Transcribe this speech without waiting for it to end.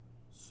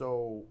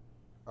So,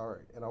 all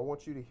right, and I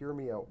want you to hear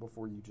me out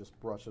before you just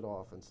brush it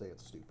off and say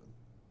it's stupid.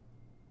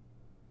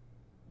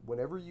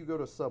 Whenever you go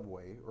to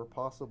Subway or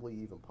possibly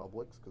even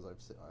Publix, because I've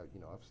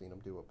seen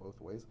them do it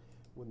both ways.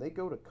 When they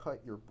go to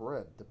cut your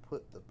bread to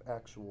put the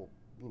actual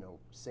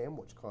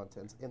sandwich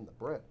contents in the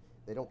bread,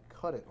 they don't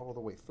cut it all the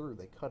way through.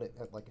 They cut it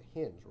at like a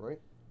hinge, right?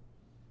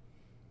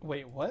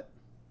 Wait, what?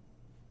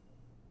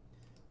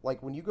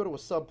 Like when you go to a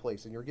sub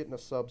place and you're getting a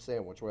sub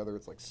sandwich, whether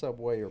it's like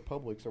Subway or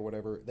Publix or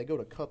whatever, they go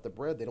to cut the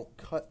bread. They don't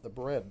cut the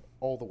bread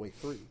all the way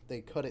through. They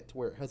cut it to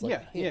where it has like a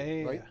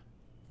hinge, right? Yeah.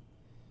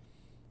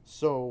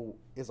 So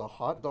is a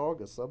hot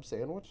dog a sub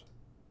sandwich?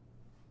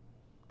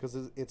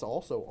 Because it's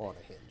also on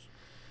a hinge.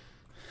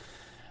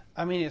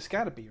 I mean, it's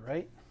got to be,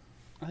 right?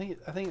 I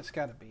think it's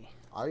got to be.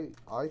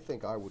 I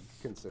think I would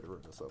consider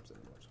it a sub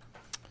sandwich.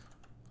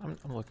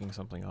 I'm looking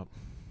something up.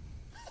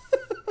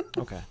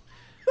 Okay.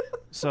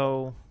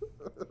 So,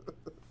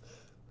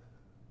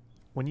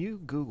 when you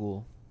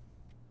Google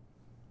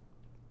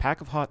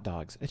pack of hot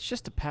dogs, it's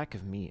just a pack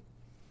of meat.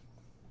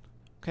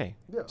 Okay.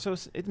 Yeah. So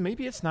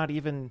maybe it's not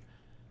even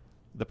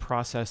the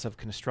process of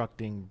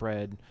constructing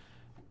bread,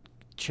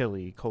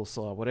 chili,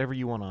 coleslaw, whatever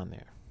you want on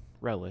there,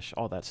 relish,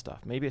 all that stuff.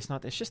 Maybe it's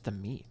not. It's just the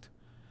meat.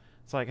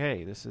 It's like,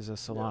 hey, this is a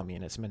salami,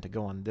 and it's meant to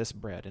go on this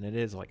bread, and it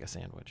is like a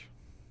sandwich.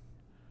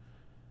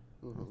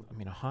 Mm-hmm. I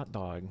mean, a hot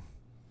dog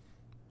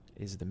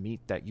is the meat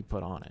that you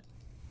put on it.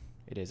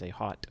 It is a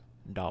hot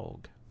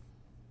dog.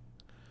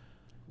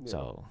 Yeah.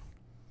 So,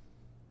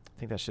 I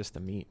think that's just the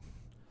meat.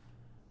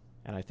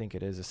 And I think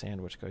it is a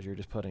sandwich because you're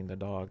just putting the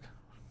dog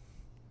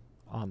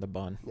on the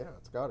bun. Yeah,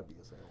 it's got to be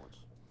a sandwich.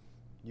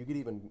 You could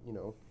even,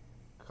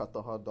 cut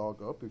the hot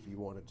dog up if you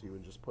wanted to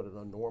and just put it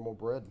on normal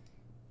bread.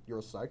 You're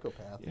a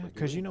psychopath. Yeah,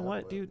 because you know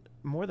what, dude?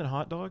 More than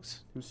hot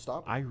dogs, who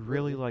stopped? I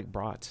really like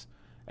brats.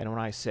 And when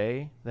I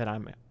say that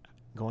I'm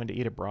going to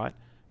eat a brat,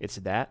 it's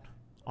that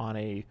on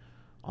a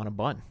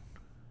bun.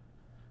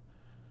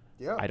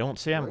 Yeah. I don't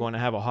say I'm going to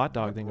have a hot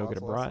dog, then go get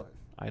a brat. Night.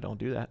 I don't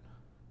do that.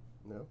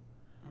 No.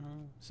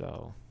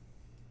 So.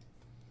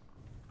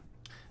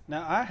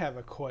 Now I have a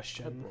I had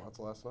question brats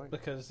last night.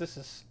 because this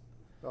is: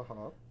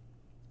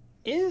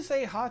 Is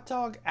a hot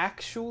dog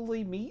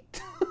actually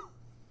meat?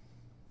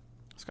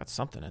 It's got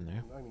something in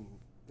there. I mean,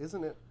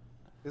 isn't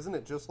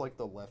it just like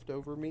the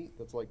leftover meat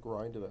that's like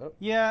grinded up?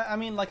 Yeah, I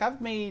mean, like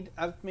I've made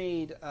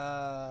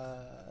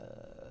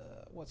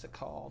what's it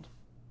called?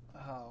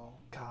 Oh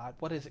God,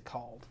 what is it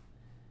called?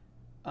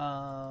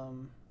 Oh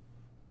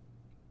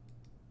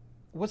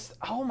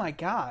my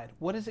God,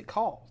 what is it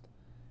called?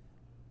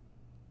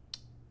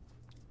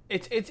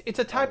 It's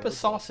a type of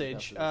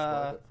sausage.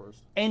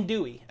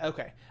 Andouille.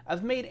 Okay,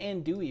 I've made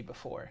andouille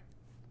before.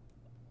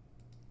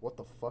 What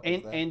the fuck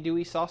is that?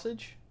 Andouille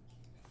sausage.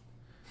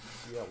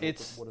 Yeah,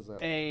 what is that?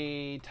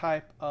 A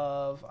type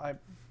of, I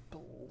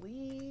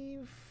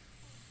believe,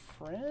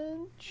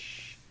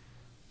 French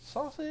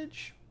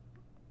sausage.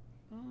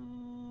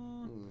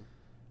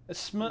 A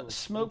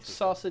smoked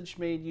sausage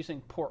made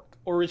using pork,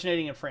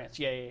 originating in France.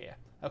 Yeah.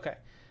 Okay.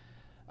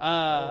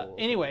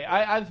 Anyway,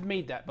 I've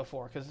made that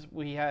before because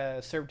we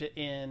served it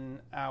in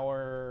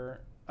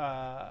our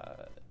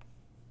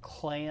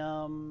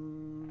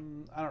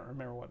clam. I don't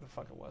remember what the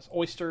fuck it was.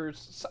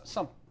 Oysters,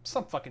 some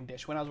fucking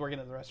dish when I was working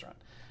at the restaurant.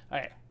 All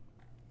right.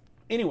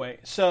 Anyway,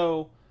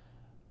 so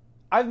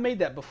I've made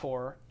that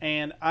before,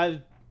 and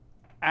I've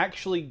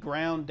actually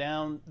ground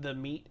down the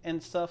meat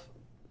and stuff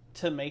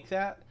to make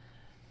that.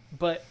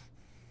 But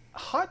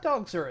hot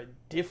dogs are a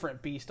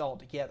different beast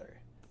altogether,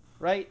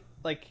 right?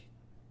 Like,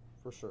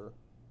 for sure.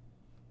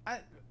 I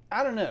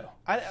don't know.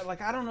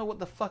 I don't know what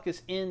the fuck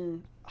is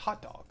in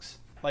hot dogs.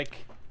 Like,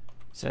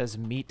 it says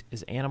meat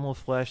is animal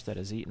flesh that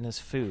is eaten as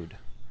food.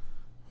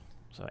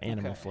 So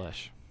animal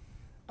flesh.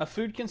 A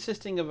food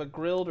consisting of a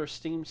grilled or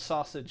steamed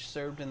sausage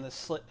served in the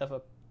slit of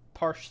a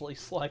partially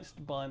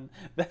sliced bun.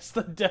 That's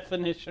the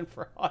definition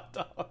for hot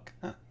dog.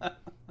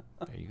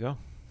 There you go.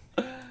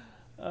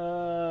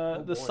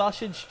 The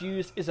sausage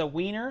used is a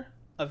wiener,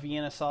 a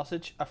Vienna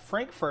sausage, a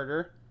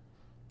frankfurter.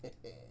 Is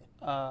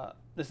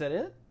that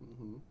it?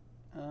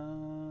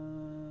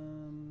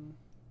 Mm-hmm.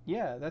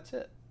 Yeah, that's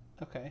it.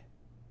 Okay.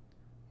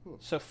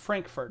 So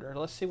frankfurter.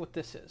 Let's see what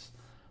this is.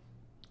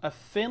 A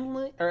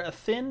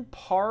thin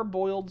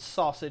parboiled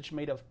sausage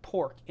made of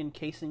pork in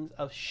casings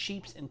of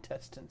sheep's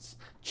intestines.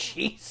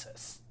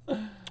 Jesus.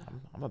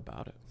 I'm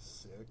about it.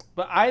 Sick.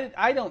 But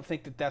I don't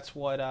think that's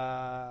what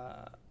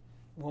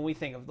when we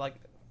think of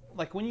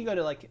like when you go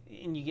to like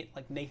and you get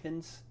like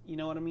Nathan's, you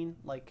know what I mean?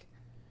 Like,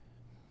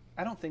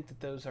 I don't think that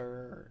those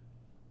are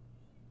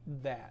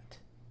that.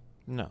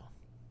 No.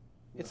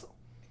 It's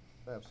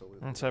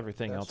absolutely. It's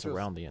everything That's else just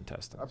around the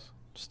intestines.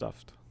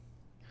 Stuffed.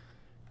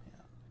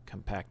 Yeah.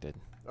 Compacted.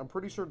 I'm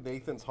pretty sure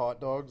Nathan's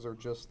hot dogs are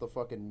just the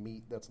fucking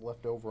meat that's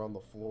left over on the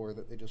floor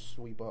that they just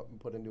sweep up and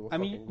put into a I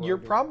mean, fucking you're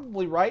grinder.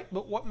 probably right,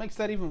 but what makes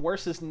that even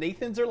worse is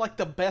Nathan's are like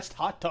the best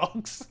hot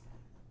dogs.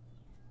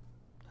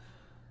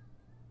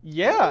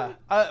 Yeah,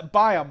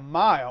 by a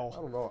mile.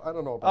 I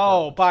don't know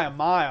about that. By a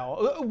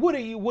mile. What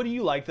do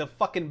you like? The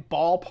fucking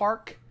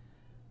ballpark?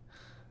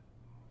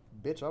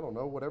 Bitch, I don't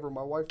know. Whatever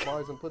my wife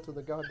buys and puts in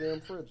the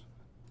goddamn fridge.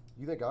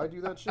 You think I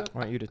do that shit? I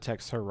want you to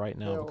text her right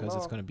now Hell because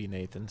it's no. going to be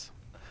Nathan's.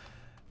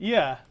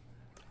 Yeah.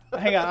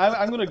 Hang on,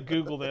 I'm going to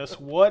Google this.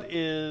 What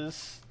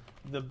is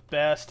the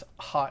best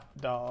hot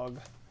dog?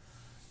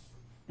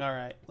 All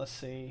right, let's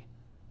see.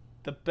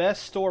 The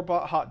best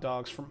store-bought hot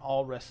dogs from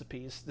all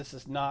recipes. This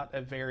is not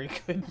a very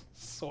good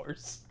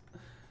source.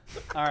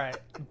 All right,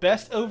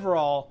 best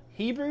overall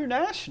Hebrew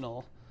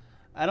National.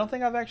 I don't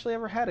think I've actually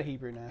ever had a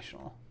Hebrew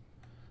National.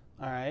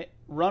 All right,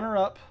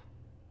 runner-up.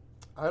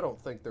 I don't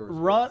think there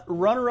was...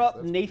 Runner-up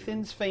That's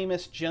Nathan's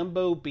famous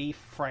Jumbo Beef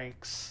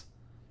Franks.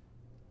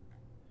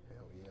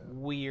 Hell yeah.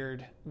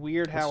 Weird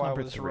What's how I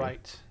number was 3?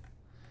 right.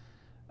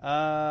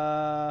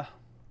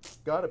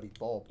 Gotta be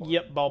ballpark.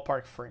 Yep,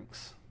 Ballpark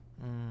Franks.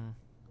 Mm.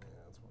 Yeah,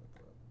 that's what I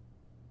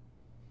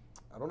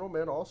thought. I don't know,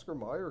 man. Oscar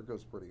Mayer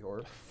goes pretty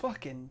hard.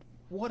 Fucking,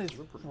 what is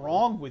They're pretty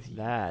wrong with you?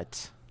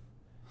 That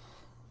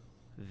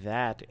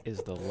is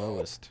the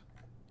lowest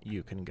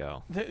you can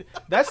go.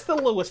 That's the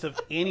lowest of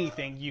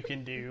anything you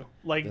can do.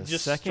 Like, The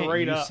just second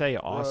straight you up. say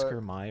Oscar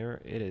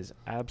Mayer, it is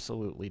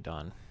absolutely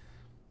done.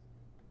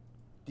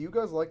 Do you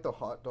guys like the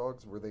hot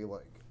dogs where they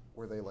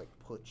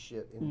put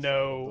shit in?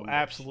 No,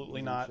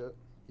 absolutely not. Shit?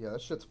 Yeah,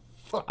 that shit's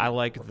fucking I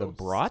like the gross.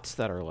 brats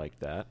that are like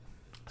that.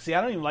 See,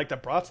 I don't even like the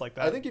brats like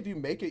that. I think if you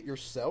make it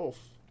yourself,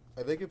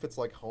 I think if it's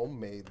like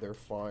homemade, they're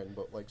fine.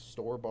 But like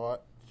store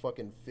bought,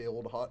 fucking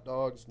filled hot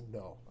dogs,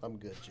 no, I'm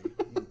good, G. You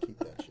can keep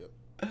that shit.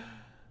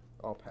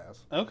 I'll pass.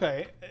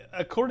 Okay.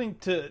 According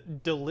to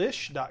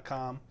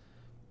Delish.com,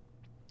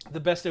 the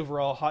best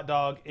overall hot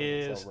dog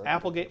is sound right.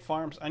 Applegate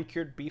Farms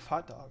uncured beef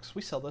hot dogs.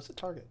 We sell those at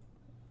Target.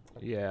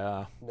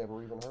 Yeah,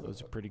 Never even heard those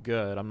of are it. pretty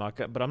good. I'm not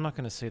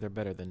going to say they're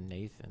better than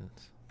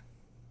Nathan's.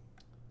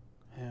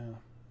 Yeah.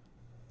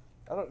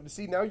 I don't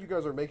see now. You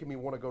guys are making me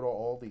want to go to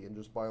Aldi and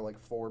just buy like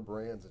 4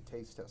 brands and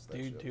taste test that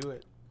Dude, shit. do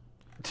it.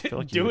 I feel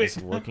like do you're it.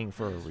 just looking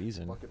for a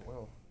reason. Fucking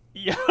well.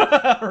 Yeah,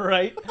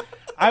 right.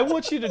 I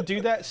want you to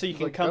do that so you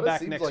can Like, come kinda back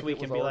seems next like week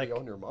it and was be already like,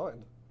 on your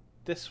mind.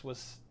 this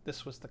was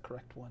the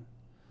correct one.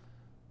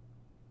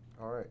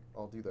 All right,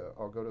 I'll do that.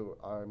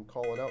 I'm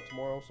calling out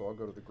tomorrow, so I'll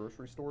go to the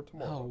grocery store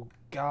tomorrow, Oh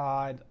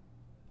God.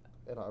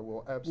 and I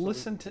will absolutely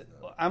Listen to do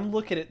that. I'm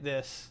looking at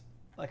this.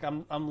 Like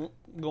I'm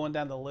going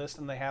down the list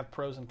and they have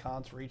pros and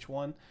cons for each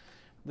one.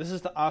 This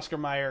is the Oscar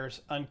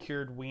Mayer's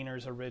uncured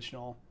wieners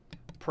original.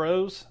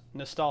 Pros,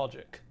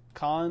 nostalgic.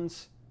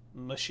 Cons,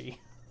 mushy.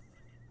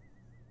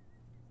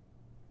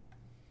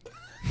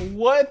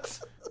 What?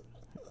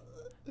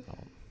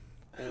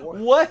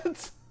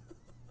 What?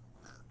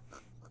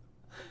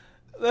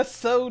 That's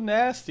so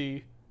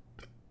nasty.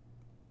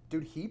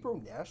 Dude,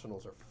 Hebrew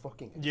Nationals are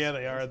fucking expensive. Yeah,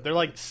 they are. They're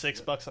like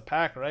 $6 a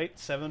pack, right?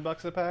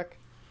 $7 a pack.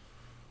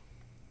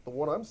 The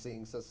one I'm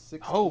seeing says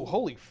 16. Oh,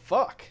 holy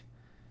fuck!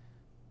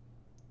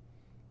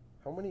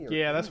 How many are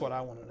Yeah, that's in what there?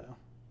 I want to know.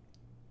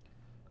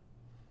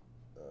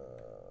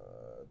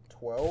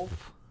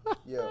 12?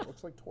 Yeah, it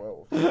looks like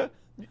 12.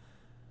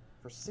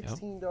 For $16? I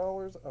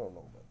don't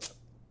know about that.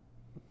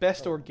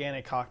 Best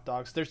organic hot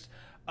dogs. There's,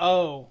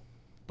 oh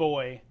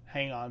boy,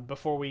 hang on.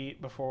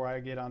 Before I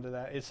get onto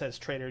that, it says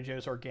Trader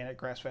Joe's organic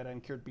grass-fed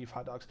uncured beef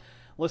hot dogs.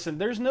 Listen,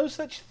 there's no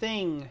such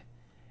thing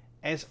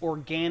as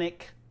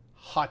organic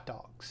hot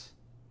dogs.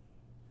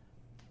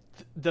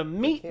 The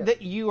meat can't.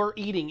 that you are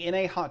eating in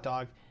a hot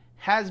dog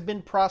has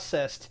been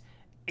processed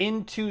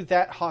into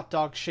that hot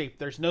dog shape.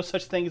 There's no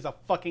such thing as a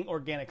fucking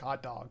organic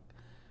hot dog.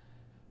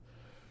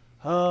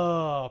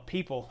 Oh,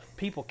 people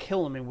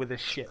killing me with this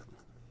shit.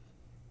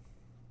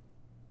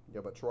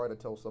 Yeah, but try to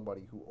tell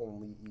somebody who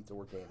only eats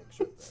organic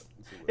shit that.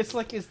 And see what It's they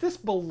like, is this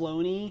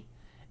bologna?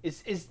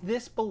 Is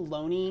this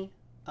bologna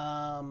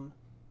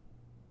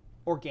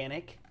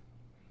organic?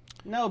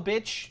 No,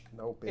 bitch.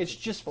 No, bitch, It's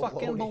just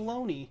fucking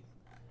bologna.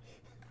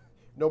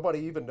 Nobody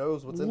even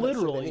knows what's in that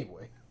Literally. shit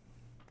anyway.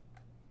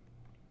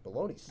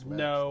 Bologna smacks.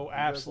 No, You guys like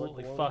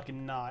absolutely bologna?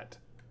 fucking not.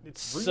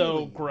 It's so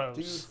Really? gross.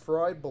 Dude,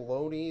 fried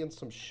bologna and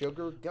some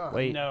sugar? God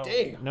Wait, No.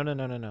 damn.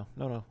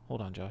 No.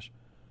 Hold on, Josh.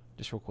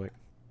 Just real quick.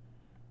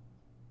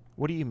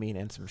 What do you mean,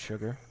 and some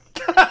sugar?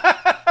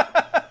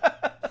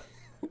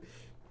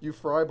 You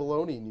fry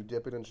bologna and you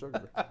dip it in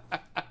sugar.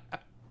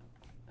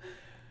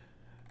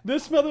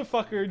 This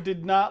motherfucker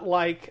did not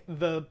like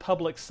the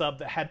Publix sub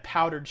that had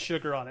powdered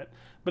sugar on it,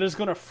 but is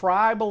gonna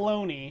fry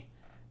bologna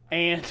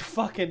and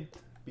fucking.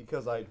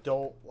 Because I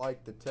don't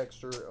like the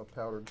texture of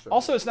powdered sugar.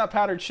 Also, it's not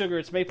powdered sugar;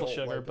 it's maple Don't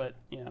sugar. like it. But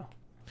you know,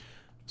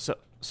 So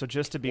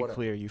just to be Whatever.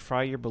 clear, you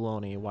fry your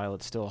bologna while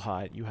it's still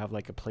hot. You have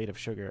like a plate of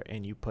sugar,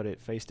 and you put it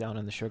face down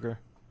in the sugar.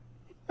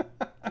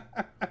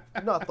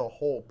 Not the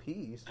whole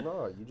piece.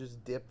 No, you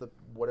just dip the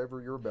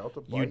whatever you're about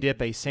to bite. You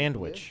dip a in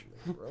sandwich.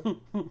 the edge,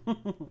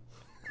 bro.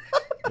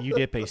 You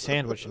dip a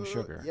sandwich in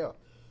sugar. Yeah.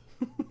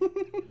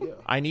 Yeah.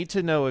 I need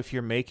to know if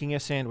you're making a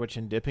sandwich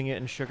and dipping it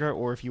in sugar,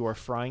 or if you are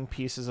frying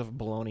pieces of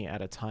bologna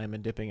at a time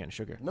and dipping it in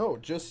sugar. No,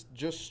 just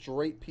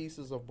straight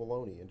pieces of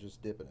bologna and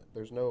just dipping it.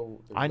 There's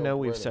no. I know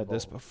we've bread said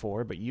this involved.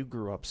 before, but you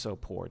grew up so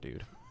poor,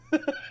 dude.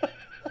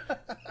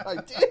 I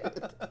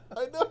did.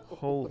 I know.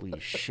 Holy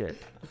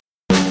shit.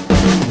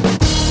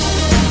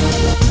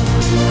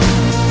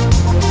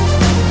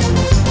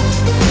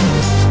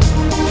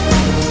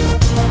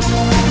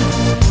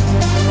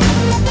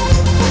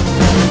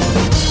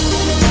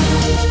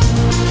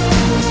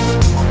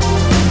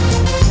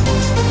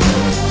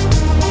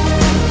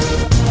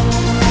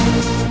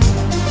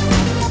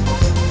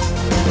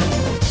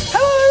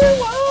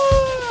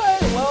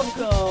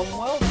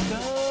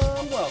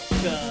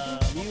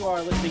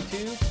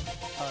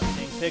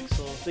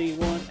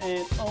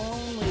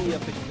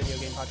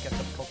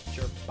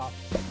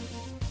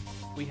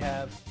 we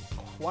have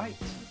quite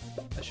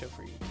a show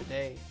for you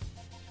today.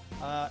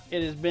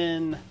 It has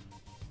been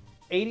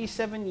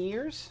 87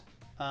 years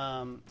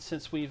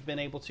since we've been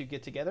able to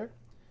get together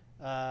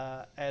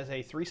as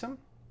a threesome.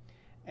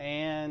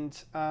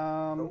 And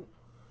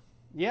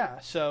yeah,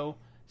 so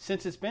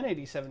since it's been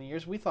 87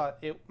 years, we thought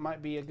it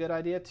might be a good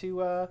idea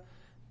to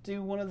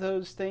do one of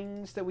those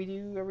things that we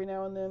do every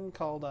now and then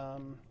called,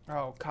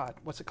 oh God,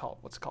 what's it called?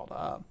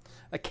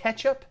 A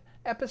catch-up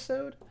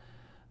episode.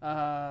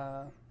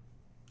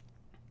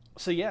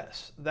 So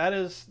yes,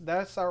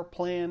 that's our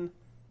plan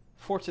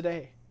for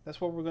today. That's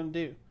what we're going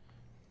to do.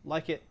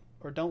 Like it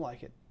or don't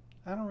like it,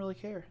 I don't really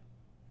care.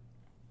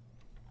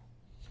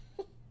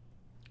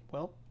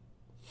 Well,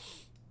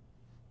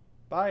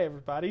 bye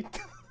everybody.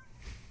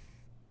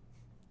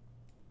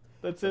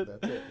 That's it.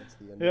 That's it. That's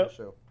the end Yep. of the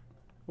show.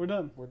 We're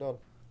done. We're done.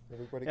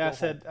 Everybody Yeah, go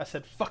home. I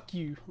said, fuck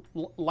you.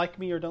 Like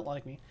me or don't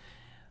like me.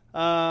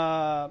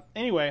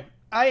 Anyway,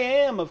 I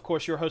am, of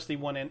course, your host, the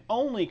one and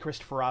only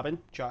Christopher Robin,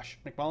 Josh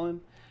McMullen,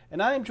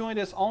 and I am joined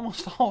as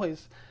almost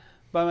always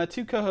by my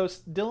two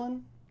co-hosts,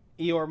 Dylan,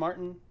 Eeyore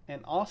Martin,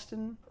 and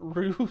Austin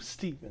Rue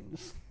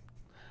Stevens.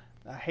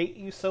 I hate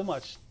you so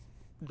much,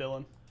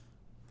 Dylan.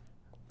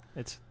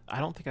 I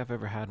don't think I've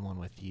ever had one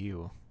with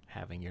you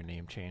having your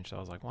name changed. So I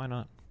was like, why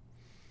not?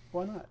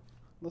 Why not?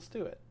 Let's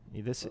do it.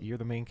 You're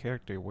the main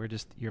character. We're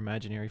just your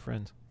imaginary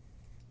friends.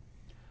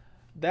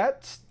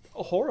 That's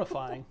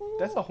horrifying.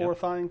 That's a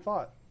horrifying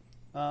thought.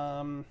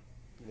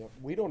 Yep,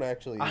 we don't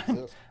actually I'm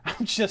exist.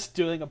 just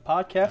doing a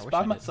podcast wish by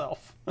I did.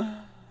 myself.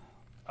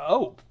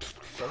 Oh.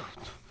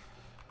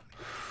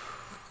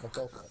 I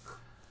felt that.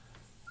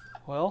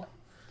 Well,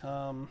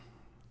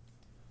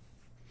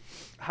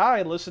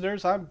 hi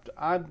listeners.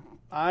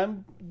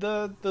 I'm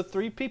the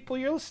three people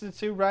you're listening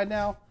to right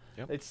now.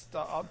 Yep. It's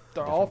they're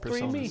all Different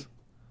three of me. personas.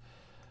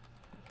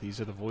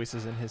 These are the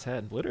voices in his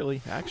head.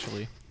 Literally,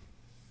 actually.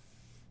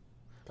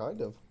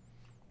 Kind of.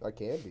 I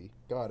can be.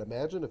 God,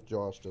 imagine if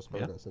Josh just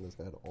heard Yeah. us in his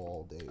head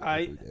all day,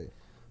 I- every day.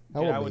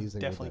 How Yeah, I would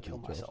amazing definitely that kill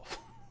be, Josh? myself.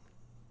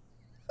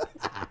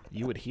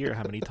 You would hear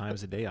how many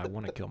times a day I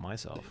want to kill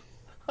myself.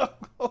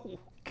 Oh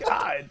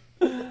God.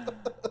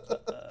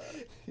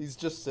 He's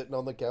just sitting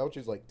on the couch.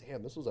 He's like,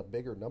 "Damn, this was a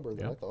bigger number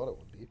than I Yep. thought it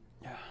would be."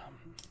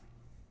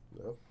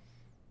 No.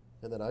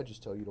 And then I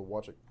just tell you to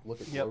look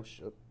at Yep. gross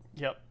shit.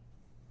 Yep.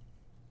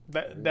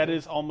 There you That go.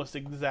 is almost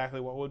exactly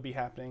what would be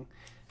happening.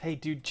 Hey,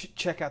 dude,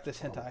 check out this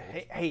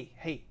hentai. Probably.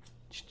 Hey,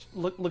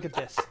 look at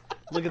this.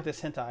 Look at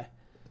this hentai.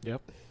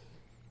 Yep.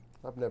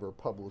 I've never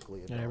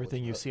publicly. And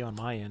everything you acknowledged see on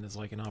my end is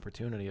like an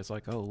opportunity. It's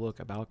like, oh, look,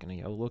 a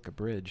balcony. Oh, look, a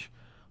bridge.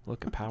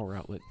 Look, a power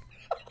outlet.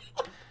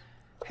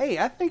 Hey,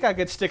 I think I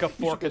could stick a that.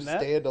 You fork should in go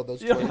that. stand on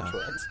those Yeah. train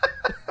tracks.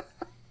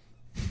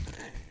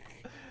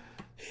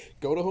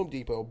 Go to Home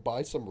Depot,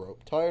 buy some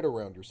rope, tie it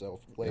around yourself,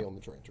 lay on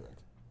the train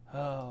tracks.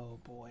 Oh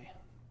boy,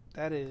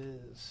 that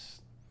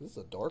is This is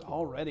a dark one.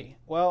 already.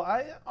 Well,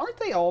 aren't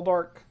they all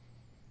dark?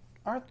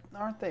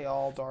 Aren't they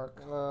all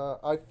dark?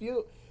 I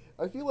feel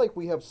like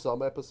we have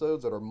some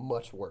episodes that are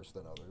much worse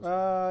than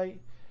others.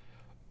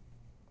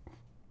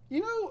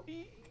 You know,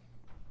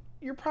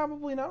 you're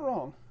probably not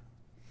wrong.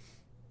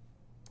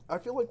 I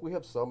feel like we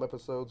have some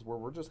episodes where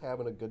we're just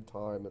having a good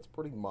time. It's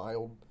pretty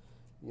mild.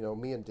 You know,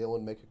 me and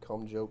Dylan make a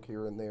cum joke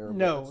here and there. but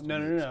No. that's to be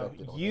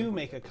expected on You every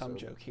make a cum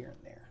episode. joke here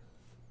and there.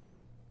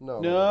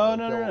 No.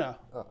 No.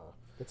 Uh-uh.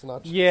 It's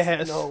not. Just,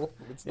 Yes. No.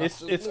 It's not.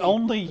 just It's me.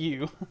 only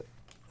you.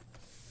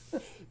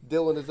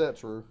 Dylan, is that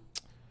true?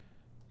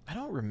 I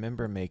don't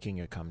remember making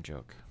a cum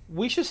joke.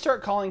 We should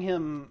start calling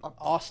him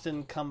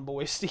Austin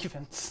Cumboy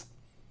Stevens.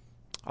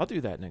 I'll do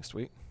that next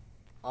week.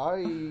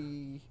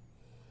 I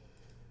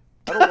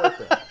don't like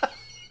that.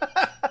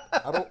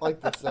 I don't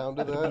like the sound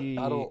of It'd that. be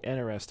I don't.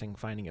 interesting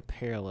finding a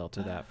parallel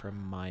to that for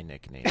my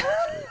nickname next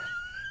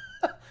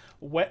week.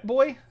 Wet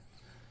boy?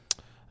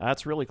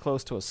 That's really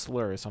close to a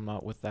slur, so I'm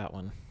not with that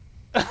one.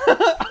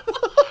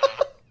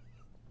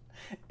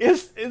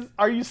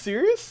 Are you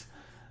serious?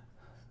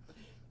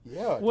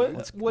 Yeah. What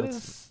dude. what let's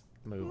is?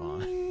 Move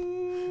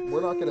on.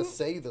 We're not gonna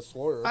say the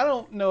slur. I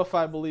don't know if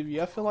I believe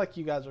you. I feel like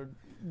you guys are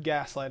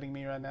gaslighting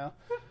me right now.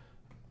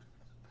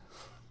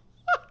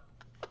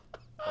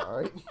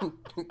 All right.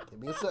 Give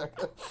me a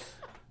second.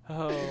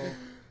 Oh.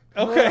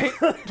 Okay.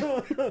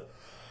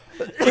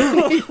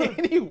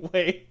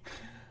 Anyway,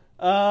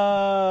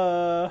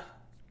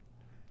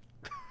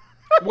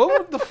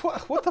 what the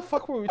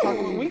fuck were we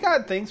talking about? We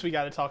got things we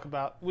got to talk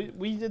about.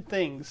 We did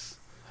things.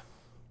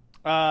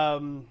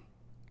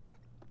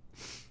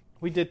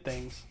 We did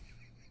things.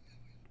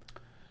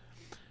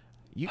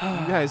 You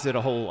guys did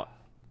a whole lot.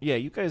 Yeah,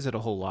 you guys did a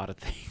whole lot of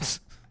things.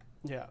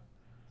 Yeah,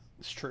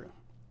 it's true.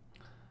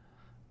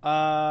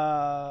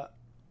 I'll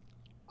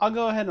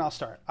go ahead and I'll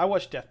start. I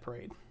watched Death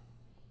Parade.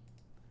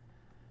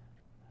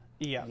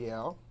 Yeah.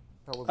 Yeah.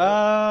 How was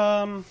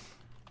that?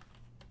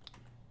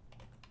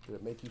 Did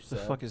it make you The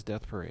sad? fuck is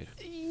Death Parade?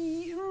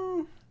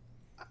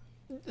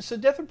 So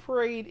Death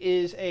Parade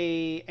is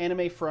a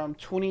anime from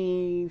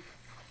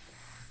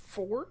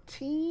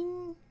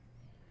 2014.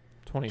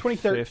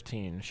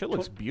 2015. Shit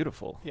looks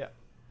beautiful. Yeah.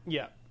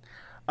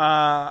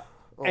 And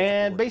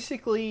Lord.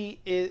 basically,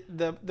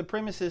 the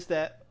premise is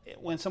that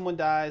when someone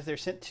dies, they're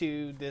sent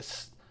to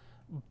this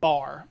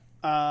bar,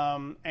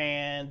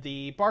 and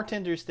the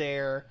bartenders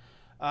there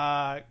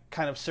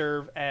kind of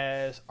serve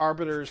as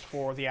arbiters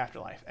for the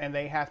afterlife, and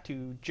they have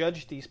to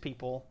judge these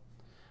people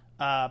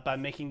by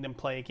making them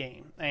play a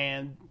game.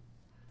 And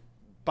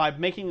by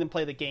making them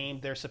play the game,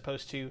 they're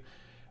supposed to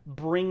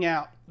bring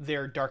out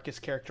their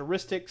darkest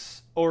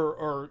characteristics,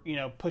 or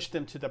push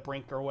them to the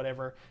brink or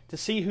whatever, to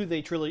see who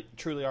they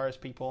truly are as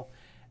people.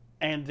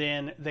 And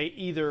then they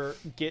either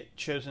get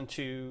chosen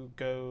to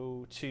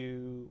go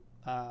to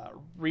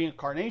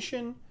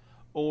reincarnation,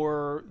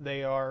 or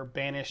they are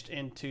banished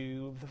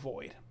into the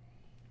void.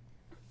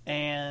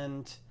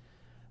 And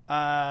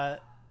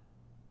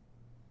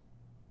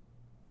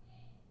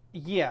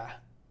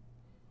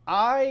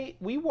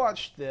we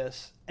watched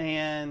this,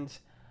 and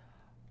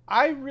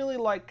I really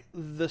like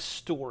the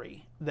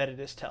story that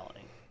it is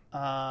telling.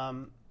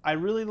 I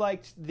really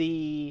liked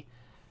the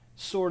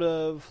sort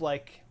of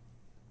like,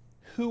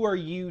 who are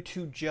you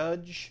to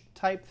judge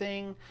type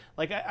thing.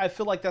 Like, I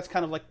feel like that's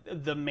kind of like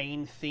the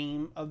main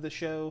theme of the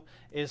show,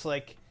 is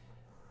like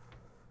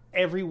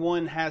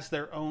everyone has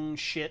their own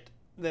shit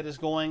that is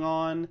going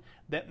on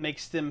that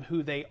makes them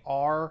who they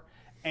are,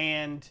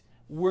 and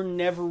we're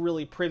never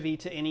really privy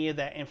to any of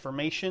that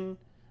information.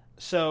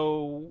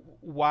 So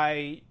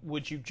why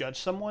would you judge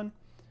someone?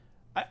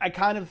 I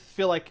kind of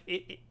feel like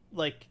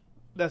like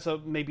that's a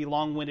maybe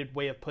long-winded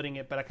way of putting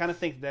it, but I kind of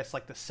think that's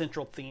like the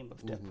central theme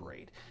of Death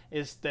Parade,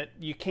 is that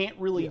you can't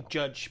really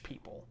judge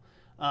people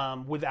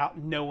without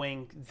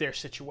knowing their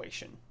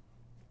situation.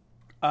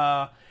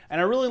 And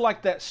I really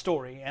liked that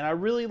story, and I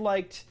really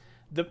liked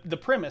the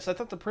premise. I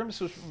thought the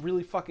premise was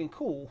really fucking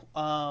cool.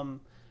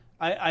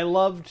 I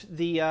loved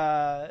the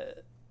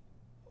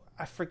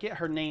I forget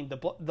her name,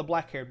 the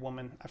black-haired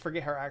woman. I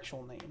forget her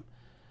actual name.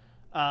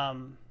 I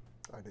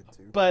did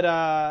too.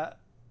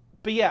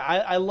 But yeah,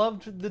 I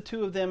loved the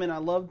two of them, and I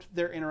loved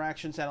their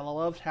interactions, and I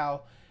loved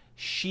how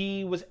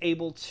she was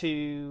able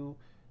to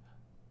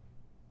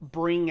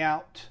bring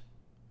out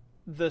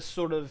the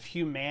sort of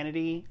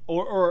humanity,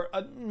 or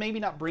maybe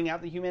not bring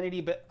out the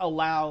humanity, but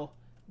allow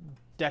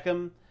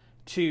Decim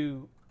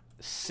to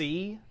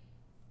see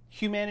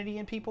humanity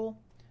in people,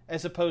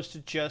 as opposed to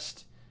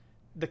just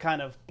the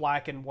kind of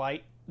black and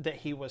white that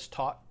he was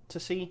taught to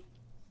see.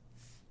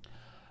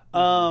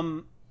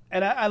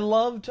 And I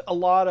loved a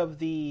lot of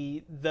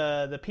the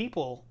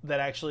people that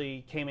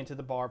actually came into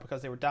the bar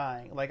because they were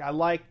dying. Like, I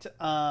liked,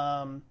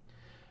 I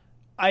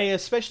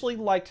especially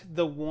liked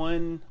the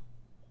one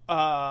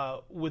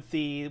with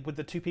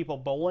the two people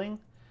bowling.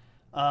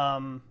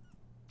 I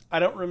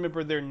don't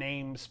remember their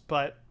names,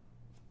 but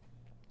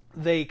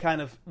they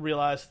kind of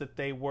realized that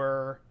they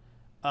were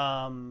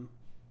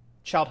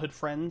childhood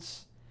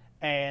friends,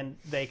 and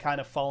they kind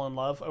of fall in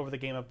love over the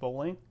game of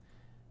bowling.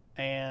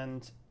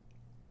 And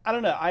I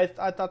don't know, I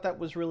thought that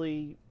was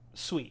really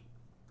sweet,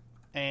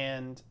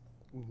 and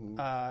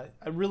I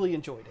really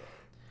enjoyed it.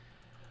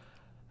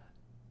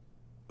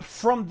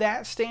 From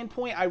that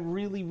standpoint, I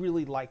really,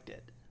 really liked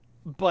it.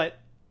 But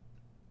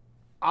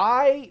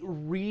I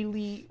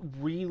really,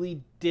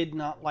 really did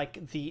not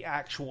like the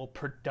actual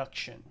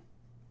production.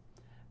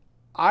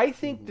 I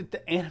think that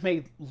the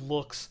anime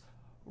looks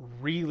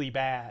really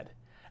bad.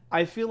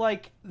 I feel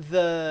like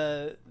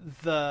the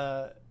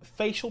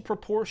facial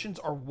proportions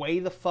are way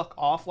the fuck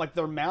off. Like,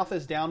 their mouth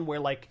is down where,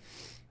 like,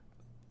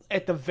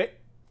 at the bottom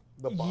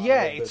of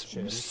it's the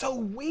chin. so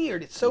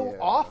weird. It's so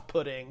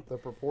off-putting. The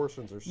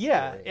proportions are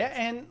Yeah, strange.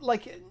 and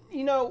like,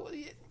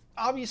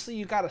 obviously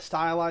you got to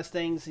stylize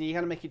things and you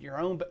got to make it your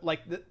own, but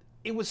like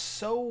it was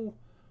so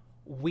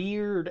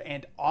weird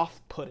and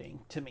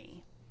off-putting to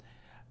me.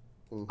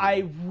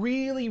 I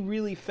really,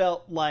 really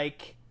felt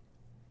like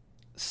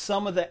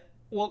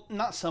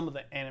not some of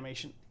the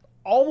animation,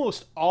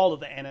 almost all of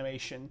the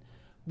animation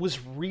was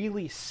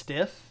really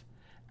stiff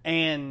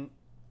and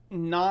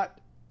not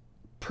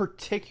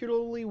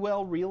particularly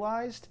well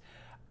realized.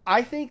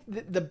 I think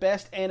that the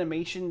best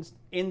animations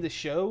in the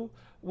show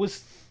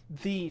was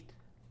the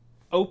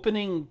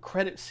opening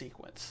credit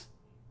sequence.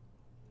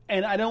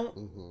 And I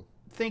don't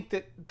think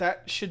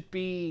that should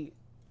be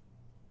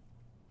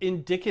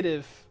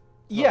indicative.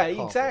 Yeah,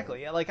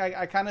 exactly. Like,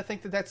 I kind of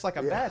think that that's like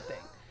a bad thing.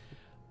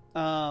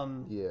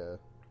 Yeah.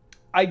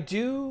 I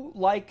do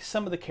like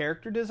some of the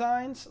character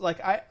designs. Like,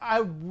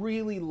 I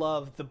really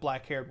love the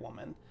black-haired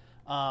woman.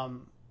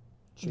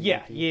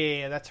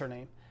 Yeah, that's her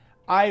name.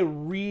 I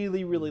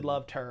really, really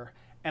loved her.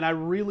 And I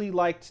really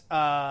liked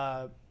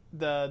the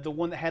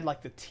one that had,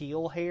 like, the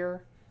teal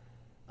hair.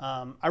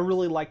 I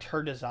really liked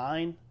her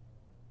design.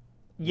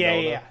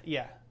 Yeah.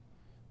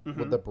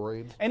 With the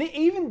braids. And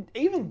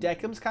even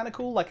Decim's kind of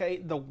cool.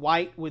 Like, the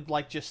white with,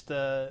 like, just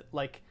the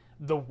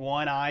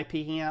one eye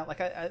peeking out.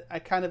 Like, I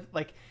kind of,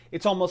 like,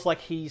 it's almost like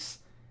he's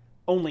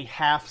only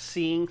half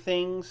seeing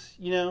things,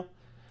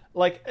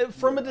 Like,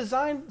 from a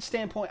design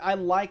standpoint, I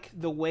like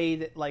the way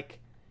that, like,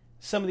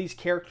 some of these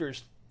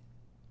characters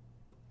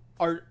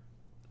are,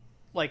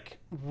 like,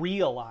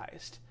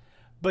 realized.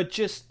 But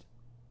just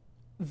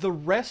the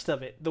rest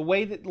of it, the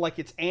way that like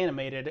it's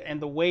animated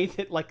and the way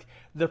that like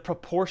the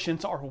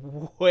proportions are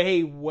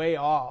way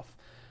off,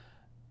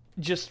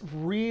 just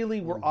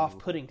really were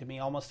off-putting to me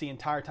almost the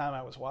entire time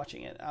I was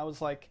watching it. I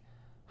was like,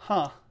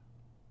 huh.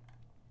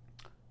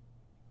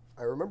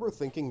 I remember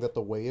thinking that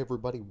the way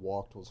everybody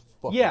walked was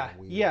fucking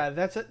weird. Yeah,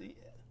 that's it.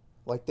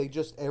 Like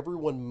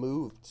everyone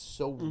moved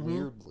so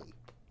weirdly.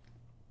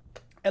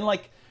 And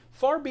like,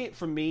 far be it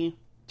from me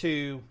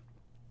to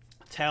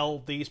tell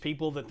these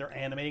people that they're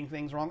animating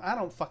things wrong. I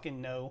don't fucking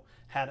know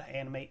how to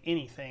animate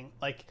anything.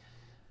 Like,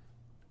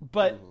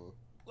 but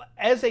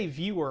as a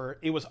viewer,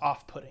 it was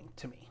off-putting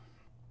to me.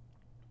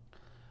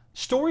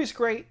 Story's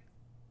great.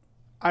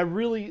 I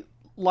really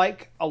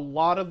like a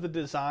lot of the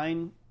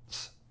designs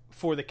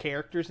for the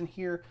characters in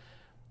here,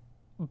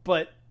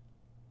 but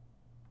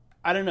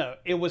I don't know.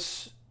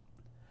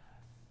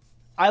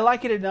 I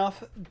like it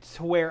enough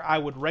to where I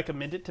would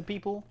recommend it to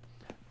people,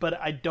 but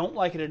I don't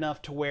like it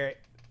enough to where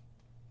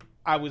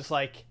I was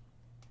like,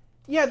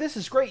 yeah, this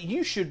is great.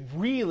 You should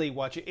really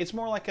watch it. It's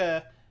more like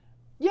I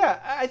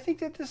think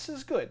that this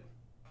is good.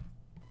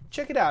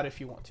 Check it out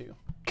if you want to.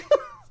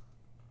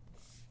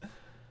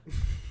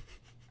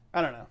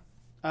 I don't know.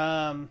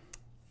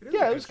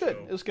 It was good.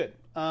 It was good.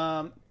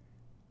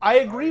 I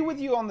agree with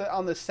you on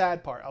the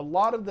sad part. A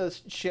lot of the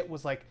shit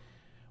was like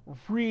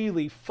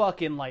really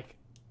fucking like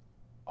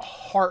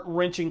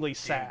heart-wrenchingly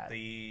sad.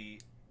 The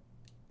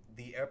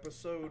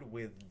episode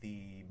with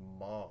the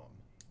mom,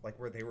 like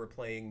where they were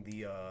playing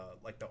the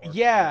arcade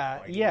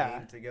fighting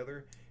game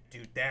together,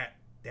 dude, that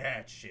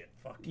shit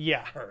fucking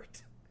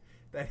hurt.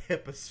 That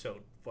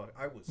episode,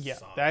 I was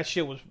sobbing. That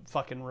shit was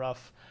fucking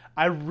rough.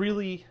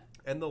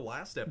 And the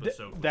last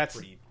episode was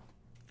pretty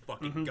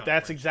fucking gut-wrenching.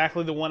 That's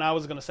exactly the one I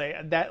was gonna say.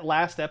 That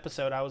last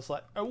episode, I was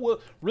like, well,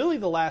 really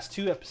the last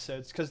two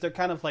episodes, because they're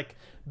kind of like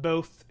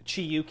both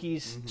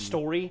Chiyuki's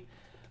story,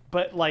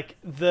 but like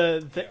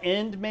the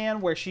end,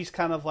 man, where she's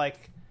kind of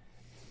like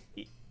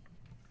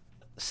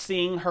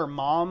seeing her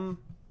mom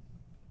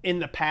in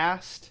the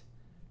past,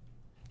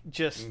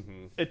 just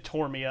it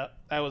tore me up.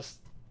 That was.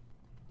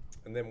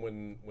 And then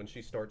when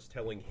she starts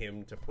telling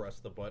him to press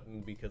the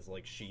button because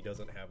like she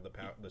doesn't have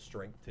the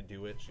strength to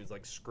do it, she's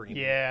like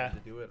screaming at him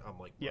to do it. I'm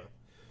like,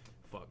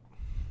 fuck,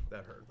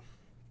 that hurt.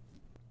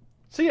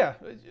 So yeah,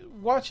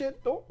 watch it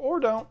or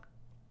don't.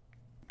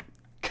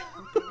 You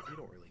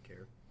don't really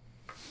care.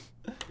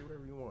 Do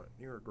whatever you want.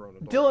 You're a grown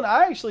adult. Dylan,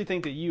 I actually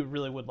think that you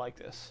really would like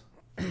this.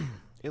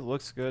 It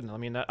looks good. I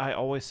mean, I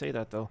always say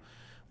that though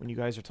when you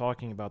guys are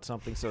talking about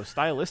something. So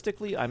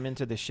stylistically, I'm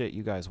into the shit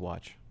you guys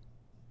watch.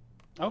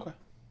 Okay.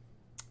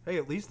 Hey,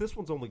 at least this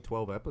one's only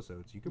 12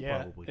 episodes. You could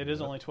probably do it is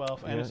that. only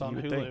 12, and it's on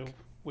Hulu, think.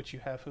 which you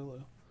have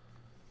Hulu.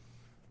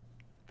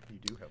 You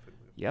do have Hulu.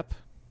 Yep.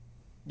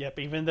 Yep,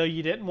 even though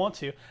you didn't want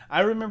to.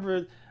 I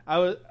remember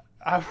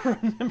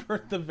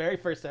the very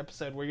first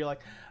episode where you're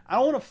like, I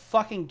don't want to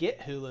fucking get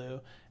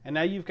Hulu, and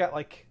now you've got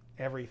like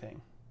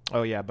everything.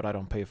 Oh yeah, but I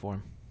don't pay for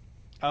them.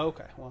 Oh,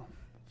 okay. Well,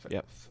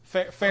 Yep.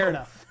 Fair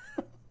enough.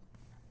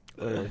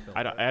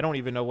 I don't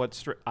even know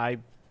I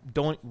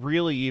don't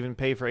really even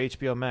pay for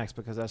HBO Max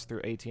because that's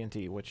through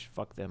AT&T, which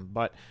fuck them.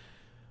 But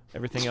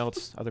everything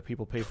else other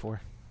people pay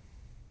for.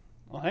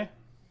 Well, hey.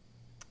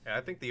 Yeah,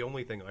 I think the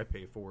only thing I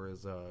pay for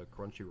is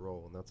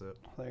Crunchyroll, and that's it.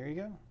 There you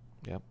go.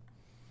 Yep.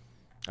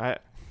 I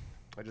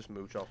just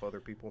mooch off other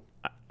people.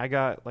 I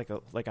got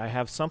I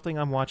have something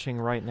I'm watching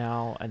right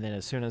now, and then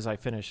as soon as I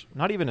finish,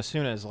 not even as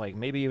soon as, like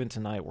maybe even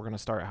tonight, we're gonna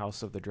start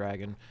House of the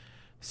Dragon,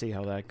 see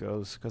how that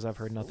goes, because I've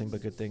heard nothing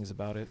but good things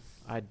about it.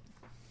 I'm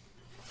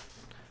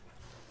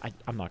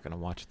not gonna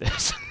watch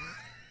this.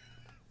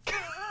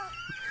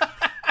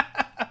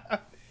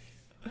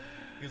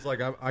 He's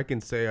like, I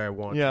can say I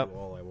want to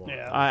all I want.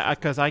 Yeah.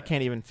 Because I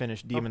can't even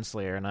finish Demon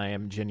Slayer, and I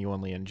am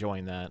genuinely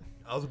enjoying that.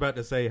 I was about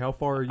to say, how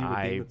far are you with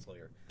Demon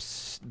Slayer?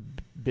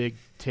 Big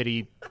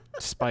titty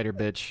spider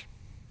bitch.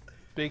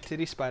 Big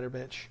titty spider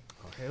bitch.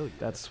 Oh, hell yeah.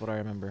 That's what I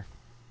remember.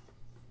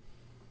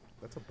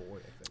 That's a boy,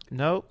 I think.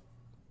 Nope.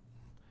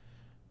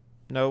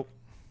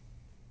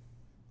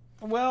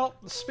 Well,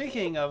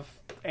 speaking of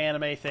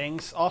anime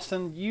things,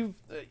 Austin,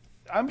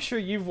 I'm sure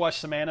you've watched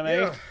some anime.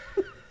 Yeah.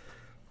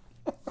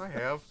 I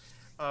have.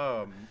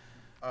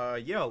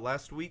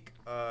 Last week,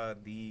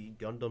 the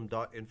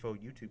Gundam.info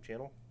YouTube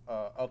channel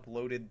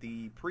uploaded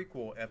the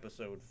prequel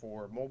episode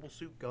for Mobile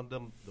Suit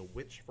Gundam: The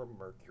Witch from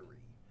Mercury.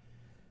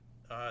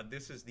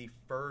 This is the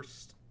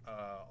first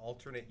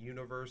alternate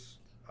universe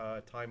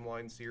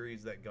timeline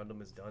series that Gundam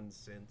has done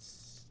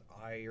since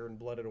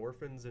Iron-Blooded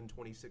Orphans in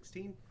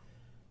 2016.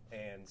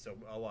 And so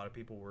a lot of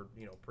people were,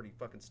 pretty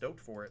fucking stoked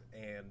for it.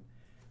 And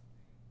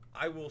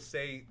I will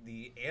say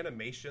the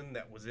animation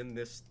that was in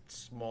this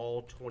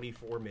small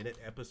 24-minute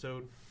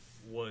episode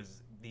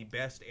was the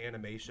best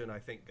animation I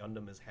think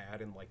Gundam has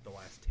had in like the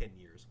last 10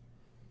 years.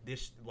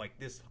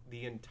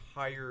 The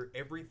entire,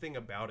 everything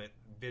about it,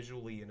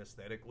 visually and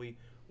aesthetically,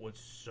 was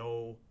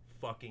so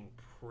fucking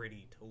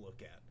pretty to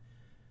look at.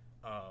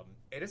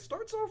 And it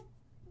starts off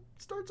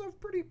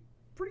pretty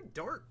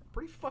dark,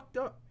 pretty fucked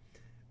up.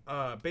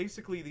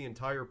 Basically, the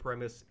entire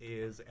premise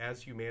is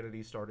as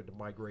humanity started to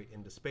migrate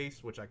into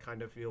space, which I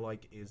kind of feel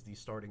like is the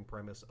starting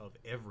premise of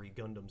every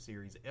Gundam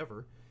series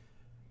ever.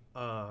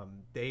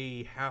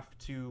 They have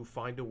to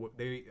find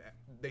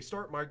they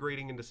start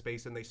migrating into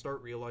space, and they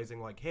start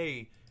realizing like,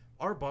 hey,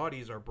 our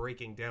bodies are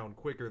breaking down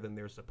quicker than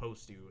they're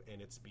supposed to,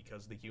 and it's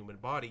because the human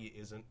body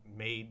isn't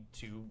made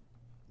to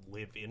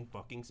live in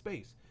fucking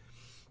space.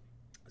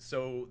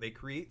 So they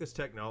create this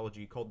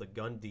technology called the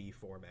Gun-D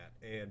format,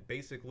 and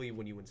basically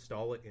when you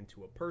install it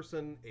into a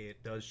person,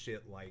 it does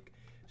shit like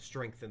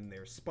strengthen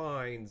their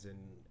spines and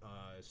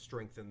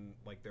strengthen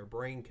like their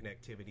brain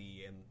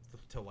connectivity and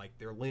to like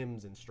their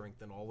limbs and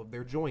strengthen all of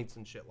their joints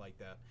and shit like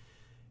that.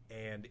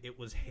 And it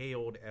was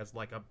hailed as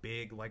like a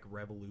big like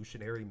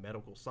revolutionary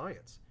medical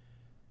science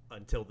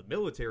until the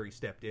military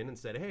stepped in and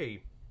said,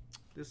 hey,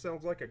 this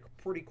sounds like a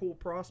pretty cool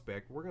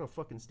prospect. We're going to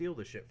fucking steal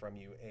this shit from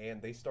you.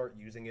 And they start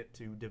using it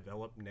to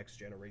develop next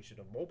generation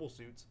of mobile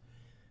suits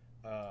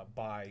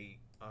by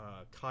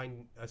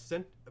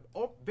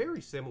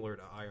very similar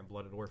to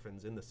Iron-Blooded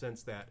Orphans in the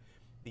sense that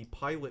the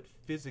pilot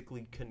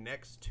physically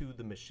connects to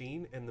the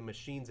machine and the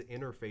machine's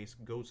interface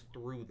goes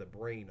through the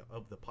brain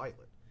of the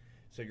pilot.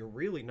 So you're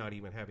really not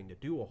even having to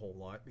do a whole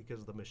lot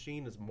because the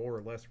machine is more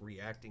or less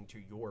reacting to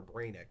your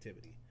brain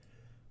activity.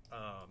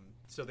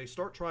 So they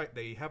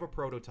have a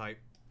prototype.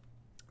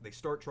 They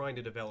start trying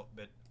to develop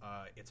it.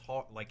 It's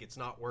hot, like it's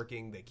not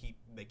working.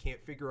 They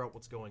can't figure out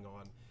what's going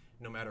on.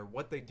 No matter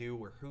what they do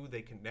or who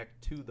they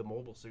connect to the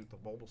mobile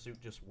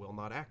suit just will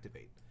not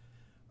activate.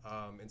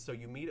 And so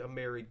you meet a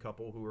married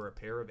couple who are a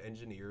pair of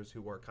engineers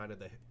who are kind of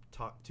the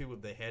top two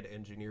of the head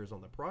engineers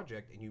on the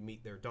project, and you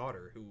meet their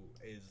daughter, who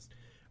is,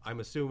 I'm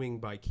assuming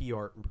by key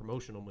art and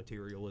promotional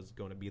material, is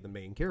going to be the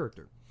main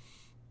character.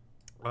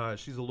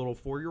 She's a little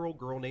 4-year-old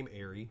girl named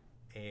Eri,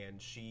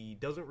 and she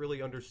doesn't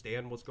really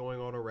understand what's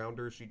going on around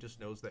her. She just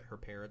knows that her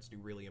parents do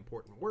really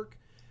important work,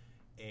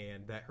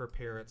 and that her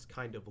parents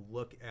kind of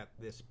look at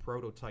this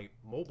prototype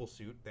mobile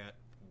suit that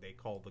they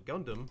call the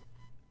Gundam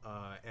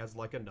as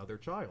like another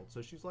child.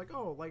 So she's like,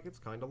 oh, like it's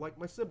kind of like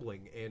my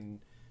sibling. And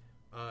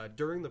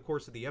during the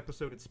course of the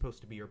episode, it's supposed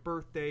to be her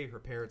birthday. Her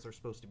parents are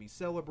supposed to be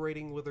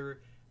celebrating with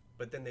her.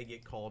 But then they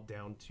get called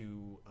down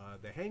to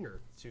the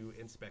hangar to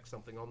inspect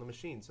something on the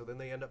machine. So then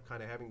they end up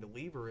kind of having to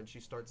leave her, and she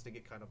starts to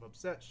get kind of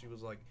upset. She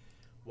was like,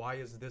 why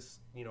is this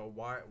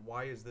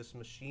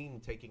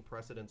machine taking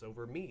precedence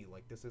over me?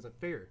 Like, this isn't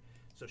fair.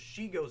 So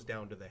she goes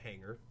down to the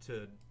hangar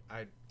to,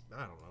 I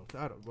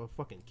don't know,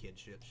 fucking kid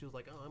shit. She was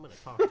like, oh, I'm going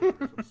to talk to you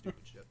or some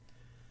stupid shit.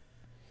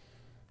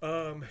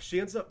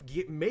 She ends up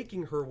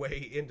making her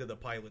way into the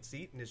pilot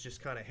seat and is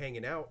just kind of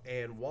hanging out.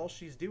 And while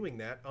she's doing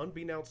that,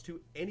 unbeknownst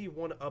to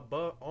anyone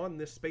above on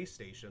this space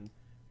station,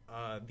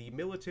 the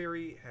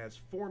military has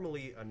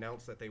formally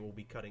announced that they will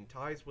be cutting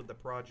ties with the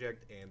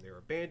project, and they're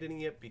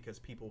abandoning it because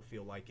people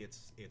feel like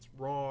it's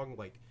wrong.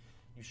 Like,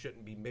 you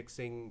shouldn't be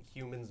mixing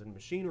humans and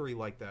machinery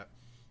like that.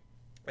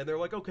 And they're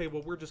like, okay,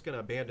 well, we're just going to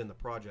abandon the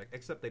project.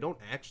 Except they don't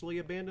actually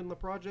abandon the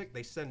project.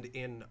 They send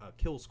in a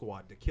kill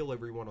squad to kill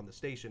everyone on the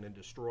station and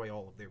destroy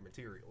all of their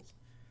materials.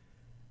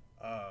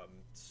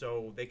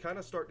 So they kind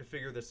of start to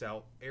figure this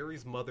out.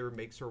 Eri's mother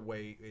makes her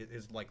way,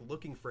 is like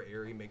looking for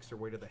Eri, makes her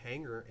way to the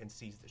hangar and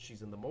sees that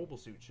she's in the mobile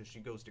suit. So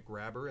she goes to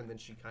grab her, and then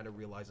she kind of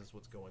realizes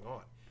what's going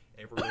on.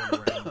 Everyone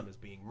around them is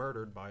being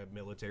murdered by a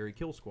military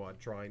kill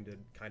squad trying to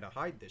kind of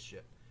hide this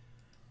shit.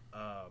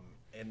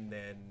 And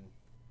then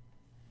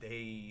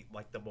they,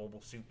 like, the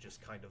mobile suit just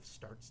kind of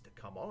starts to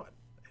come on,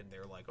 and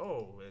they're like,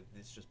 oh,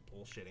 it's just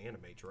bullshit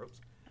anime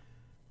tropes.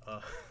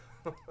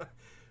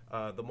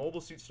 The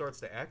mobile suit starts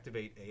to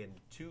activate, and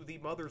to the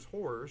mother's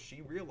horror,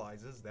 she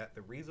realizes that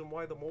the reason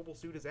why the mobile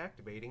suit is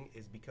activating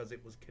is because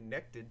it was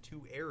connected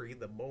to Eri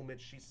the moment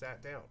she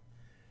sat down.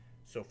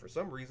 So for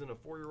some reason, a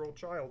 4-year-old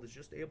child is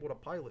just able to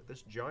pilot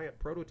this giant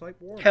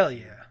prototype war. Hell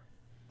yeah.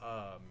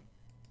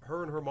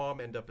 Her and her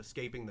mom end up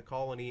escaping the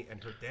colony,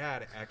 and her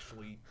dad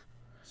actually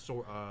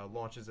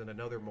launches in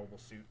another mobile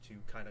suit to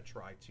kind of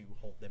try to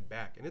hold them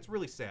back. And it's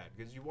really sad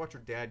because you watch her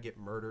dad get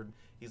murdered.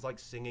 He's like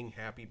singing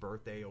happy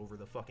birthday over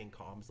the fucking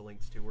comms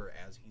links to her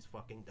as he's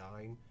fucking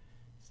dying.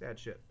 Sad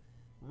shit.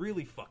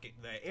 Really fucking,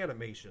 the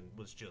animation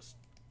was just,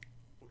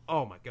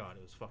 oh my god,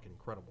 it was fucking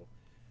incredible.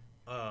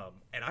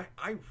 And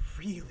I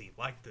really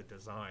like the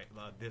design,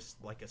 this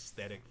like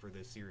aesthetic for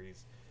this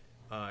series.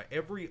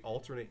 Every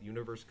alternate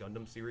universe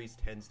Gundam series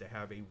tends to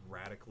have a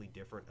radically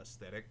different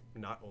aesthetic,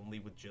 not only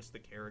with just the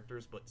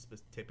characters, but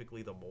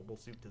typically the mobile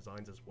suit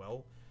designs as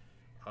well.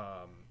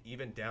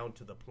 Even down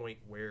to the point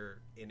where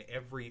in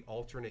every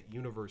alternate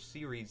universe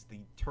series, the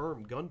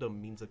term Gundam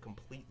means a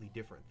completely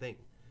different thing.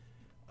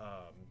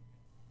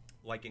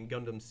 Like in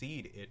Gundam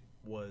Seed, it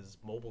was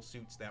mobile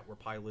suits that were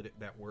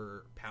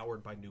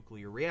powered by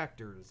nuclear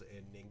reactors,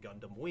 and in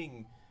Gundam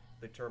Wing,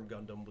 the term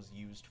Gundam was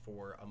used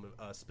for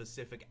a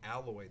specific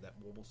alloy that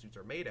mobile suits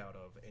are made out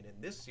of. And in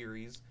this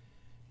series,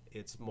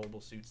 it's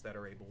mobile suits that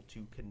are able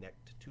to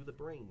connect to the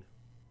brain.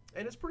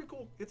 And it's pretty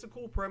cool. It's a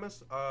cool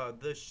premise.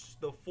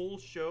 The full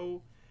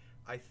show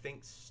I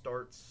think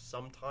starts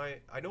sometime.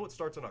 I know it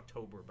starts in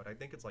October, but I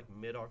think it's like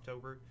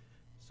mid-October.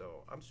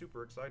 So I'm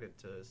super excited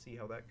to see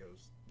how that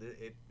goes.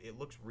 It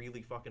looks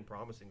really fucking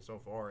promising so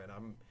far, and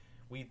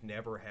we've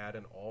never had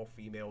an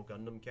all-female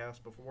Gundam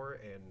cast before,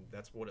 and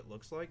that's what it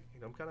looks like,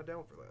 and I'm kind of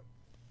down for that.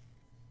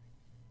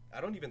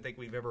 I don't even think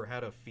we've ever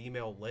had a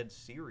female-led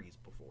series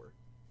before.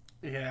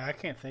 Yeah, I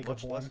can't think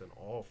Much of one. less an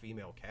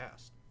all-female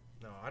cast.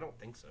 No, I don't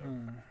think so.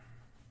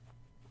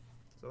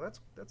 So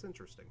that's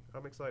interesting.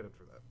 I'm excited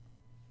for that.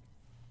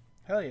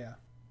 Hell yeah.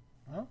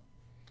 Well,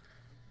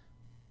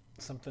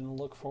 something to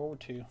look forward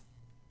to.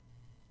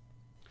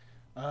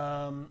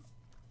 Dylan,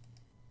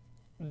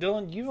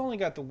 you've only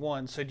got the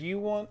one, so do you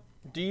want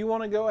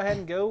to go ahead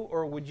and go,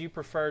 or would you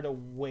prefer to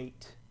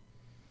wait?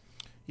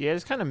 Yeah,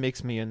 just kind of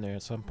mix me in there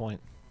at some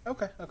point.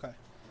 Okay. All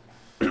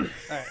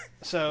right.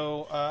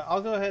 So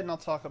I'll go ahead and I'll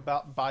talk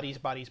about Bodies.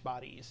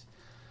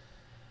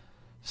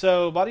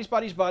 So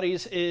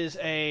Bodies is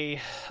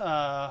a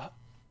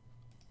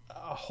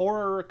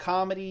horror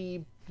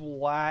comedy,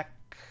 black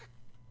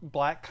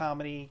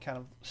comedy, kind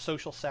of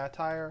social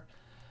satire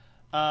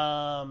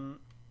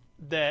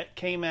that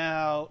came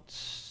out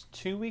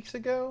 2 weeks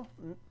ago,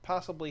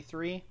 possibly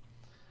 3,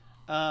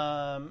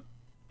 and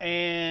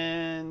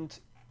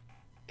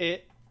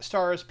it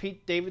stars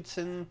Pete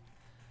Davidson.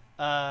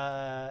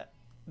 I'm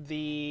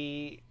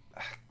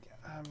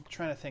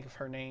trying to think of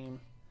her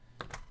name.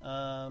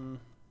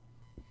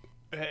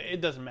 It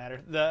doesn't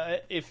matter.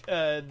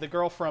 The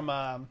girl from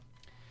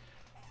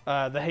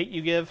The Hate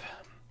You Give,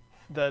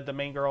 the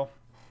main girl,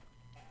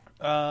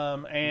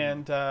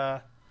 and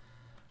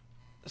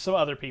some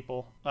other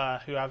people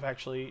who I've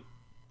actually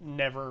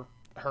never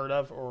heard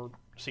of or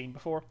seen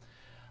before.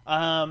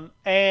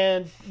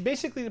 And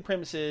basically the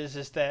premise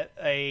is that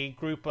a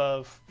group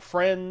of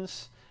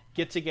friends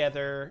get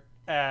together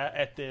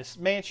at this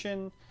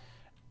mansion,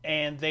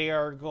 and they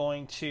are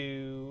going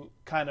to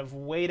kind of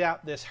wait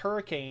out this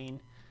hurricane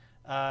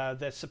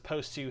that's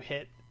supposed to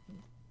hit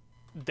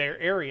their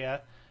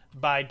area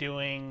by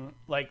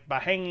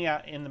hanging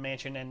out in the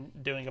mansion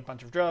and doing a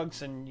bunch of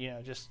drugs and,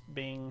 just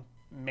being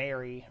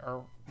merry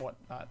or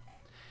whatnot.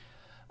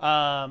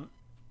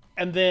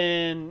 And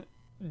then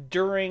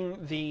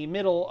during the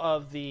middle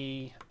of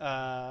the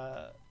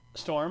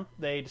storm,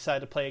 they decide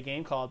to play a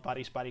game called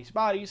Bodies,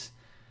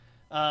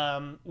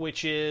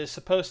 which is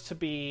supposed to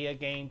be a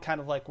game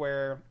kind of like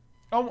where,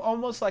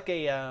 almost like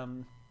a,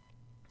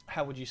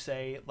 how would you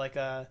say, like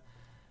a,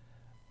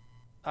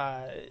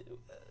 the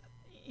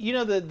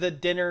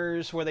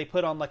dinners where they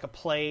put on like a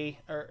play,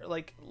 or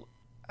like,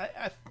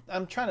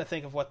 I'm trying to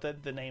think of what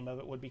the name of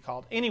it would be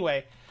called.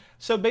 Anyway,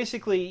 so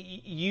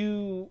basically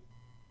you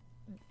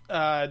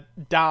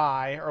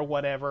die or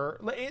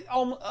whatever.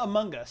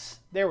 Among Us.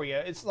 There we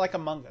go. It's like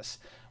Among Us,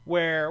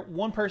 where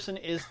one person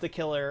is the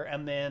killer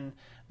and then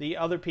the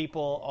other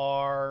people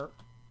are,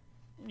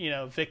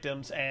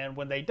 victims. And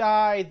when they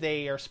die,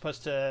 they are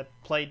supposed to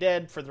play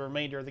dead for the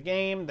remainder of the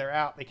game. They're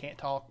out. They can't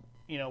talk,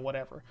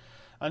 whatever,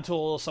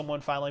 until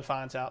someone finally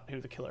finds out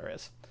who the killer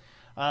is.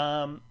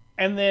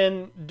 And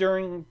then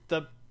during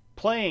the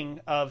playing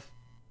of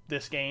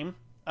this game,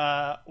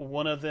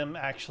 one of them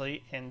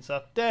actually ends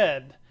up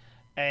dead.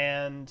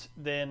 And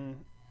then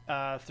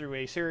through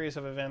a series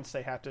of events,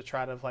 they have to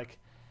try to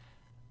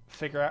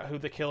figure out who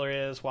the killer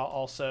is while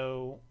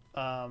also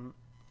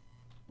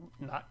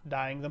not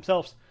dying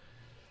themselves.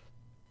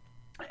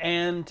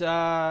 And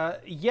I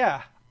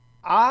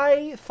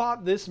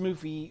thought this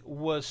movie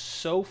was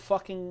so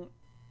fucking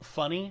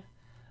funny.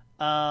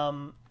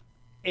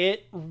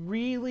 It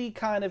really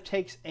kind of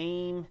takes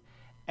aim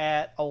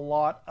at a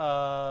lot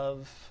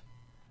of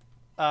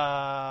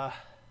I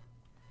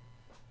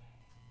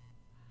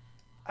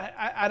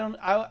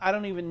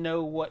don't even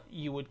know what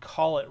you would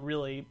call it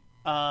really.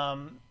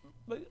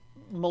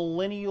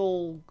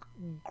 Millennial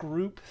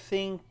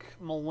groupthink,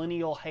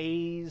 millennial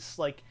haze,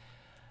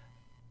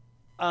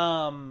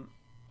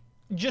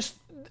 just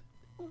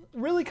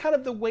really kind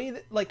of the way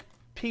that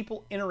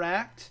people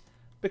interact,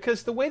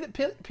 because the way that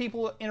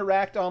people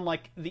interact on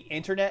the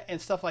internet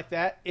and stuff like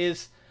that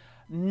is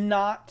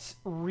not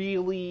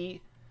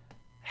really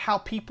how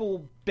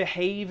people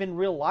behave in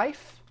real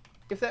life,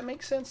 if that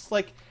makes sense.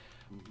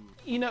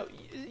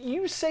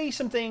 You say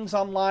some things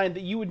online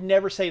that you would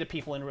never say to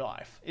people in real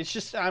life. It's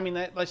just,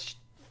 that's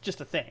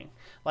just a thing.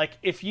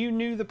 If you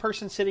knew the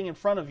person sitting in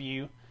front of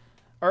you,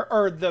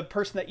 or the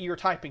person that you're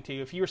typing to,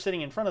 if you were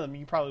sitting in front of them,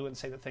 you probably wouldn't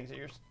say the things that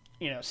you're,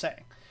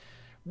 saying.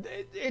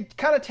 It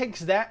kind of takes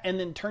that and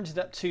then turns it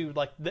up to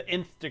the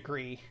nth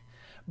degree.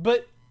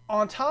 But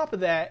on top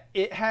of that,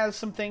 it has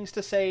some things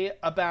to say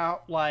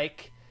about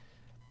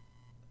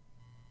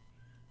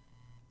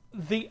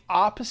the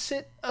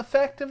opposite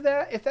effect of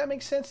that, if that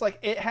makes sense.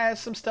 It has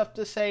some stuff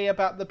to say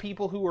about the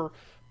people who are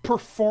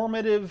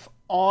performative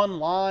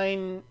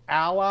online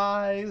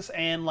allies,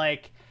 and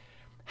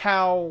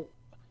how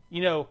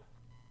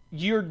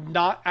you're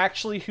not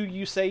actually who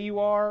you say you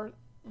are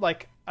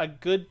a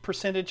good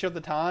percentage of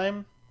the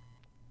time.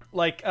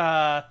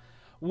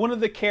 One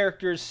of the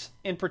characters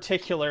in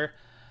particular,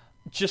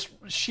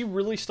 she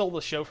really stole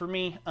the show for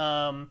me.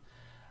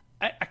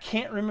 I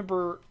can't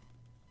remember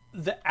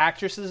the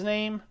actress's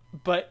name,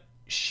 but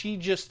she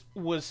just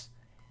was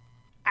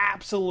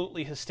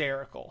absolutely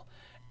hysterical.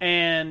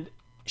 And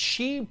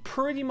she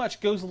pretty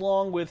much goes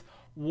along with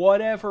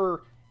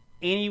whatever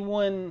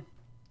anyone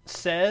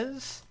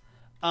says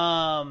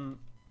at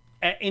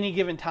any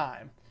given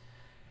time.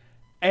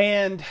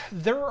 And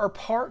there are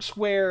parts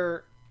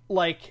where,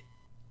 like,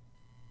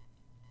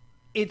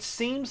 it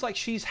seems like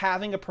she's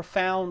having a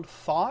profound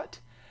thought,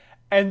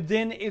 and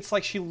then it's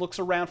like she looks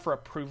around for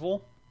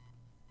approval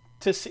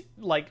to see,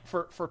 like,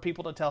 for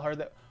people to tell her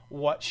that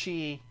what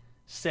she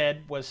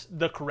said was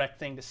the correct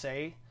thing to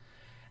say.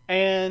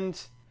 And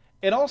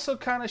it also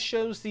kind of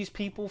shows these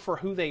people for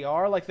who they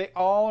are. Like, they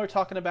all are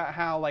talking about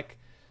how, like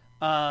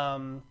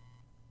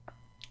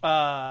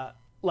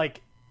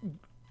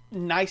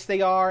nice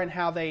they are, and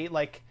how they,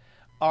 like,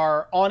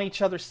 are on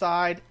each other's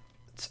side,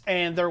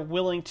 and they're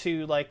willing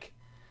to, like,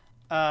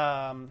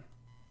 I'm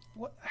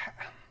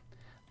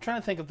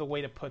trying to think of the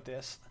way to put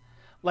this.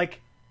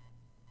 Like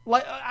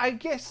I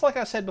guess, like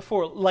I said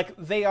before, like,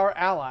 they are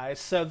allies,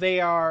 so they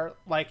are,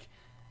 like,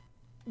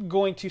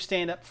 going to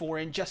stand up for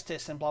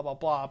injustice and blah blah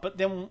blah. But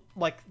then,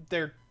 like,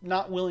 they're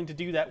not willing to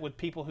do that with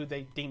people who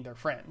they deem their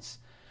friends.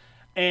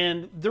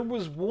 And there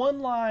was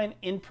one line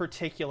in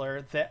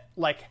particular that,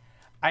 like,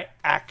 I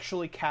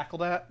actually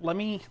cackled at. Let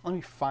me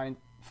find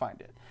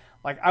it.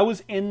 Like, I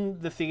was in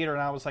the theater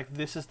and I was like,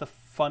 this is the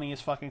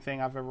funniest fucking thing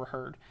I've ever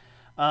heard.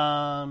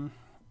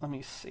 Let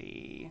me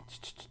see.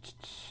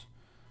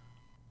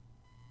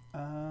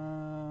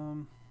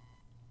 Oh,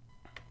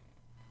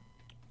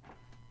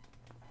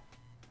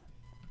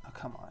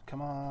 come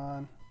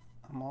on.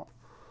 I'm all...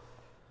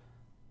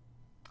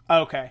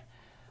 Okay.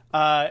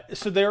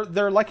 So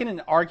they're like in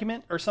an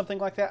argument or something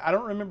like that. I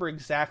don't remember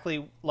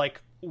exactly,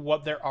 like,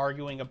 what they're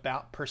arguing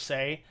about per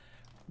se,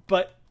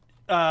 but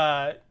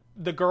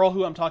the girl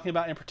who I'm talking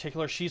about in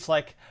particular, she's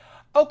like,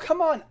 "Oh,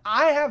 come on,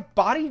 I have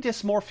body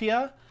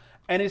dysmorphia."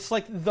 And it's,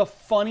 like, the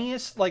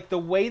funniest, like, the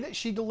way that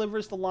she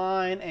delivers the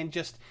line, and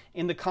just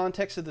in the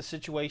context of the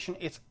situation,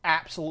 it's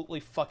absolutely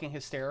fucking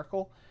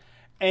hysterical.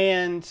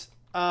 And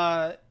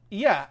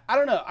yeah, I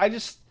don't know.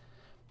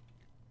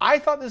 I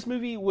thought this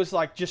movie was,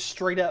 like, just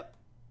straight up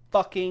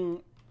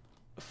fucking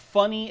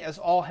funny as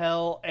all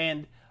hell,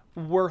 and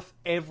worth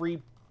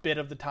every bit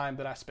of the time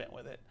that I spent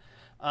with it.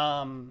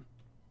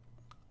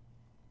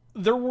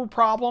 There were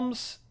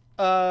problems,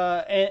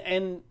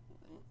 and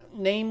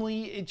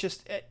namely,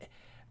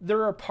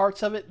 there are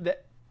parts of it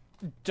that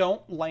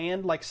don't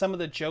land. Like, some of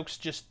the jokes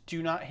just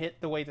do not hit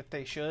the way that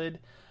they should.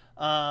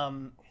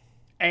 And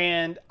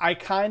I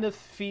kind of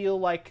feel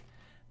like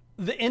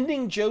the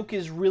ending joke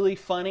is really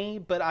funny,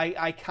 but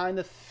I kind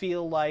of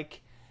feel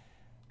like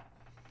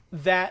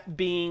that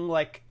being,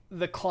 like,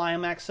 the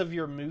climax of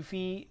your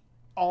movie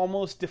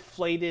almost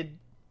deflated,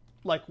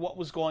 like, what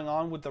was going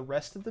on with the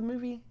rest of the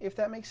movie, if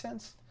that makes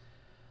sense.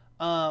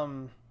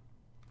 I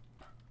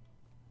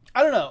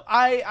don't know.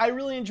 I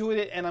really enjoyed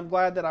it, and I'm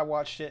glad that I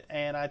watched it.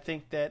 And I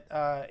think that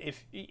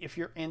if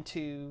you're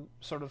into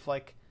sort of,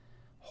 like,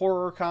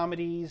 horror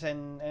comedies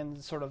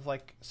and sort of,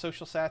 like,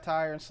 social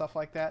satire and stuff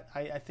like that,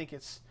 I think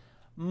it's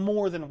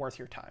more than worth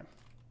your time.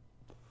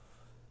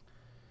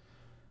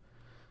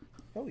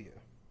 Hell yeah.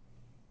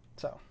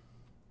 So,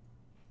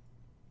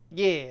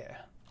 yeah,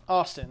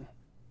 Austin,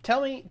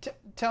 tell me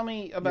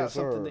about Yes,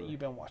 something sir. that you've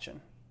been watching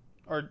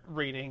or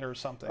reading or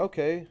something.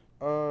 Okay.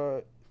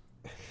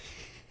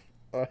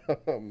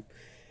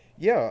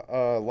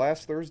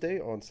 Last Thursday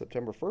on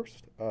September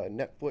 1st,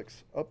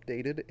 Netflix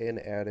updated and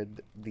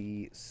added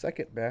the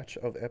second batch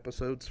of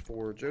episodes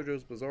for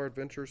JoJo's Bizarre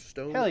Adventure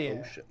Stone Hell yeah.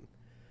 Ocean.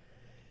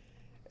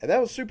 And that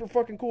was super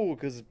fucking cool,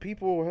 because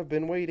people have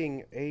been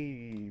waiting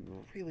a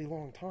really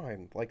long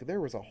time. Like,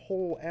 there was a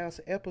whole ass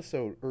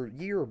episode or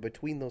year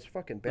between those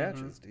fucking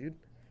batches, dude.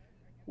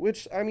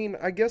 Which, I mean,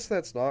 I guess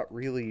that's not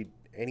really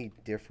any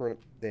different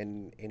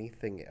than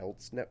anything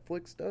else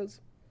Netflix does.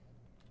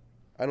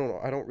 I don't know.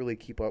 I don't really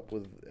keep up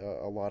with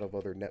a lot of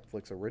other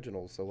Netflix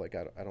originals, so, like,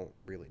 I don't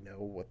really know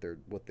what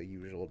the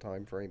usual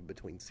time frame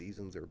between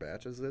seasons or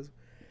batches is.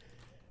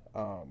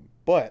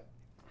 But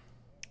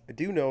I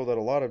do know that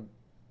a lot of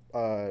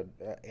I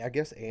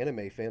guess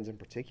anime fans in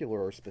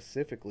particular are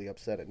specifically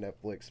upset at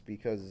Netflix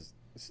because,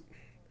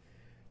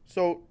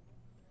 so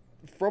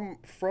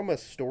from a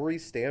story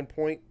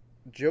standpoint,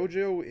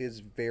 JoJo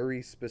is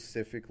very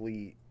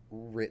specifically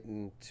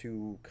written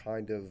to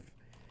kind of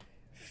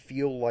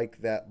feel like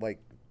that,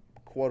 like,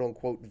 quote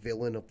unquote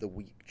villain of the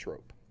week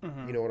trope.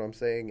 You know what I'm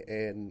saying?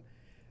 And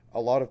a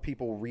lot of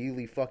people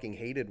really fucking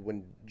hated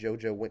when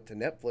JoJo went to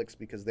Netflix,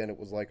 because then it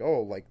was like,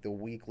 oh, like the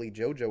weekly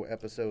JoJo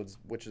episodes,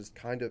 which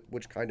kind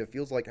of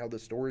feels like how the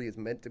story is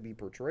meant to be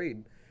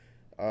portrayed.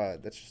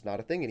 That's just not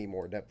a thing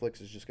anymore.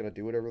 Netflix is just going to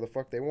do whatever the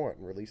fuck they want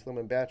and release them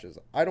in batches.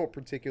 I don't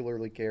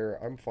particularly care.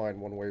 I'm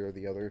fine one way or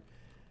the other.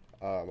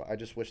 I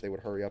just wish they would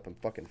hurry up and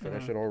fucking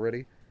finish it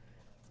already.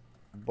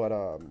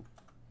 But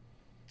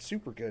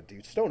super good,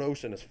 dude. Stone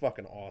Ocean is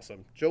fucking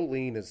awesome.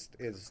 Jolene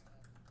is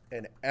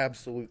an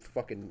absolute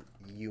fucking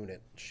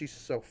unit. She's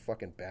so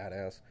fucking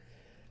badass.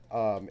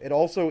 It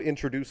also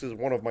introduces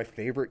one of my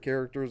favorite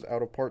characters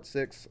out of Part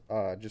 6,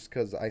 just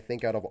because I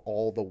think out of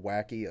all the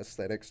wacky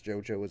aesthetics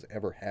JoJo has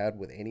ever had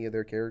with any of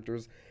their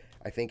characters,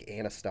 I think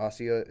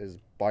Anastasia is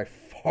by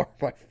far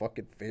my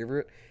fucking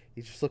favorite.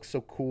 He just looks so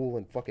cool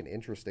and fucking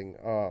interesting.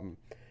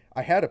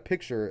 I had a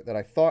picture that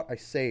I thought I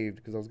saved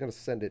because I was going to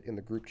send it in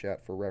the group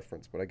chat for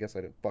reference, but I guess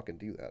I didn't fucking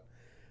do that.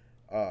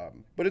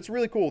 But it's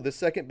really cool. This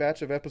second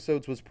batch of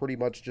episodes was pretty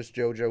much just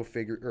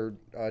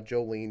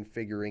Jolene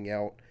figuring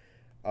out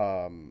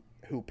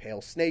who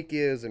Pale Snake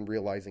is and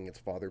realizing it's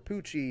Father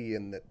Pucci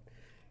and that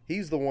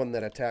he's the one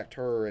that attacked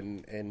her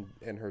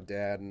and her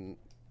dad and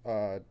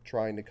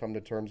trying to come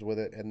to terms with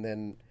it. And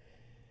then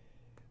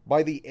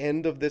by the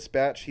end of this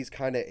batch, he's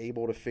kind of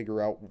able to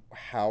figure out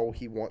how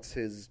he wants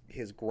his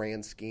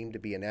grand scheme to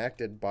be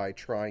enacted by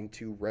trying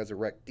to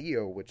resurrect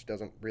Dio, which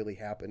doesn't really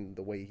happen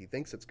the way he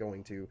thinks it's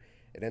going to.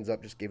 It ends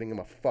up just giving him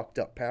a fucked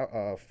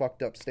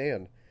up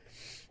stand.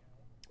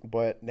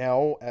 But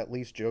now, at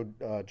least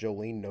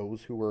Jolene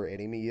knows who her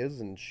enemy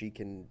is, and she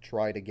can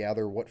try to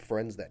gather what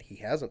friends that he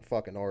hasn't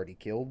fucking already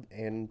killed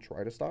and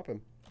try to stop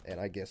him. And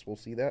I guess we'll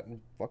see that in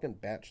fucking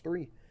Batch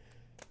 3. It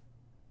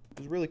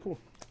was really cool.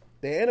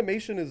 The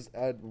animation is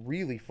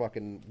really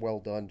fucking well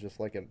done, just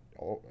like it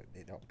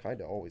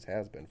kind of always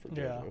has been for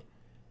JoJo.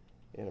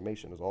 Yeah.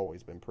 Animation has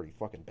always been pretty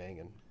fucking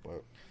banging.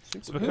 But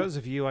it's because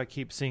of you, I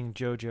keep seeing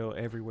JoJo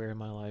everywhere in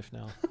my life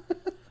now.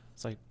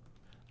 It's like...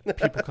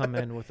 people come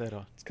in with it.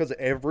 It's because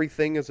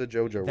everything is a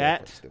JoJo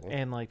reference.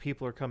 And like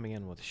people are coming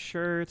in with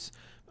shirts.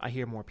 I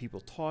hear more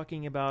people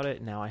talking about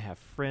it. Now I have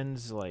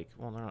friends, like,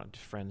 well, they're not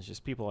friends,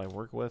 just people I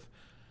work with.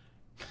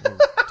 They're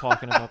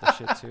talking about the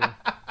shit too.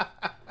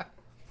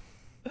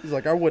 He's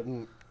like, I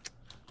wouldn't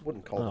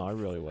call them. No, I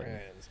really wouldn't.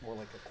 Friends, more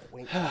like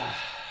acquaintances.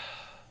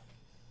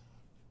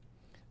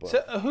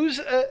 So who's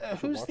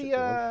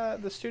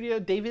the studio?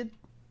 David.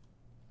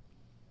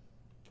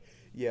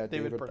 Yeah,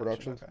 David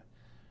Productions. Okay.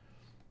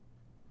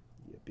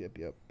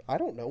 Yep. I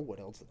don't know what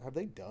else have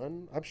they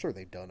done. I'm sure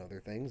they've done other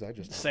things. I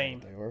just don't know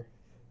what they are.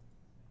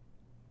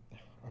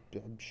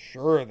 I'm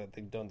sure that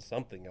they've done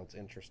something else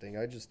interesting.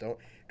 I just don't,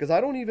 because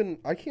I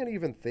can't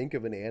even think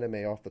of an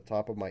anime off the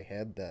top of my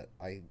head that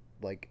I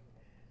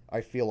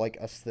feel like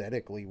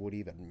aesthetically would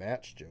even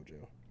match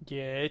JoJo.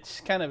 Yeah,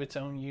 it's kind of its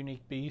own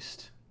unique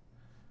beast.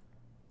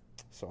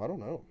 So I don't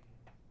know.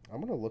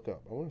 I'm gonna look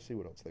up. I want to see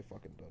what else they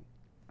fucking done.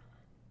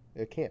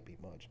 It can't be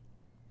much.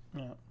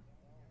 Yeah.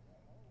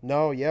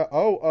 No, yeah.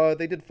 Oh,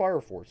 they did Fire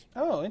Force.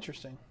 Oh,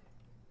 interesting.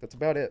 That's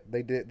about it.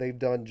 They've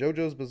done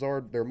JoJo's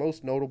Bizarre. Their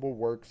most notable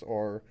works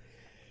are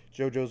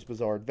JoJo's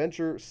Bizarre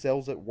Adventure,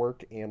 Cells at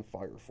Work, and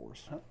Fire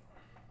Force. Oh.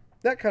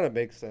 That kind of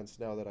makes sense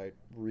now that I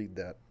read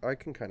that. I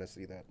can kind of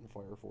see that in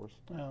Fire Force.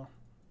 Oh,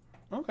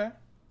 okay.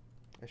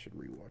 I should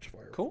rewatch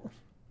Fire Force. Cool.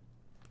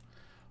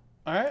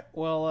 All right.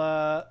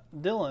 Well,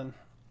 Dylan,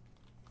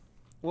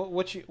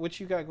 what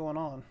you got going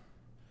on?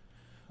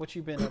 What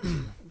you been up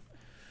to?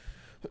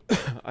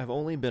 I've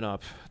only been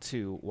up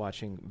to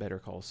watching Better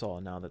Call Saul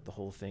now that the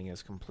whole thing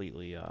is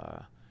completely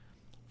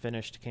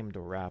finished, came to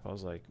a wrap. I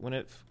was like, when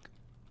it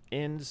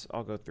ends,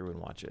 I'll go through and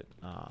watch it.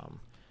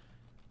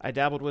 I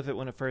dabbled with it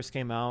when it first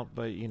came out,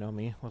 but you know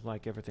me, with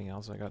like everything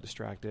else, I got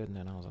distracted, and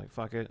then I was like,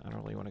 fuck it, I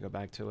don't really want to go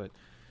back to it.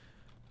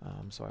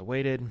 So I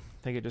waited.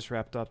 I think it just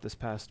wrapped up this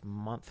past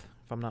month,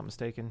 if I'm not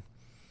mistaken.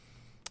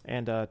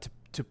 And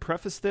to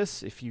preface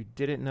this, if you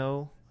didn't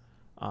know,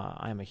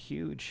 I'm a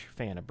huge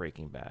fan of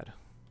Breaking Bad.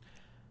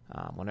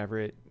 Whenever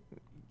it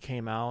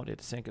came out,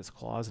 it sank its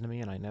claws into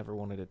me, and I never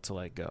wanted it to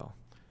let go.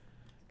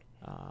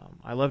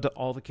 I loved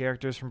all the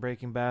characters from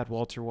Breaking Bad: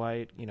 Walter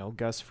White,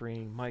 Gus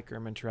Fring, Mike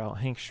Ehrmantraut,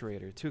 Hank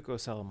Schrader, Tuco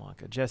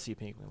Salamanca, Jesse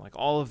Pinkman, like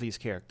all of these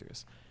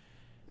characters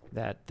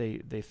that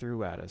they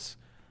threw at us.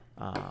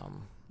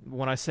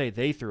 When I say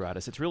they threw at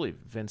us, it's really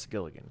Vince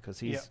Gilligan, because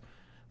he's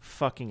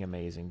fucking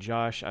amazing.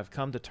 Josh, I've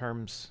come to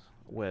terms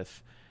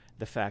with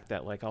the fact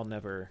that I'll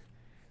never,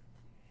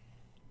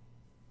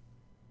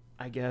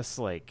 I guess,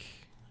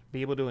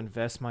 be able to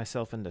invest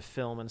myself into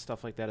film and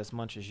stuff like that as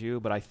much as you,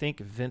 but I think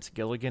Vince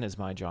Gilligan is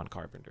my John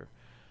Carpenter.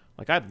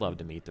 I'd love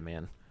to meet the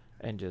man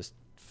and just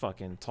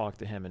fucking talk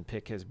to him and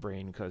pick his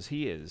brain, because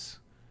he is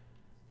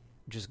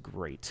just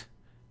great.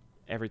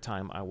 Every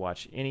time I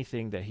watch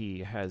anything that he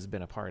has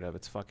been a part of,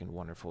 it's fucking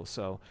wonderful.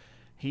 So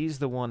he's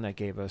the one that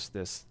gave us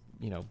this,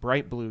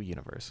 bright blue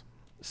universe.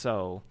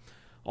 So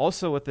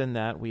also within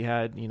that, we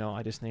had,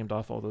 I just named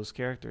off all those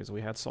characters.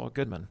 We had Saul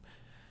Goodman.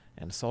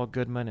 And Saul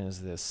Goodman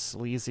is this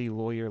sleazy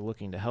lawyer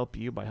looking to help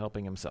you by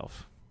helping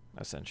himself,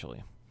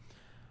 essentially.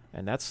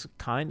 And that's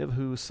kind of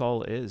who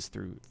Saul is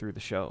through the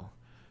show,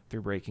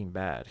 through Breaking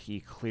Bad. He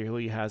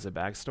clearly has a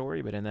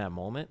backstory, but in that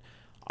moment,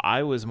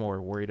 I was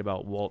more worried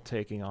about Walt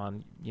taking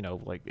on,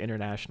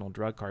 international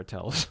drug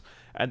cartels,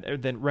 and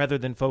then rather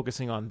than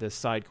focusing on this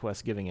side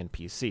quest giving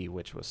NPC,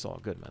 which was Saul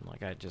Goodman.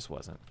 I just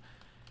wasn't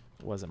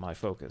my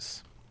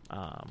focus.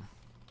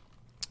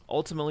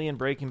 Ultimately, in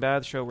Breaking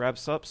Bad, the show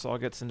wraps up. Saul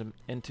gets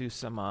into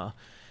some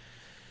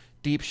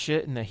deep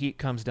shit, and the heat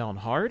comes down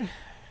hard.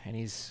 and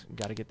he's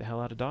got to get the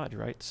hell out of Dodge,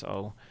 right?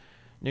 So,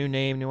 new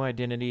name, new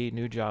identity,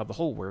 new job, the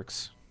whole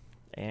works.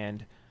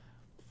 And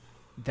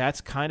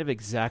that's kind of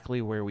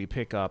exactly where we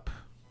pick up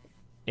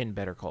in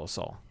Better Call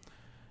Saul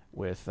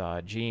with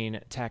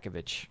Gene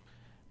Takovich.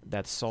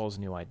 That's Saul's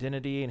new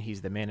identity, and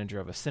he's the manager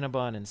of a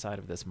Cinnabon inside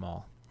of this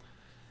mall.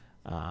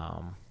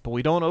 But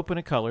we don't open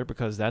in color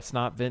because that's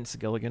not Vince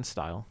Gilligan's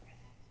style.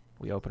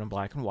 We open in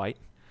black and white,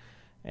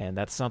 and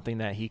that's something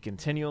that he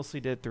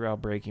continuously did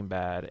throughout Breaking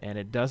Bad, and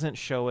it doesn't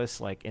show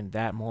us, like, in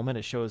that moment,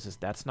 it shows us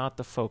that's not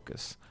the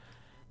focus.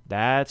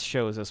 That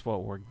shows us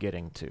what we're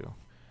getting to.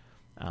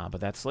 But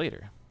that's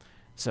later.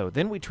 So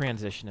then we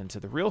transition into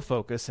the real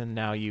focus, and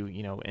now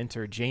you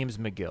enter James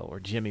McGill or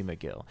Jimmy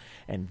McGill.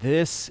 And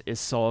this is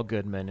Saul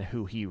Goodman,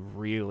 who he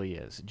really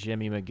is,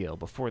 Jimmy McGill.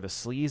 Before the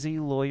sleazy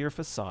lawyer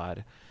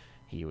facade,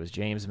 he was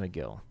James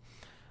McGill.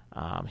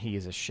 He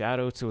is a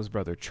shadow to his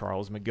brother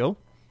Charles McGill,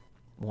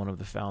 one of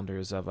the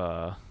founders of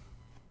a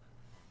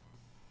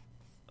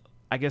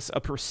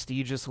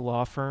prestigious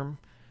law firm.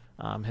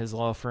 His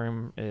law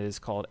firm is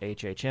called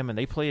HHM, and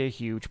they play a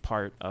huge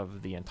part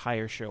of the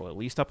entire show, at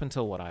least up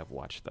until what I've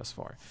watched thus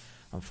far.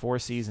 I'm 4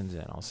 seasons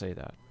in, I'll say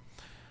that.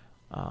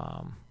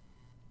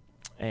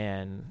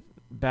 And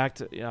back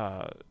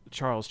to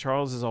Charles.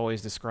 Charles is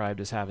always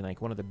described as having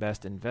like one of the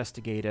best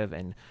investigative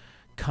and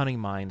cunning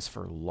minds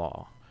for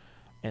law.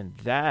 And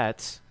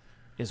that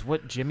is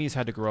what Jimmy's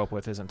had to grow up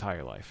with his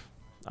entire life,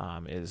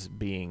 is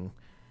being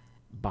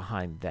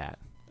behind that,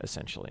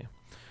 essentially.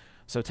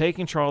 So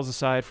taking Charles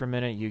aside for a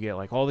minute, you get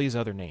like all these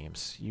other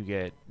names. You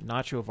get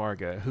Nacho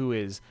Varga, who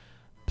is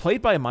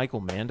played by Michael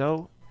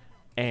Mando,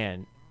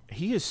 and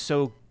he is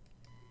so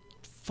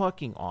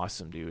fucking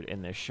awesome, dude,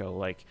 in this show.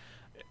 Like,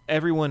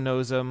 everyone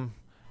knows him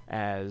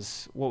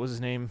as, what was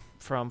his name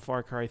from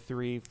Far Cry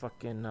 3?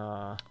 Fucking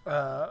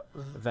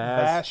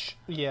Vash.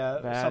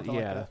 Yeah, something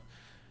like that.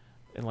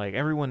 And like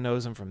everyone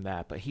knows him from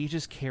that, but he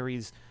just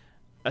carries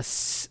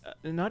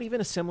not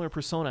even a similar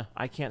persona.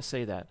 I can't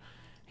say that.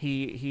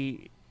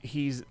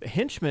 He's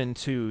henchman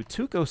to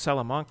Tuco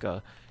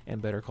Salamanca in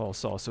Better Call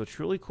Saul, so it's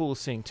really cool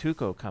seeing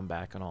Tuco come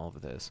back on all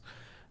of this.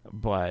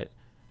 But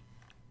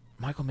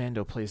Michael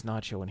Mando plays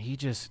Nacho, and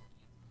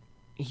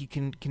he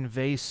can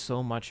convey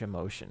so much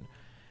emotion,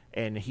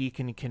 and he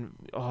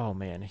oh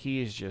man,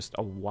 he is just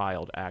a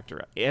wild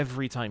actor.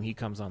 Every time he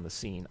comes on the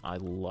scene, I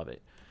love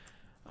it.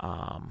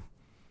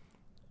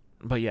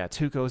 But yeah,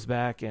 Tuco's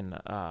back, and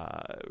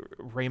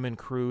Raymond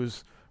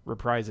Cruz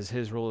reprises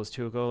his role as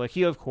Tuco. Like,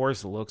 he of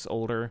course looks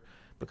older,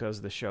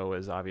 because the show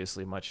is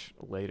obviously much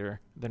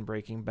later than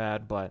Breaking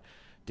Bad, but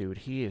dude,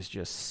 he is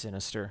just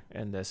sinister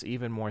in this,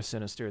 even more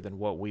sinister than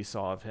what we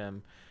saw of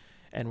him.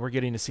 And we're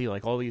getting to see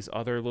like all these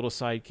other little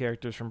side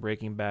characters from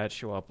Breaking Bad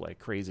show up, like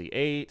Crazy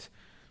 8,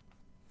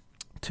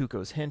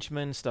 Tuco's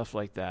henchman, stuff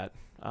like that.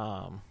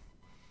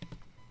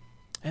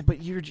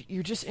 But you're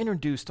just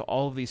introduced to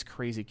all of these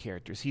crazy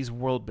characters. He's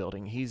world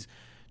building. He's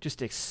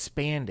just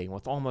expanding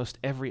with almost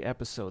every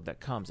episode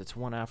that comes. It's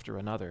one after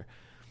another.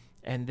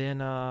 And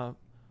then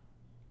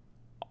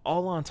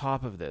all on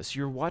top of this,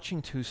 you're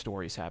watching 2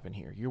 stories happen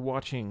here. You're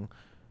watching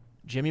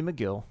Jimmy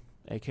McGill,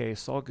 a.k.a.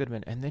 Saul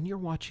Goodman, and then you're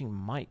watching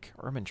Mike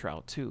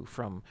Ehrmantraut, too,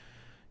 from,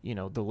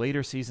 the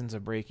later seasons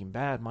of Breaking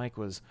Bad. Mike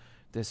was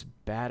this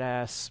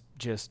badass,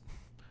 just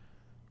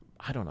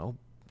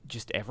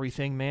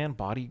everything man,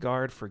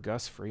 bodyguard for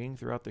Gus Fring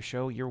throughout the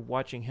show. You're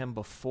watching him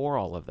before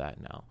all of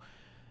that now.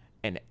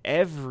 And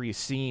every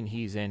scene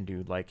he's in,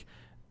 dude, like,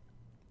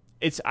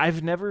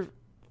 I've never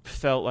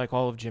felt like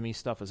all of Jimmy's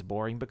stuff is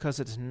boring, because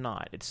it's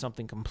not. It's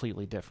something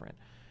completely different.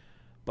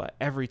 But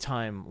every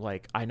time,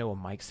 like, I know a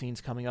Mike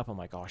scene's coming up, I'm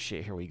like, oh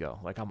shit, here we go.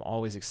 Like, I'm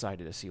always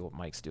excited to see what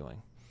Mike's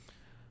doing.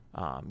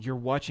 You're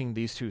watching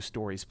these 2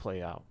 stories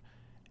play out,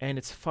 and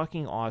it's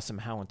fucking awesome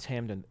how in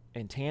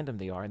tandem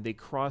they are, and they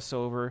cross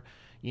over.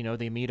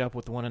 They meet up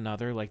with one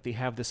another. Like, they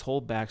have this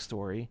whole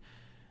backstory,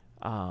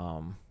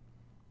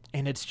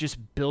 and it's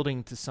just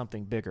building to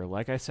something bigger.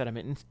 Like I said,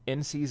 I'm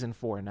in season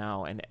 4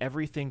 now, and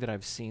everything that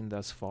I've seen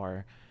thus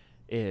far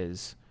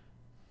is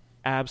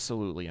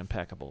absolutely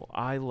impeccable.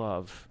 I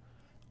love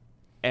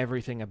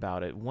everything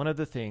about it. One of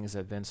the things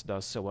that Vince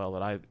does so well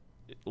that I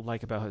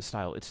like about his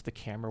style, it's the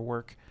camera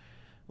work.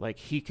 Like,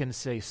 he can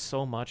say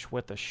so much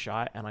with a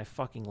shot, and I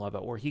fucking love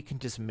it. Or he can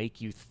just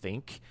make you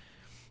think.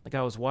 Like,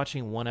 I was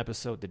watching one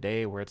episode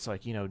today where it's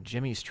like,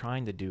 Jimmy's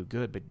trying to do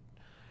good, but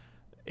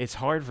it's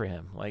hard for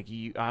him. Like,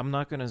 I'm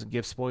not going to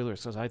give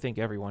spoilers, because I think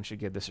everyone should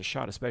give this a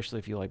shot, especially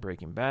if you like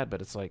Breaking Bad.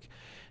 But it's like,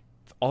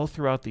 all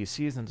throughout these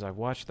seasons I've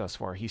watched thus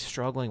far, he's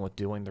struggling with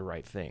doing the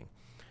right thing.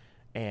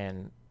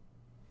 And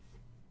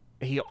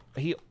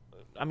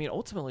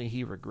ultimately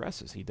he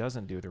regresses. He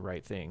doesn't do the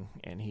right thing,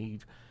 and he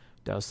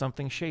does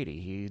something shady.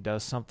 He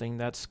does something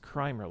that's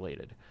crime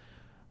related.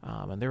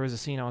 And there was a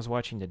scene I was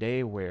watching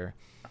today where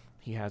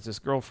he has this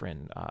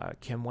girlfriend,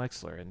 Kim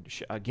Wexler, and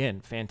she,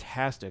 again,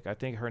 fantastic. I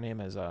think her name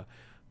is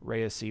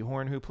Rhea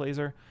Seehorn, who plays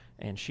her,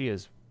 and she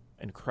is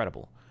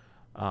incredible.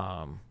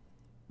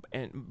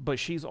 But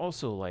she's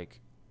also like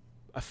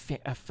a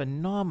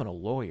phenomenal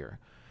lawyer,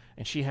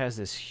 and she has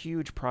this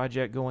huge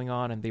project going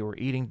on, and they were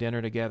eating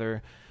dinner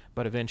together,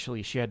 but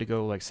eventually she had to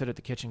go like sit at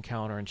the kitchen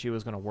counter, and she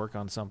was going to work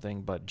on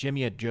something, but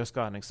Jimmy had just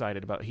gotten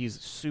excited about,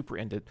 he's super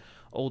into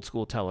old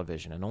school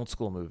television and old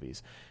school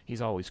movies.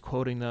 He's always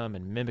quoting them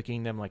and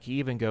mimicking them. Like, he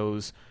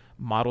even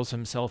models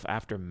himself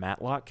after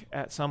Matlock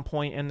at some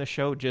point in the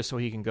show, just so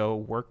he can go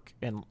work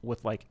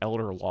with like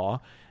elder law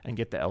and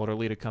get the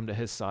elderly to come to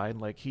his side.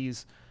 Like,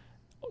 he's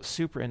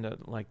super into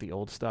like the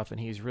old stuff, and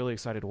he's really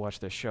excited to watch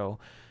this show,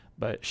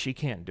 but she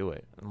can't do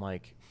it. And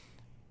like,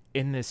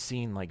 in this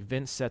scene, like,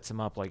 Vince sets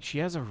him up, like, she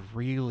has a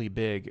really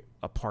big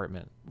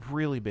apartment,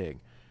 really big,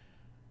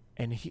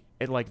 and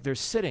they're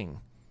sitting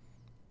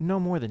no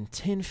more than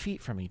 10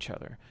 feet from each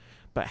other.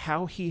 But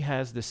how he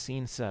has the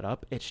scene set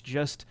up, it's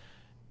just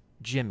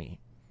Jimmy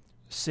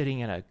sitting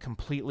in a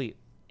completely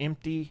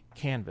empty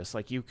canvas.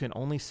 Like, you can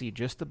only see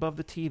just above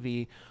the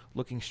TV,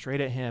 looking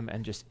straight at him,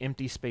 and just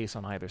empty space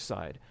on either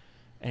side.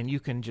 And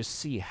you can just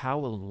see how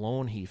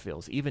alone he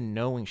feels, even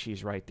knowing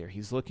she's right there.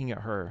 He's looking at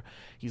her.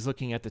 He's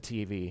looking at the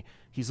TV.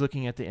 He's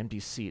looking at the empty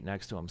seat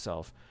next to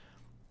himself.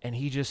 And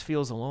he just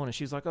feels alone. And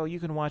she's like, oh, you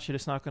can watch it.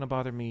 It's not going to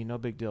bother me. No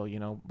big deal,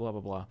 blah, blah,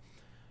 blah.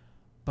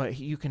 But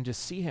you can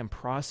just see him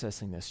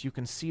processing this. You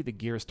can see the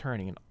gears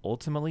turning. And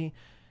ultimately,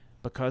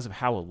 because of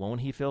how alone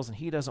he feels, and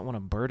he doesn't want to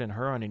burden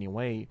her in any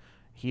way,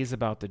 he's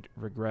about to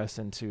regress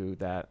into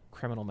that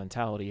criminal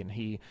mentality. And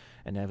he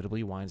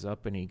inevitably winds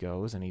up, and he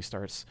goes and he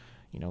starts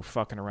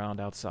fucking around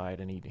outside,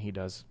 and he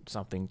does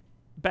something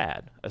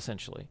bad,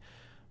 essentially.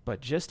 But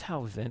just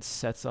how Vince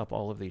sets up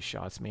all of these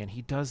shots, man,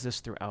 he does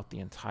this throughout the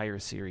entire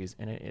series,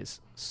 and it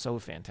is so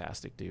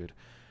fantastic, dude.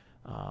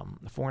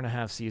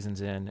 4.5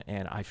 seasons in,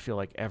 and I feel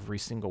like every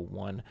single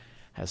one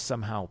has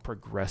somehow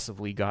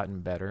progressively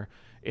gotten better.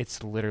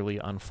 It's literally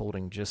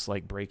unfolding just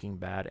like Breaking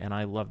Bad, and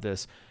I love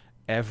this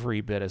every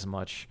bit as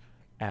much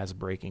as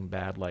Breaking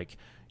Bad. Like,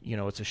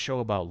 it's a show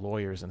about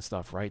lawyers and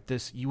stuff, right?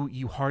 This,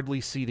 you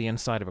hardly see the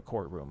inside of a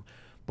courtroom,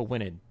 but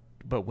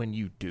when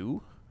you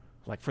do,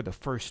 like, for the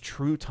first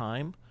true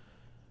time,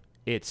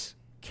 it's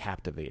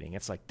captivating.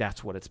 It's like,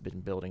 that's what it's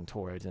been building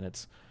towards, and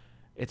it's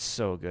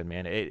so good,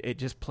 man. It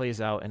just plays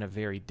out in a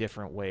very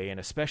different way, and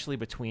especially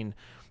between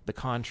the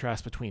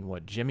contrast between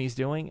what Jimmy's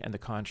doing and the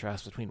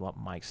contrast between what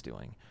Mike's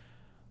doing.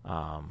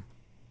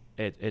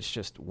 It's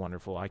just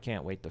wonderful. I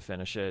can't wait to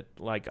finish it.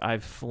 Like,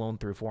 I've flown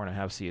through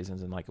 4.5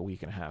 seasons in like a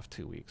week and a half,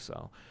 2 weeks, so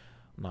I'll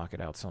knock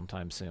it out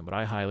sometime soon. But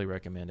I highly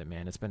recommend it,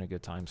 man. It's been a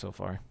good time so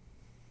far.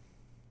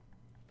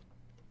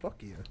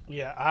 Fuck yeah.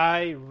 Yeah,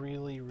 I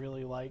really,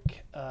 really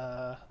like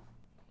Better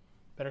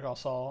Call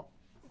Saul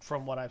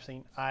from what I've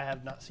seen. I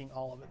have not seen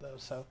all of it, though,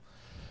 so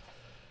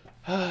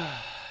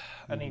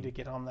I need to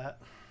get on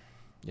that.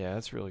 Yeah,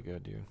 that's really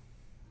good, dude.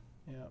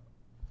 Yeah.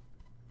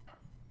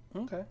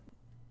 Okay.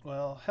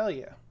 Well, hell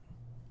yeah.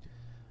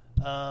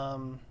 I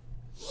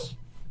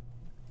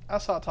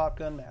saw Top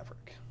Gun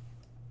Maverick.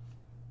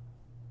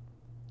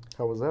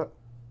 How was that?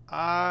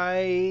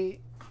 I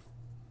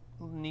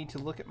need to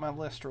look at my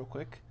list real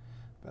quick,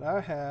 but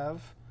I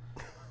have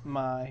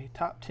my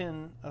top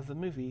 10 of the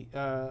movie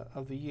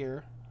of the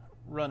year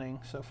running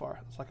so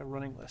far. It's like a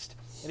running list.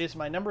 It is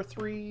my number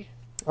 3.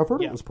 I've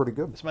heard it was pretty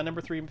good. It's my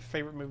number 3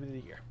 favorite movie of the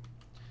year.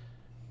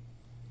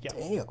 Yeah.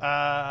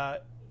 Damn.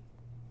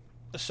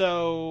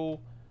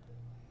 So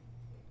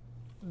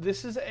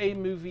this is a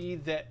movie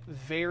that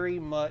very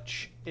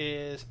much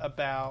is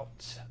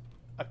about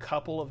a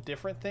couple of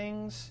different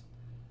things,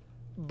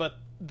 but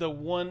the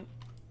one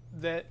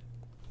that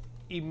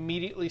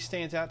immediately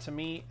stands out to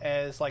me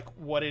as like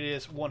what it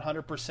is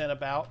 100%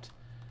 about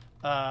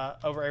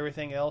over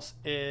everything else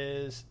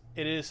is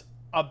it is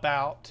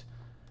about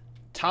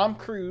Tom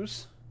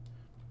Cruise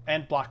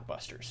and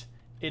blockbusters.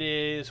 It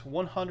is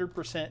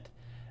 100%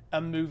 a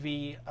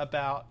movie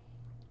about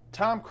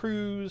Tom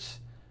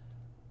Cruise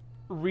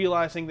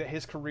realizing that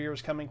his career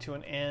is coming to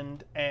an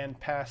end and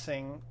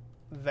passing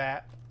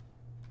that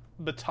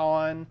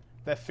baton,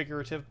 that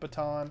figurative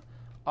baton,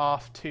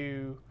 off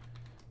to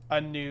a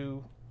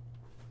new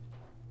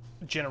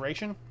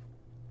generation.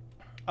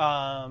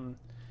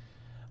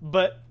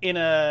 But in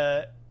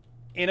a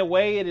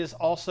way, it is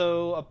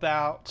also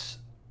about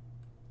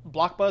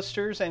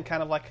blockbusters and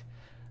kind of like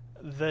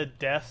the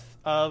death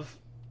of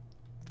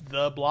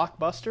the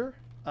blockbuster.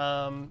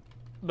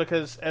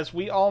 Because as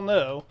we all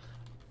know,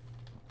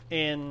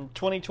 in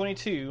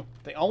 2022,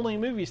 the only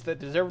movies that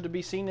deserve to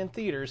be seen in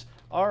theaters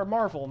are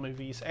Marvel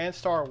movies and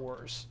Star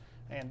Wars.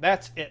 And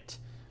that's it.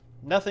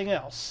 Nothing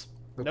else.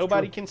 That's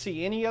Nobody true. can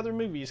see any other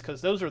movies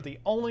because those are the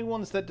only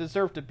ones that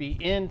deserve to be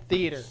in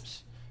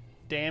theaters.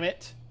 Damn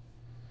it.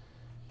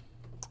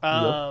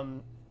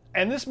 And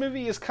this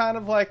movie is kind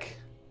of like,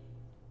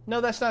 no,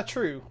 that's not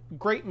true.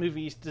 Great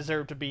movies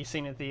deserve to be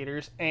seen in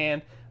theaters,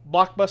 and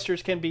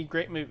blockbusters can be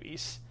great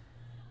movies.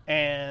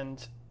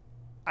 And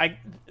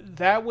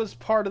that was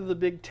part of the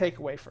big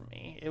takeaway for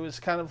me. It was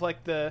kind of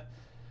like the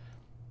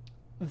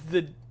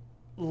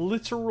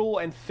literal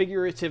and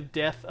figurative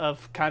death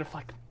of kind of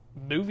like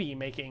movie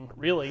making,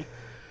 really.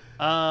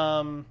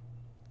 Alongside,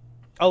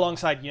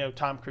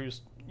 Tom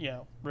Cruise,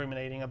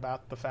 ruminating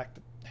about the fact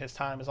that his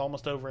time is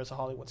almost over as a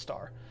Hollywood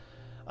star.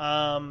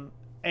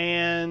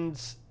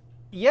 And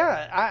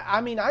yeah,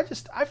 I mean, I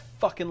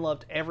fucking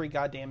loved every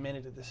goddamn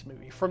minute of this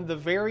movie from the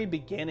very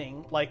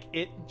beginning. Like,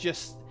 it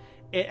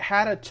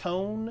had a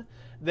tone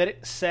that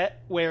it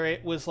set where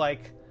it was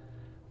like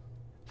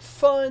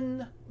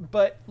fun,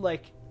 but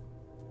like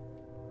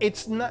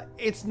it's not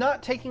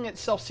taking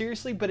itself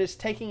seriously, but it's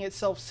taking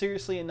itself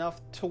seriously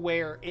enough to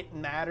where it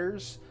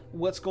matters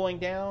what's going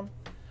down.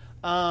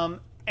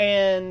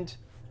 And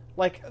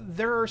like,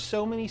 there are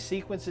so many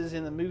sequences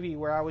in the movie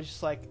where I was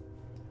just like,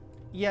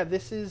 yeah,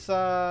 this is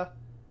not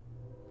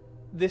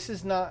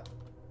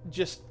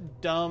just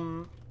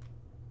dumb.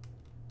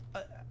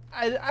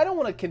 I don't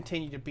want to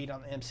continue to beat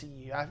on the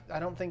MCU. I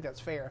don't think that's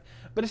fair.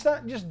 But it's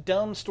not just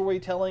dumb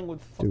storytelling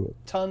with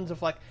tons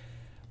of like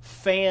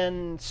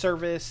fan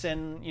service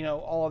and, you know,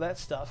 all of that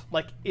stuff.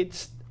 Like,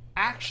 it's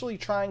actually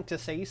trying to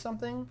say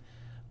something.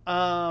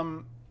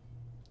 And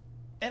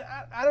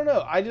I don't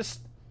know.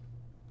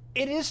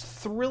 It is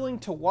thrilling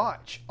to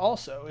watch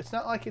also. It's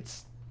not like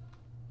it's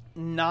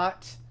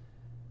not,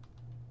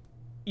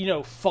 you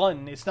know,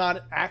 fun. It's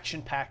not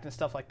action packed and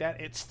stuff like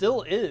that. It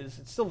still is.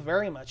 It still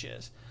very much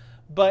is.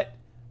 But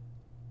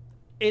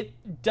it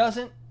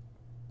doesn't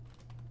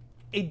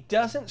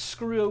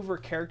screw over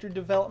character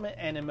development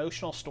and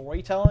emotional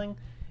storytelling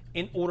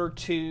in order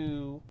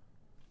to,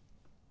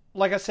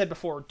 like I said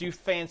before, do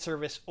fan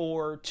service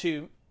or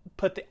to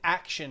put the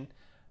action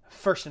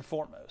first and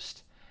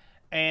foremost.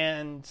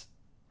 And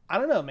I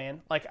don't know,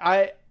 man. Like,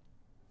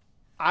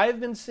 I've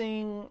been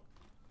seeing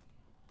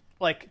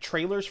like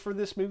trailers for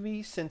this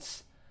movie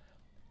since,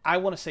 I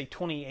want to say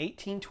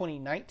 2018,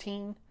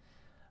 2019.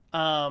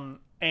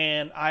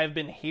 And I've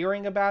been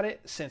hearing about it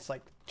since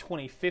like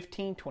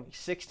 2015,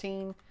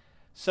 2016.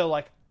 So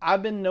like,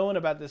 I've been knowing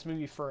about this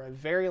movie for a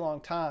very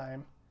long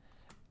time.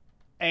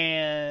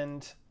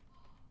 And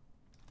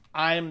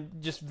I'm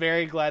just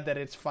very glad that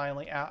it's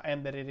finally out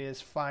and that it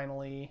is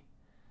finally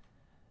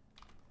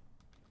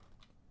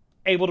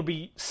able to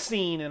be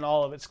seen in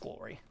all of its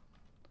glory.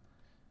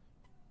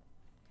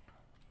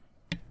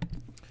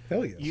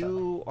 Hell yeah.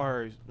 You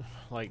are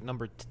like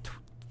number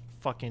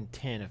fucking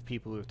 10 of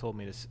people who have told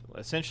me to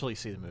essentially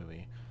see the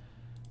movie.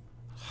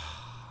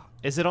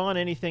 Is it on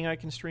anything I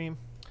can stream?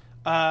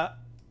 Well,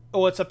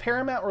 it's a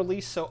Paramount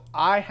release, so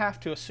I have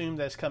to assume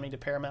that it's coming to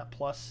Paramount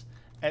Plus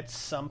at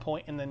some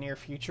point in the near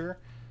future.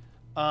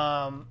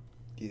 Yeah.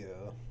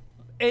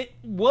 It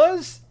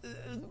was...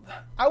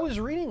 I was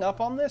reading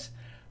up on this.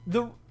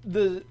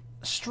 The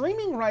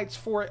streaming rights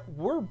for it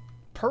were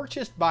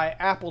purchased by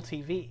Apple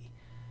TV.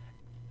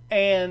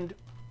 And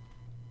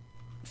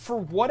for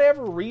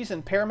whatever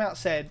reason, Paramount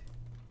said,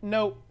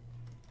 nope,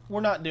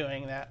 we're not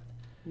doing that.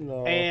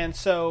 No. And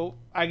so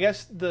I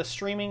guess the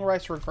streaming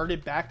rights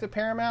reverted back to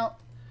Paramount.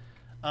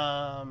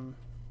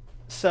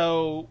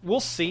 So we'll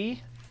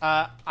see.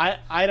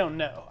 I don't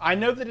know. I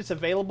know that it's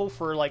available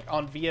for like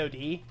on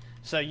VOD,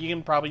 so you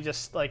can probably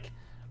just like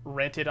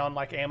rent it on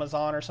like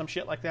Amazon or some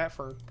shit like that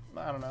for,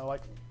 I don't know,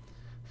 like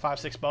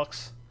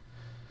 $5-6.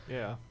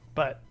 Yeah.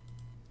 But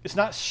it's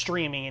not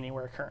streaming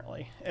anywhere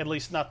currently, at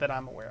least not that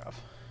I'm aware of.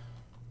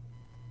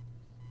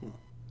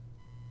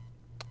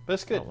 But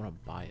it's I good. don't want to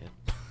buy it.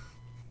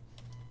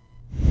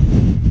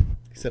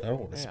 He said, I don't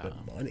want to spend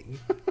money.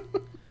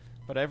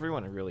 But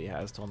everyone really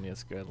has told me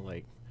it's good.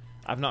 Like,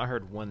 I've not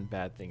heard one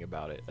bad thing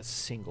about it, a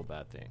single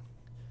bad thing,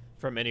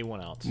 from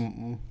anyone else.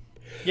 Mm-mm.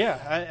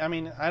 Yeah, I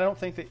mean, I don't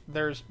think that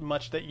there's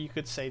much that you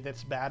could say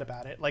that's bad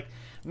about it. Like,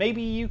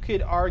 maybe you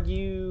could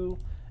argue,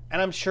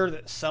 and I'm sure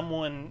that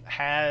someone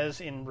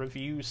has in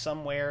reviews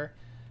somewhere,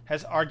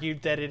 has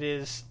argued that it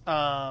is,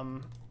 I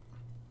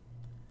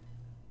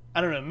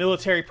don't know,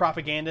 military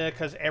propaganda,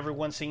 because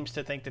everyone seems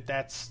to think that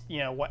that's, you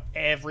know, what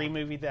every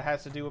movie that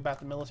has to do about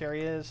the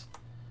military is.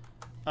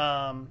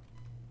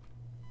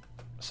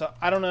 So,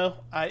 I don't know.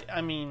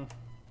 I mean,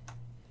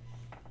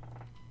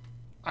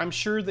 I'm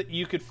sure that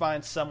you could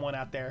find someone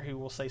out there who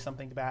will say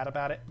something bad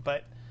about it,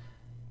 but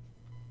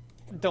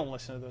don't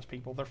listen to those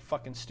people. They're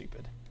fucking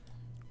stupid.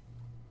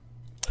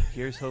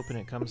 Here's hoping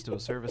it comes to a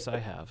service I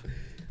have.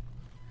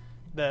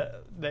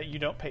 That you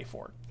don't pay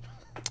for it.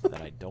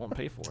 That I don't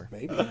pay for.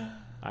 Maybe.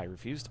 I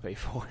refuse to pay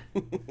for.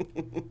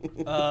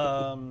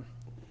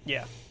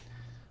 Yeah.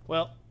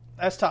 Well,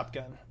 that's Top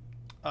Gun.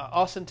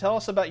 Austin, tell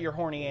us about your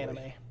horny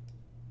anime.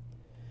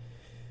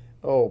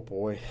 Oh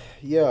boy.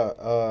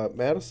 Yeah,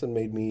 Madison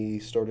made me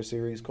start a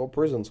series called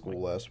Prison School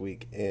last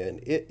week, and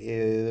it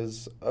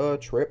is a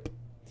trip.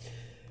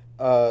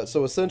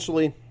 So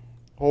essentially,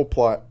 whole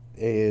plot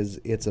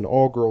is it's an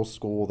all-girls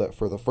school that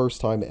for the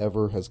first time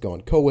ever has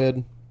gone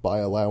co-ed by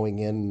allowing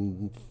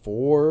in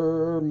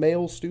 4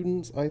 male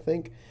students, I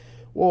think.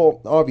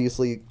 Well,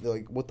 obviously,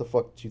 like, what the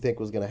fuck did you think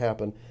was going to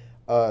happen?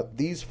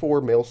 These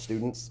 4 male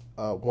students,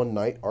 one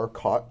night, are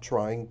caught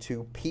trying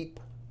to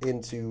peep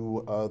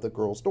into the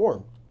girls'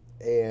 dorm.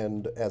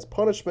 And as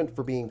punishment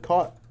for being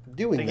caught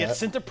doing They that... get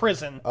sent to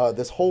prison.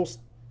 this whole...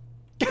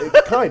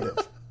 kind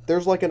of.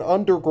 There's, like, an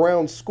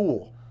underground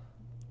school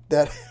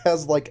that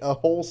has, like, a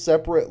whole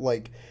separate,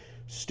 like,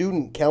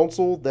 student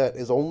council that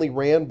is only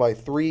ran by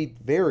 3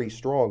 very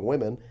strong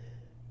women,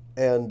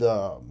 and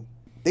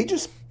they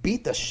just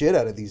beat the shit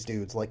out of these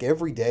dudes like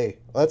every day.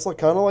 That's like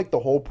kind of like the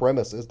whole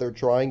premise is they're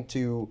trying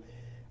to,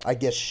 I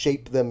guess,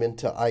 shape them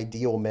into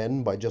ideal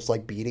men by just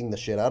like beating the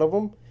shit out of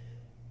them.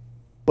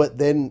 But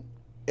then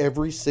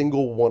every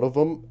single one of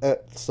them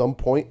at some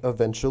point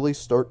eventually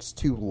starts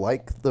to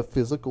like the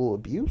physical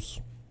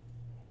abuse.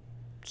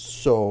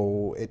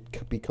 So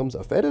it becomes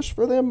a fetish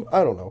for them.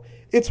 I don't know.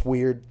 It's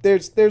weird.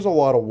 There's a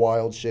lot of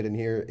wild shit in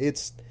here.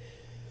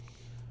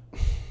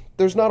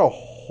 There's not a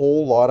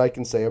whole lot I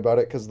can say about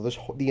it because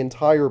the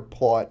entire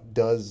plot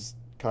does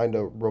kind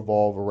of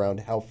revolve around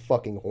how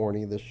fucking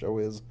horny this show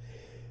is.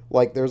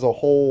 Like, there's a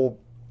whole...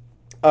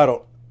 I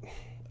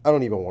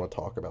don't even want to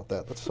talk about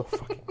that. That's so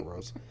fucking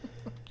gross.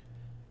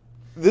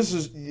 This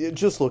is...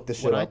 Just look this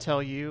shit When up. I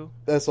tell you,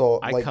 That's all.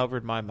 I like,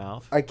 covered my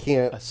mouth I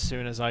can't... as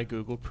soon as I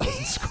Googled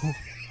prison school.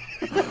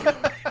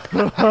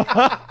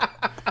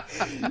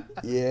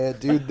 Yeah,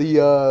 dude,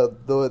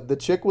 the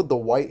chick with the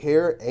white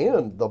hair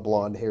and the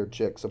blonde haired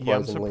chick, Yeah,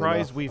 I'm surprisingly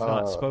surprised enough. we've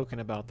not spoken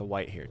about the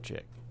white-haired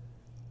chick.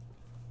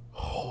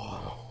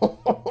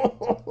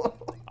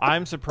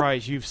 I'm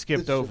surprised you've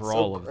skipped over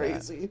all of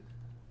that.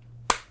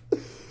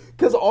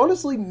 Because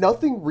honestly,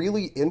 nothing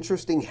really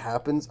interesting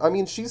happens. I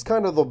mean, she's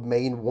kind of the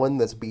main one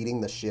that's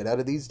beating the shit out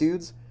of these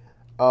dudes.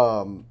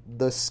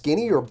 The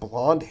skinny or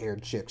blonde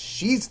haired chick,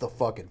 she's the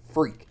fucking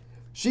freak.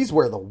 She's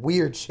where the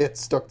weird shit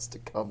starts to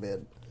come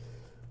in.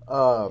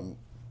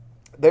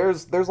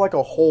 There's like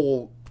a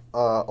whole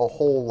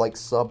like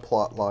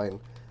subplot line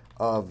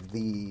of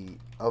the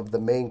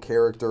main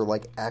character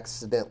like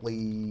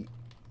accidentally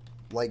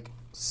like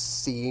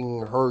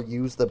seeing her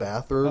use the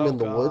bathroom in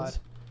the woods.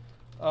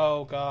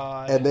 Oh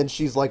god. And then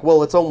she's like,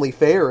 "Well, it's only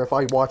fair if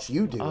I watch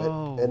you do it."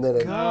 Oh, And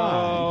then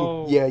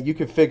God. yeah, you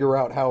can figure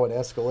out how it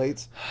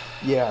escalates.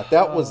 Yeah,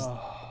 that was.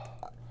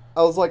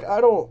 I was like,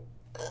 I don't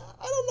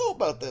know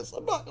about this.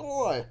 I'm not gonna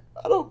lie.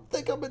 I don't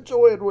think I'm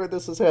enjoying where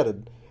this is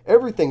headed.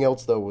 Everything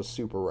else though was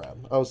super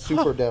rad. I was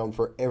super down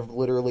for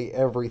literally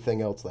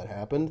everything else that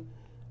happened.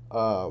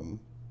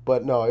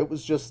 But no, it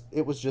was just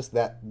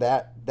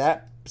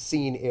that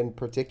scene in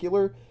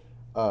particular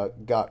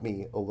got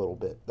me a little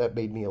bit. That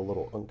made me a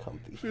little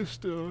uncomfy.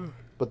 Just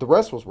But the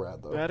rest was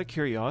rad though. out of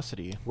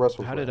curiosity, Rest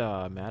was how did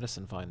rad.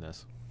 Madison find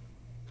this?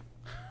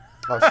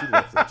 Oh, she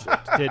loves that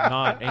shit. Did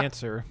not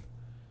answer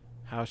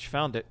how she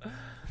found it.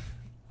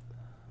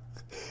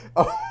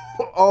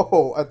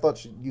 Oh, I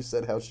thought you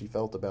said how she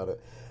felt about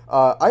it.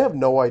 I have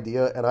no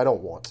idea, and I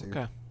don't want to.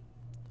 Okay.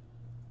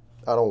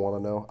 I don't want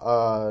to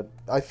know.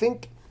 I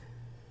think,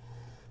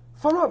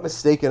 if I'm not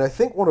mistaken, I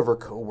think one of her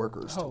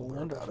coworkers Oh, told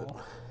her about it.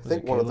 wonderful. I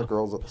think it one of the Kayla?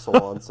 girls at the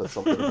salon said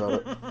something about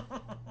it.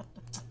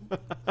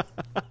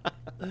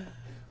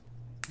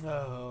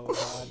 Oh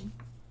god.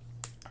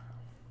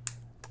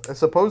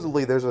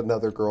 Supposedly, there's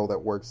another girl that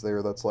works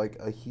there that's like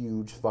a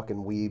huge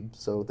fucking weeb.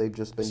 So they've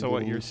just been. So what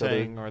giving you're each other-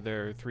 saying are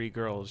there 3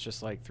 girls,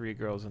 just like 3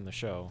 girls in the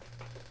show?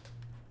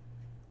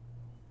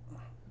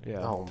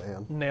 Yeah. Oh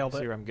man. Nailed See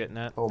it. where I'm getting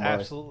at? Oh my.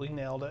 Absolutely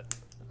nailed it.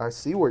 I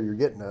see where you're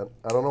getting at.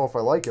 I don't know if I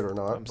like it or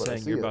not. I'm but I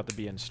saying see you're it. about to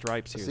be in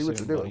stripes I here see what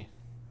soon, you're doing. buddy.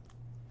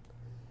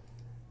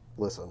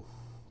 Listen,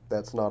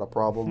 that's not a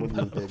problem with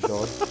me, Big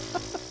Dog.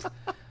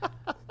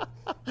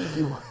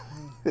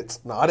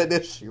 It's not an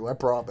issue, I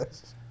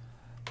promise.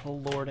 Oh,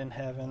 Lord in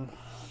heaven.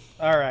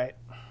 All right.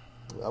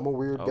 I'm a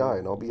weird Oh, guy,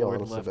 and I'll be Lord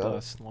honest left about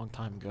us a long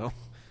time ago.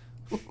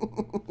 it.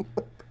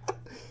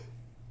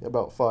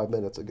 About 5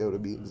 minutes ago, to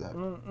be exact.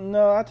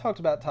 No, I talked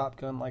about Top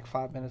Gun like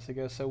 5 minutes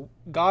ago, so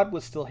God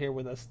was still here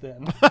with us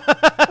then.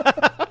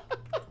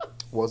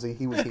 Was he?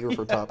 He was here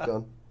for Top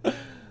Gun.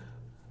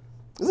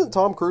 Isn't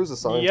Tom Cruise a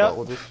Yep.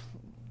 Scientologist?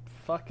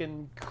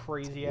 Fucking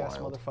crazy ass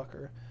Wild.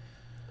 motherfucker.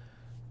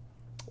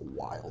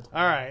 Wild.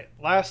 All right,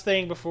 last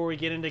thing before we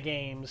get into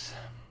games.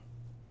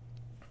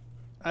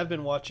 I've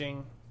been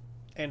watching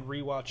and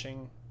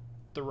rewatching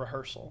The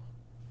Rehearsal.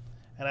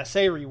 And I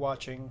say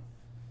rewatching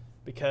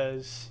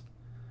because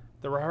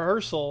The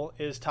Rehearsal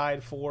is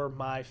tied for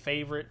my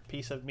favorite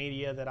piece of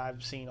media that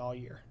I've seen all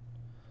year.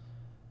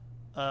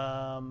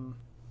 I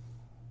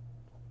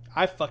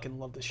fucking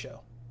love this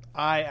show.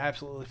 I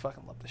absolutely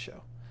fucking love the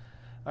show.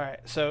 All right,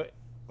 so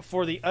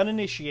for the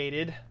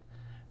uninitiated,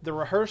 The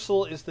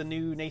Rehearsal is the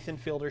new Nathan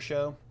Fielder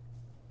show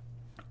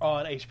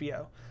on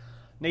HBO.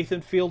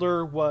 Nathan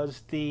Fielder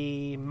was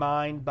the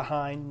mind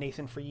behind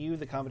Nathan For You,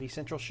 the Comedy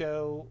Central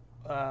show,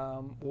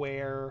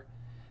 where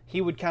he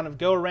would kind of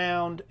go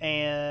around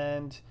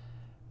and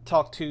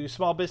talk to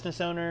small business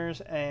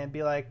owners and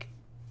be like,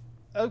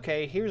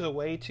 okay, here's a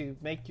way to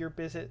make your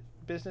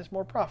business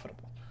more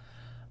profitable.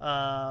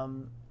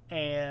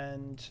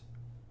 And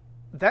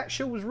that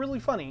show was really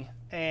funny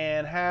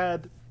and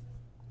had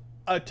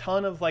a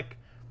ton of like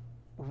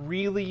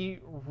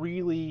really,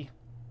 really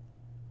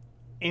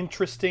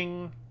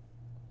interesting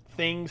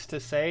things to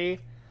say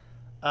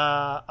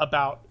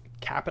about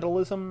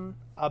capitalism,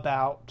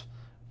 about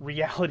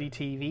reality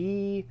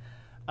TV,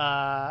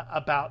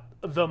 about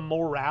the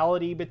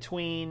morality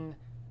between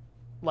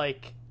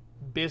like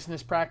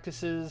business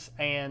practices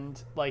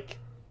and like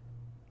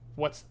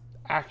what's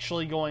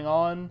actually going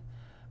on.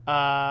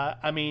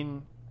 I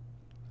mean,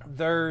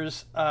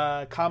 there's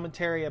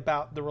commentary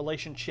about the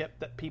relationship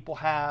that people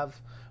have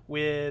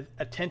with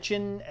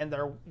attention and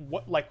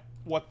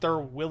what they're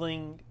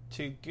willing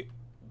to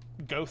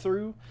go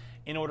through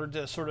in order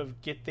to sort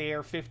of get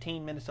their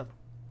 15 minutes of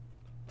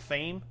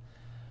fame.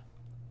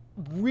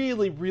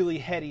 Really, really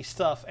heady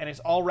stuff, and it's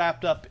all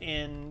wrapped up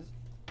in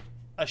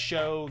a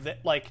show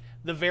that, like,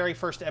 the very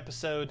first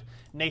episode,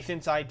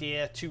 Nathan's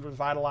idea to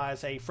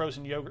revitalize a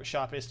frozen yogurt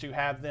shop is to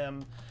have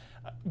them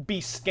be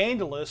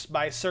scandalous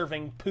by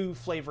serving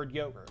poo-flavored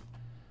yogurt.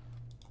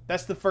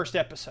 That's the first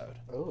episode.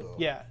 Oh.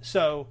 Yeah,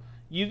 so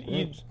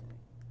you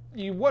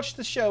watch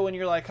the show and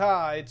you're like,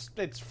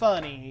 it's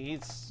funny.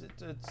 It's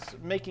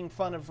making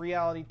fun of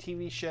reality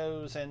TV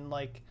shows and,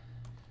 like,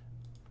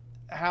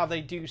 how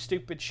they do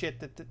stupid shit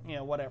that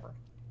whatever.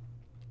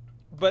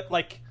 But,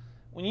 like,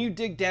 when you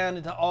dig down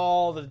into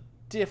all the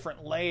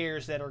different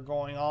layers that are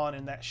going on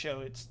in that show,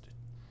 it's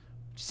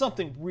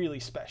something really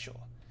special.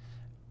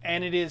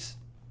 And it is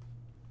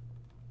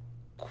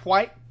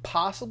quite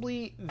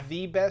possibly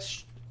the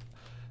best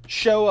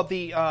show of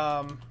the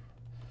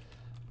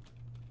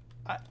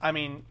I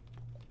mean,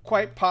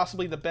 quite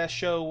possibly the best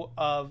show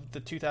of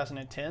the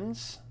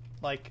 2010s.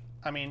 Like,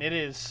 I mean, it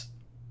is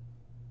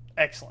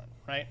excellent,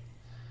 right?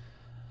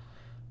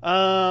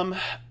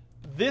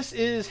 This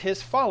is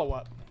his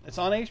follow-up. It's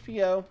on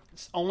HBO.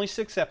 It's only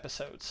 6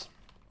 episodes.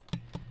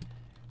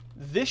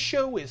 This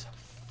show is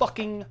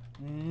fucking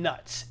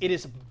nuts. It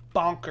is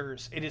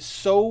bonkers. It is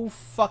so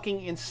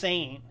fucking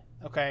insane,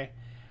 okay?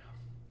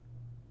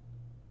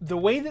 The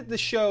way that the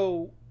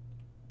show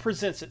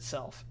presents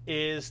itself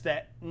is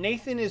that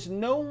Nathan is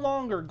no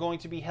longer going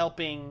to be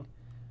helping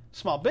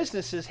small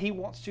businesses. He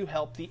wants to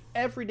help the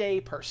everyday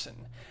person.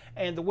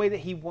 And the way that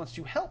he wants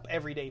to help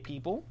everyday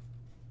people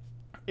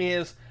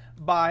is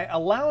by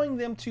allowing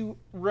them to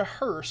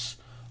rehearse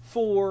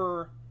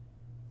for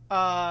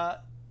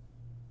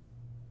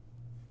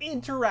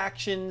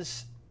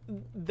interactions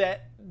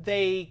that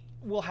they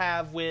will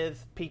have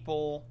with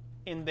people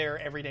in their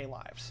everyday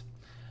lives.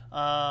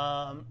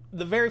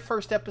 The very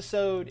first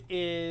episode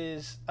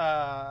is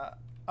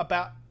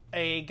about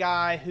a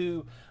guy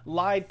who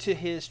lied to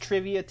his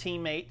trivia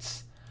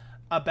teammates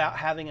about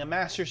having a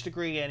master's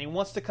degree, and he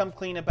wants to come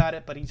clean about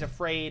it, but he's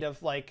afraid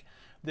of, like,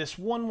 this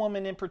one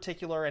woman in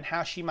particular and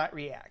how she might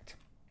react.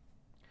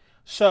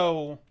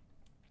 So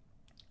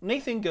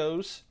Nathan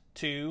goes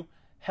to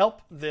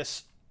help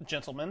this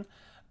gentleman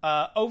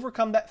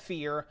overcome that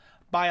fear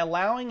by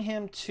allowing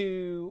him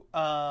to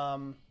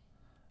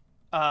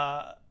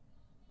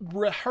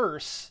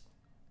rehearse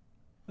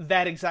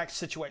that exact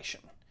situation.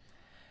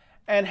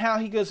 And how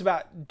he goes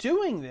about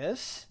doing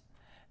this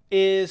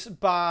is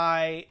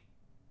by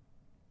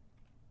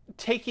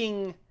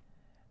taking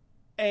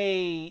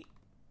a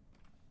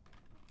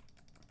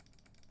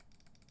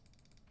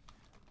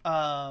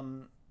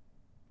I'm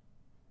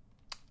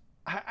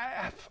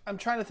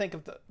trying to think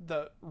of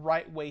the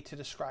right way to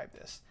describe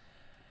this.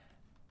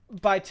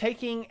 By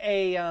taking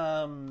a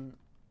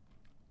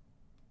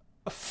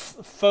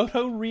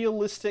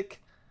photorealistic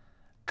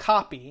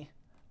copy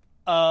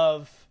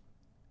of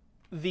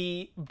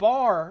the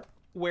bar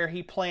where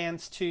he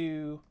plans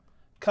to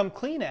come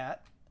clean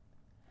at,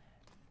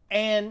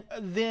 and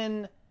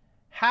then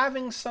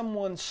having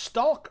someone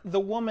stalk the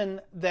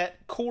woman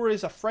that Core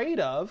is afraid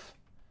of.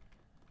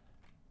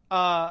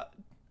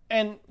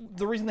 And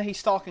the reason that he's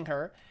stalking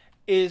her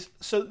is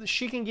so that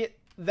she can get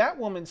that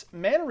woman's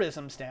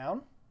mannerisms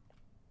down.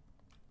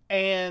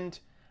 And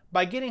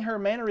by getting her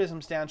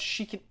mannerisms down,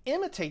 she can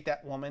imitate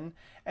that woman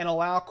and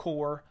allow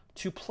Core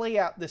to play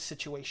out this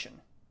situation.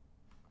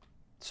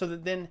 So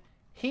that then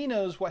he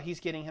knows what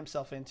he's getting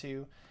himself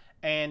into,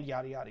 and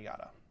yada, yada,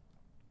 yada.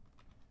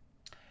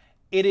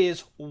 It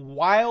is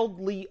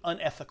wildly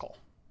unethical.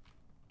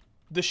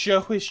 The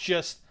show is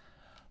just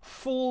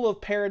full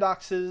of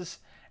paradoxes,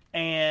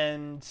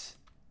 and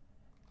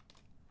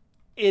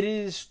it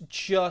is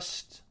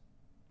just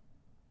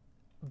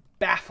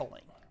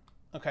baffling,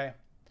 okay?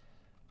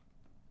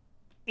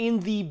 In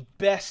the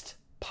best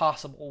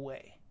possible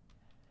way.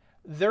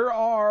 There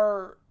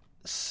are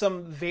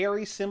some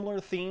very similar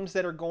themes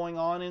that are going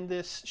on in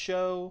this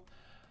show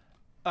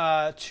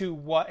to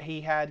what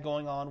he had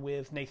going on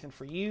with Nathan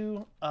For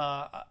You.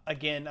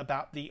 Again,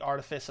 about the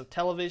artifice of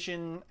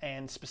television,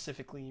 and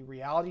specifically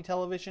reality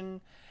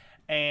television,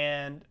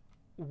 and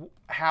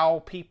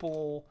how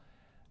people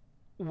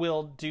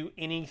will do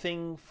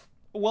anything,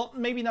 well,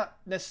 maybe not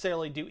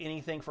necessarily do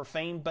anything for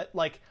fame, but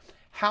like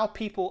how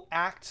people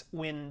act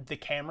when the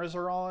cameras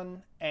are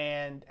on,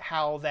 and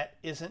how that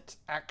isn't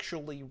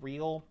actually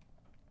real.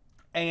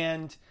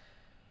 And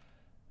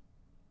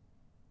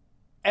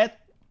at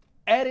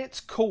its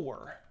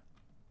core,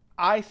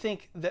 I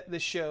think that the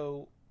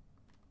show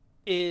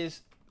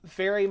is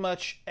very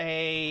much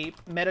a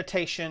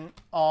meditation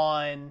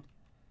on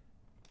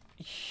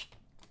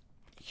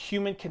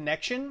human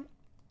connection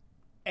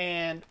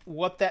and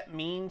what that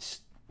means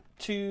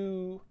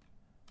to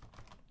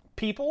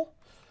people.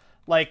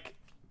 like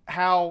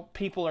how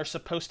people are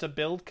supposed to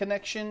build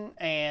connection,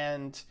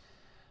 and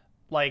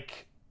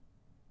like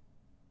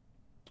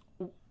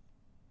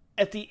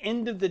at the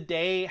end of the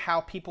day,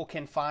 how people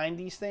can find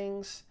these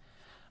things.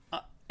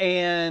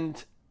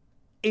 And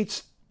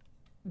it's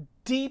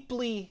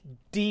deeply,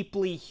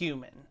 deeply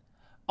human.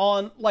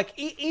 On like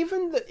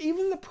even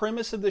the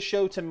premise of the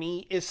show to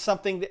me is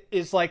something that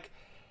is like,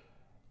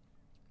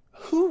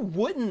 who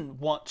wouldn't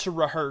want to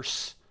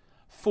rehearse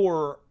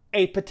for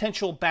a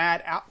potential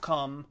bad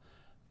outcome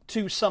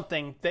to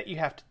something that you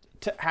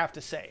have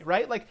to say,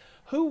 right? Like,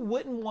 who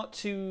wouldn't want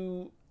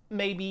to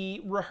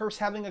maybe rehearse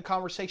having a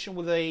conversation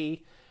with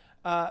a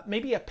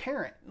maybe a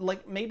parent,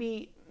 like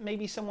maybe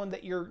someone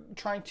that you're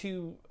trying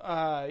to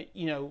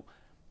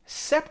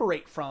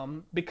separate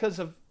from because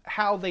of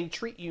how they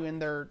treat you in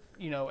their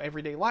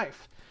everyday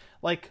life.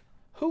 Like,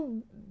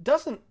 who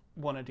doesn't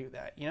want to do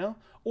that,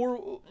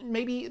 or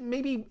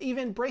maybe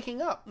even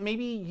breaking up.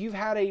 Maybe you've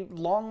had a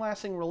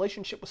long-lasting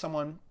relationship with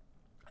someone,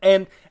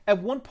 and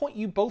at one point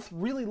you both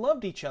really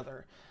loved each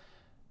other,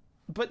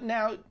 but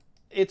now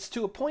it's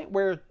to a point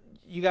where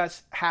you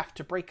guys have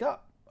to break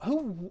up.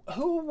 Who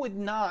would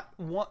not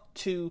want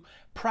to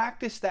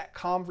practice that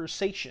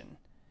conversation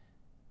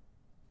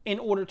in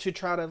order to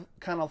try to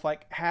kind of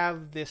like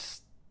have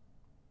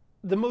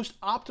the most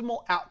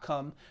optimal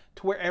outcome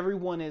to where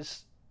everyone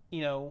is,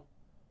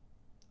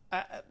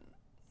 I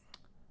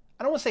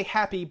don't want to say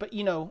happy, but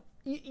you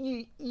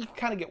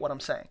kind of get what I'm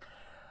saying.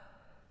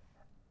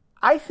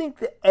 I think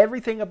that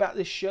everything about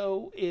this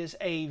show is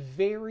a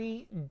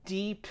very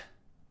deep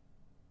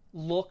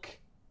look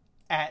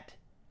at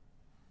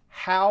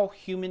how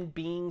human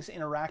beings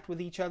interact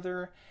with each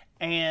other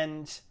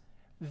and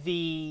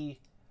the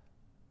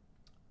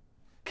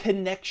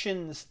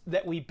connections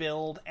that we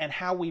build and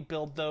how we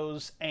build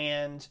those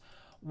and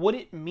what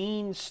it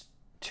means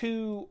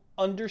to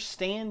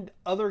understand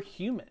other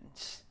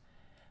humans.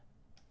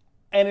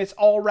 And it's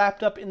all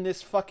wrapped up in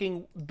this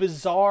fucking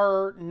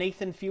bizarre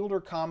Nathan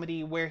Fielder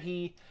comedy where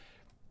he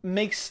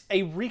makes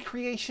a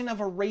recreation of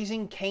a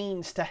Raising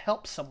Cane's to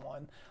help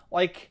someone.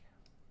 Like,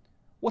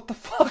 what the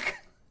fuck?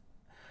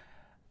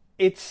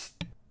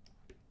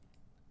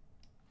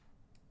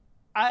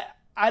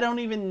 I don't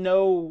even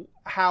know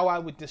how I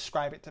would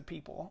describe it to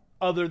people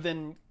other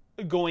than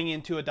going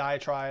into a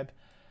diatribe.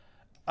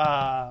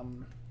 Like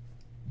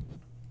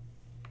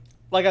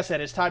I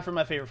said, it's tied for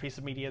my favorite piece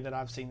of media that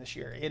I've seen this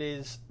year. It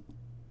is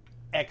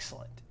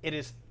excellent. It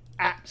is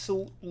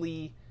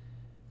absolutely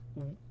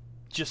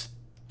just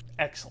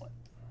excellent.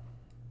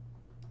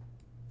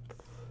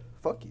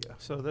 Fuck yeah.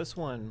 So this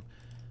one,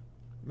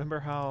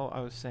 remember how I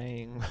was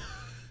saying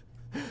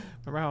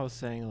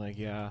like,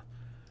 yeah,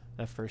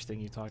 that first thing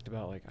you talked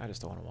about, like, I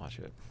just don't want to watch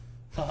it.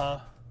 Uh-huh.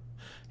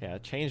 Yeah,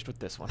 it changed with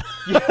this one.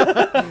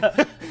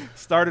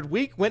 Started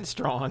weak, went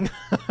strong.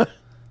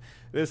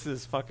 This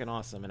is fucking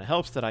awesome, and it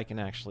helps that I can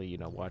actually,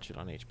 watch it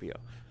on HBO.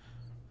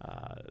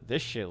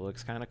 This shit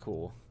looks kind of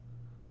cool.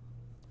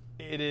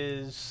 It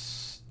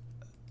is...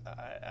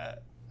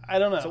 I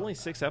don't know. It's only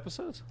 6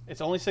 episodes?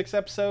 It's only 6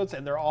 episodes,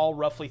 and they're all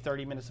roughly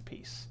 30 minutes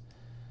apiece.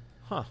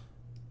 Huh.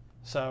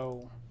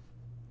 So,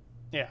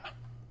 yeah.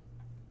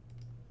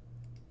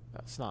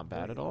 That's not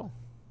bad at all.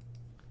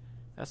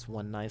 That's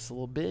one nice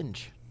little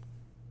binge.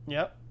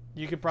 Yep.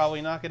 You could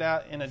probably knock it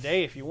out in a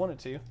day if you wanted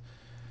to.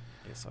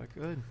 Yes, I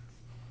could.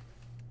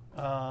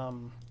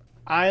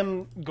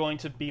 I'm going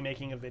to be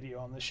making a video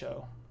on this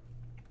show.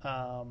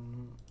 I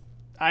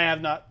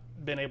have not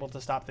been able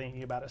to stop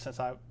thinking about it since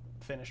I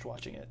finished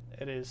watching it.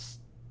 It is...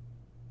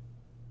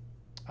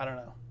 I don't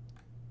know.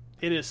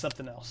 It is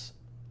something else.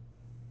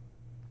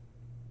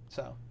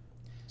 So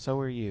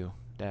are you,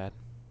 Dad.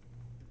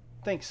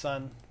 Thanks,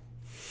 son.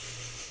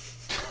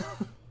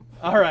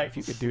 All right. If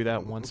you could do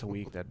that once a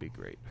week, that'd be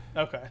great.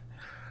 Okay.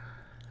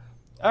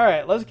 All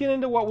right, let's get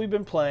into what we've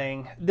been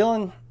playing.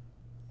 Dylan,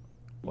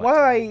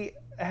 why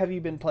have you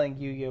been playing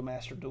Yu-Gi-Oh!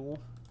 Master Duel?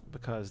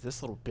 Because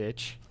this little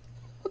bitch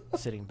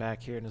sitting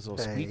back here in his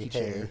little squeaky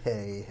chair.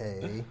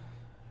 Hey.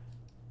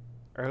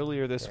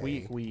 Earlier this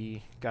week,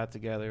 we got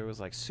together. It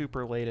was like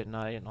super late at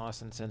night, and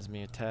Austin sends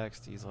me a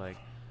text. He's like,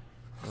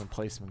 "You want to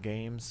play some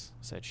games?"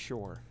 I said,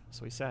 "Sure."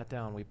 So we sat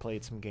down, we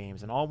played some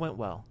games, and all went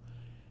well.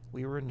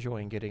 We were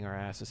enjoying getting our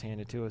asses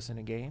handed to us in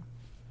a game,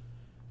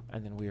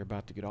 and then we were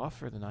about to get off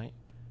for the night,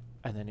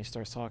 and then he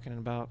starts talking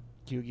about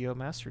Yu-Gi-Oh!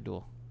 Master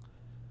Duel.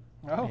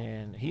 Oh.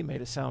 And he made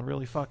it sound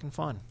really fucking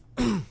fun.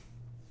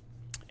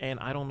 And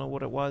I don't know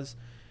what it was.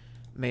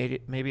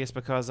 Maybe it's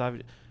because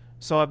I've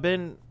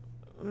been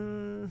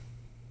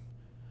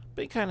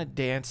kind of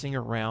dancing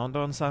around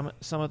on some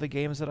of the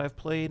games that I've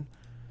played.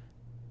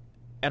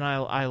 And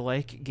I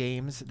like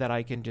games that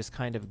I can just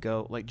kind of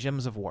go, like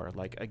Gems of War,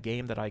 like a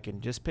game that I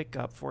can just pick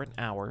up for an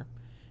hour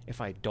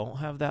if I don't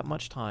have that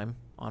much time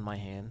on my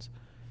hands,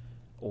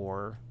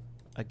 or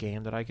a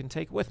game that I can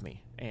take with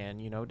me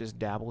and, just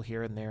dabble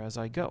here and there as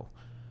I go.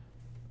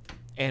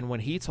 And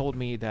when he told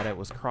me that it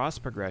was cross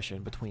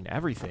progression between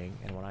everything,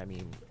 and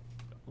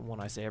when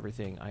I say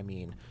everything, I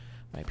mean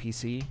my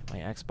PC, my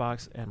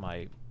Xbox, and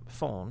my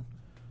phone,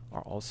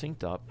 are all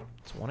synced up.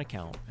 It's one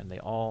account, and they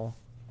all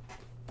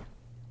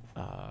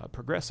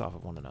progress off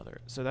of one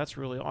another. So that's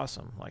really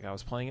awesome. Like, I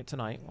was playing it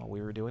tonight while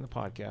we were doing the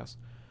podcast.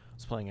 I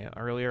was playing it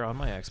earlier on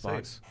my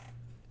Xbox. Same.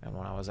 And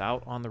when I was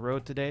out on the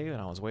road today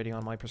and I was waiting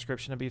on my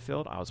prescription to be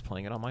filled, I was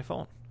playing it on my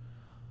phone.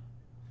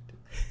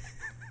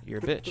 You're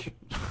a bitch.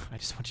 I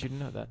just want you to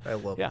know that. I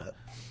love that.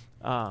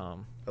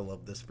 I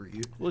love this for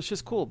you. Well, it's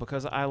just cool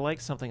because I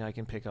like something I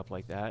can pick up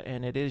like that,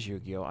 and it is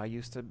Yu-Gi-Oh! I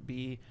used to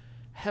be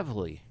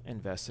heavily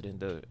invested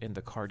in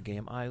the card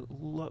game.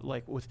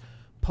 Like with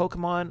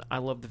Pokemon, I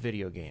love the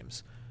video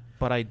games,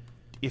 but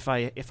if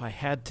I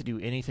had to do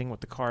anything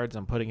with the cards,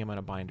 I'm putting them in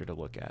a binder to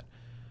look at.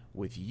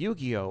 With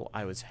Yu-Gi-Oh,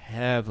 I was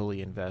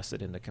heavily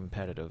invested in the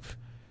competitive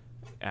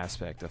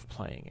aspect of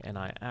playing, and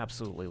I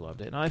absolutely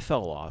loved it. And I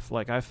fell off.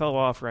 Like, I fell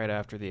off right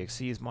after the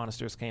Xyz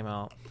Monsters came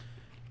out,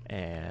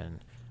 and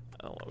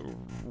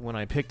when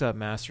I picked up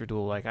Master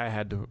Duel, like, I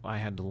had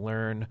to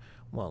learn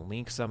what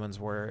Link summons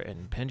were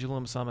and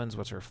Pendulum summons,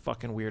 which are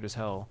fucking weird as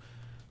hell.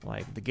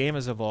 Like, the game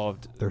has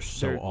evolved. They're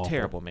awful.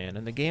 Terrible, man.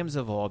 And the game's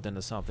evolved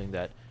into something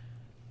that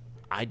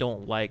I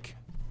don't like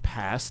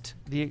past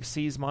the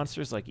Xyz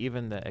Monsters. Like,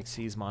 even the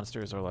Xyz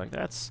Monsters are like,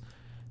 that's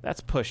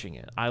pushing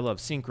it. I love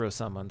synchro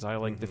summons. I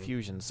like the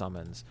fusion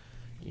summons.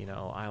 You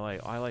know, I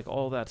like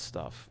all that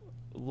stuff.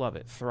 Love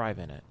it. Thrive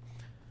in it.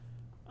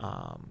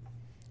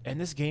 And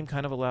this game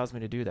kind of allows me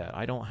to do that.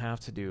 I don't have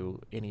to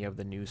do any of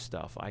the new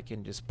stuff. I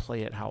can just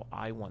play it how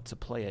I want to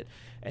play it.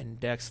 And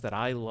decks that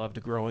I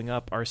loved growing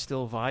up are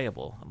still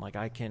viable. I'm like,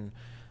 I can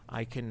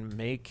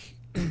make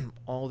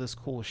all this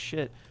cool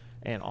shit.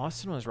 And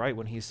Austin was right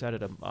when he said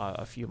it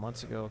a few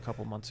months ago, a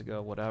couple months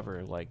ago,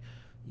 whatever. Like,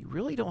 you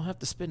really don't have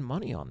to spend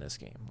money on this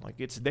game. Like,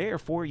 it's there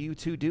for you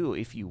to do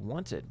if you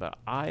want it. But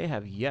I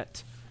have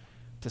yet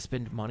to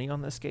spend money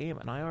on this game,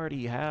 and I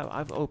already have.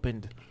 I've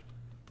opened,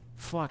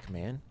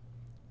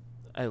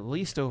 at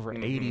least over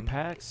 80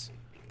 packs,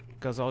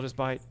 because I'll just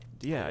buy.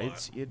 Yeah,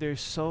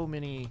 there's so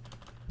many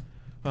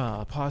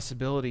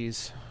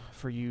possibilities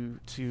for you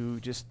to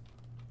just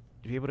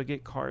be able to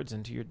get cards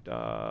into your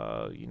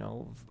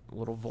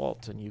little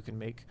vault, and you can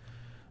make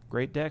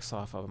great decks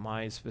off of them.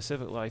 I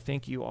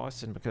thank you,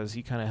 Austin, because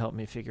he kind of helped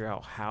me figure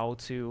out how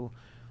to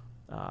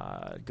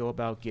go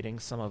about getting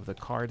some of the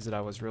cards that I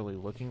was really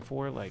looking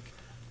for. Like,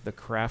 the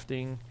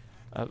crafting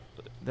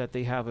that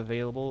they have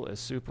available is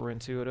super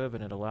intuitive,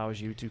 and it allows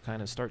you to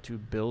kind of start to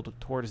build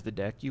towards the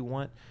deck you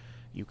want.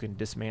 You can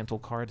dismantle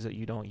cards that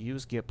you don't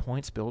use, get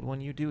points, build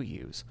one you do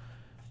use.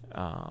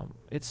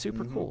 It's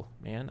super cool,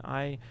 man.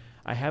 I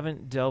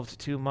haven't delved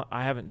too much.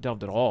 I haven't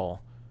delved at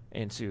all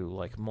into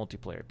like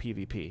multiplayer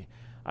PvP.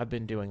 I've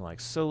been doing like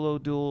solo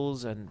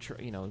duels and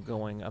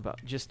going about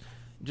just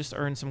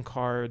earn some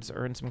cards,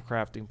 earn some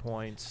crafting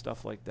points,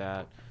 stuff like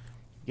that.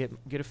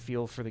 Get a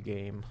feel for the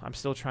game. I'm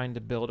still trying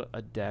to build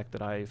a deck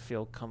that I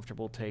feel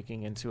comfortable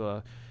taking into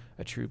a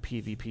true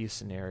PvP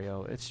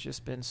scenario. It's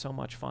just been so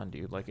much fun,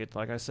 dude.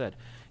 Like I said,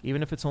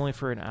 even if it's only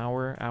for an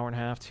hour, hour and a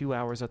half, 2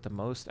 hours at the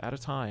most at a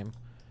time,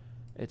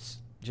 it's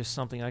just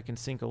something I can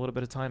sink a little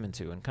bit of time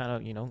into and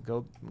kind of,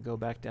 go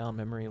back down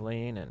memory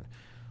lane and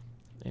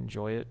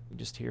enjoy it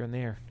just here and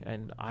there.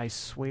 And I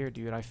swear,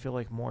 dude, I feel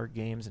like more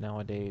games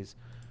nowadays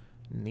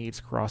needs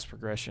cross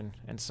progression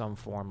in some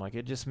form. Like,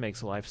 it just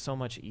makes life so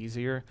much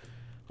easier.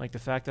 Like, the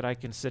fact that I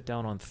can sit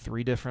down on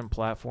 3 different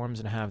platforms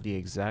and have the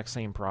exact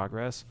same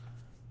progress.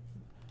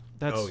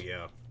 That's,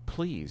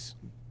 please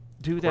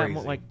do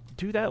that.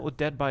 Do that with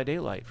Dead by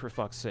Daylight, for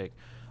fuck's sake.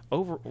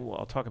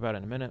 I'll talk about it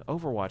in a minute.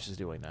 Overwatch is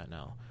doing that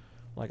now.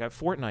 Like,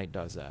 Fortnite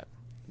does that.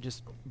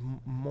 Just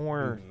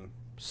more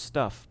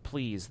stuff,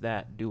 please.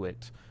 Do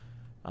it.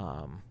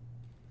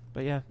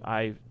 But yeah,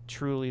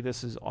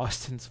 this is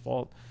Austin's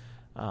fault.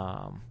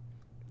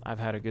 I've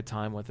had a good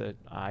time with it.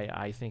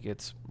 I think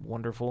it's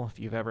wonderful. If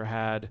you've ever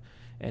had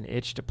an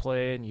itch to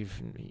play and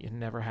you've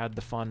never had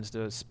the funds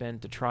to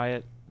spend to try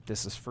it,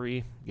 this is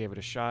free. Give it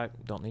a shot.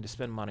 Don't need to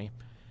spend money.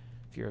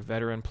 If you're a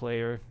veteran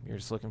player, you're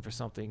just looking for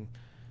something,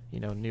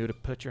 new to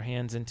put your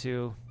hands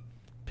into,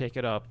 pick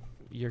it up.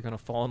 You're going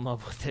to fall in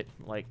love with it.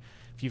 Like,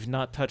 if you've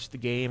not touched the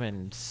game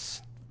in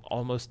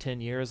almost 10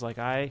 years like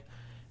I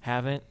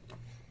haven't,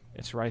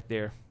 it's right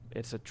there.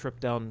 It's a trip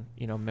down,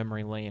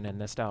 memory lane and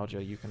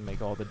nostalgia. You can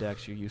make all the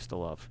decks you used to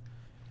love.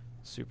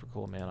 Super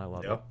cool, man. I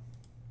love it.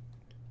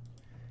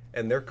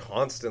 And they're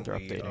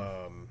constantly,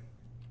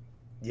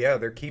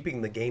 they're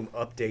keeping the game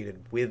updated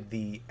with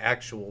the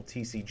actual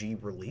TCG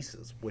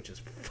releases, which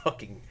is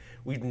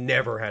we've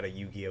never had a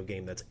Yu-Gi-Oh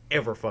game that's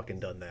ever fucking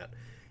done that.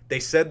 They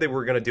said they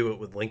were going to do it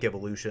with Link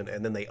Evolution,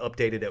 and then they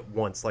updated it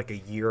once, like a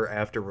year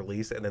after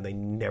release, and then they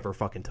never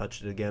fucking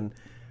touched it again.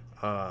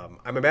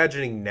 I'm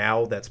imagining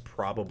now that's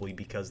probably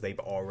because they've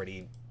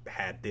already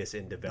had this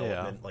in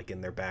development, like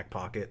in their back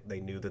pocket. They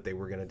knew that they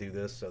were going to do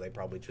this, so they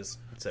probably just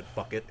said,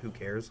 fuck it, who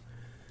cares?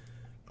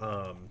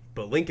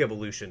 But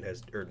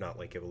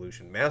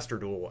Master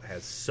Duel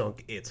has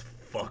sunk its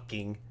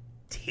fucking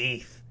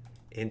teeth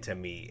into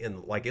me,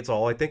 and like, it's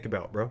all I think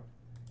about, bro.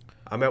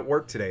 I'm at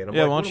work today, and I'm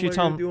why like, don't you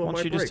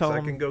just tell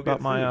them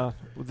about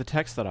the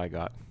text that I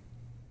got?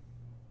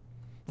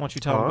 don't you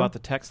tell them Huh? about the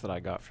text that I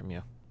got from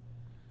you?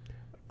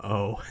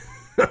 Oh.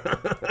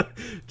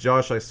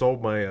 Josh, I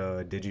sold my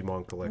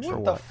Digimon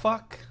collection. What the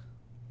fuck?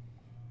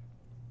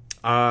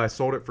 I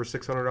sold it for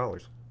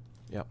 $600.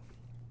 Yep.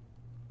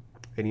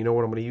 And you know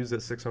what I'm going to use that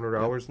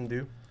 $600 and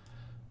do?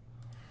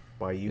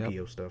 Buy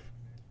Yu-Gi-Oh stuff.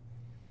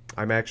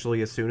 I'm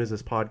actually, as soon as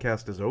this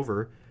podcast is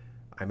over,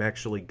 I'm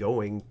actually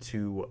going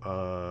to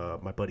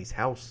my buddy's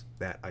house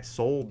that I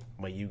sold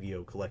my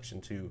Yu-Gi-Oh collection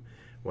to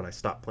when I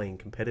stopped playing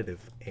competitive.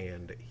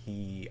 And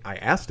I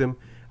asked him,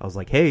 I was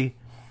like, hey,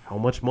 how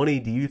much money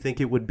do you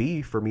think it would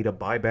be for me to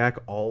buy back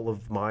all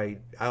of my...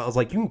 I was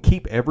like, you can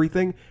keep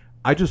everything.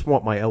 I just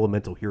want my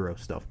Elemental Hero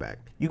stuff back.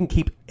 You can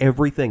keep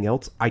everything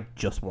else. I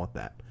just want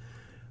that.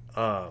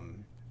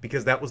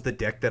 Because that was the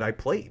deck that I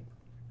played.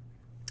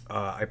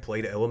 I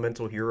played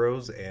Elemental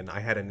Heroes, and I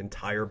had an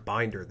entire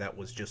binder that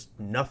was just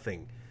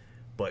nothing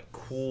but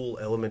cool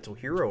Elemental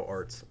Hero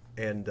arts.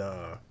 And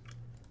I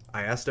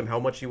asked him how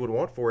much he would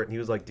want for it, and he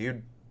was like,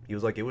 dude,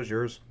 it was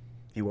yours.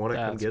 If you want it,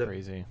 come That's get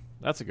crazy.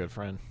 That's a good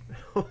friend. it.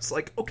 I was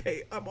like,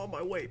 okay, I'm on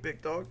my way,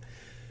 big dog.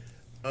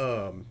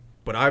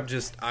 But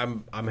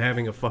I'm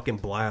having a fucking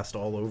blast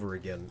all over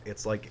again.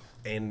 It's like,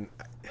 and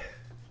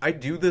I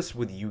do this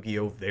with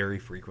Yu-Gi-Oh very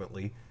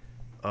frequently.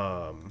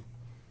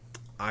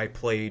 I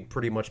played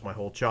pretty much my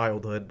whole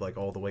childhood, like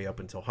all the way up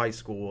until high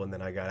school, and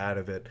then I got out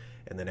of it.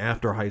 And then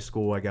after high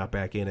school, I got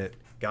back in it,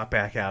 got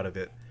back out of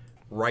it.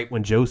 Right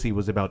when Josie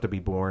was about to be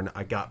born,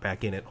 I got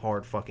back in it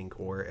hard fucking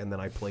core, and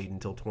then I played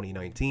until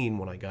 2019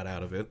 when I got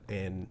out of it,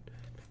 and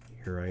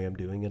here I am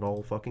doing it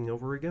all fucking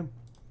over again.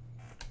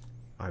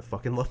 I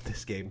fucking love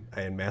this game,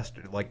 and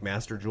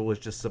Master Jewel has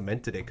just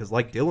cemented it, because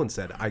like Dylan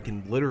said, I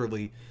can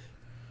literally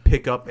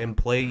pick up and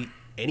play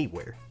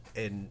anywhere,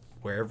 and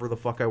wherever the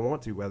fuck I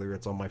want to, whether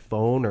it's on my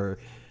phone or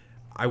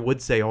I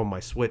would say on my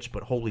Switch,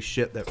 but holy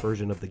shit, that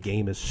version of the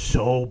game is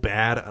so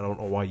bad, I don't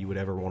know why you would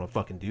ever want to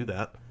fucking do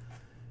that.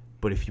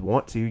 But if you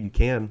want to, you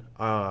can.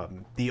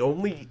 The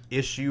only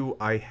issue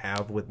I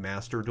have with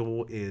Master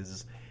Duel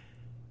is,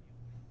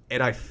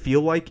 and I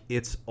feel like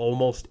it's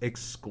almost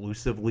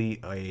exclusively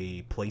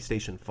a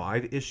PlayStation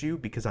 5 issue,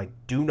 because I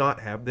do not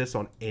have this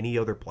on any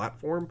other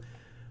platform.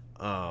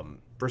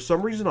 For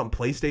some reason on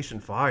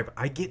PlayStation 5,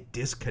 I get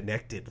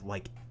disconnected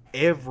like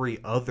every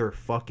other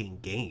fucking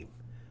game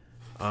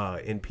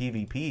in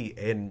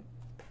PvP, and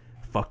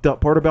fucked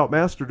up part about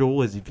Master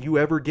Duel is if you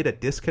ever get a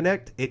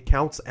disconnect, it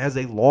counts as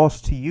a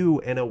loss to you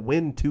and a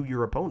win to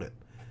your opponent.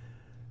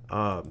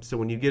 So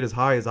when you get as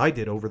high as I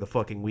did over the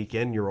fucking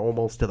weekend, you're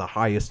almost to the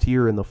highest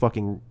tier in the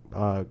fucking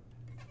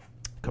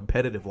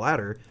competitive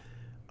ladder.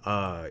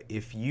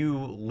 If you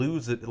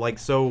lose it, like,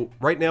 so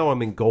right now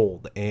I'm in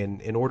gold, and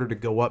in order to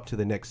go up to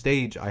the next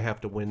stage, I have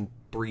to win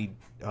three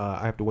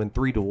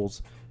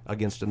duels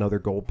against another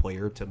gold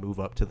player to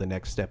move up to the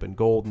next step in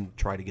gold and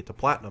try to get to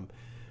platinum.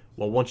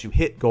 Well, once you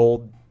hit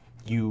gold,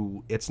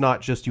 it's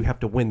not just you have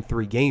to win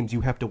 3 games,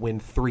 you have to win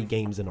 3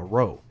 games in a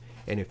row.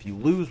 And if you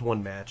lose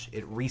one match,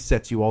 it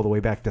resets you all the way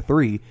back to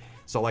 3.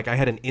 So, like, I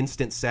had an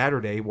instant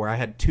Saturday where I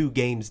had 2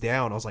 games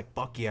down. I was like,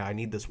 fuck yeah, I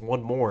need this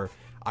one more.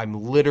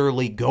 I'm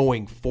literally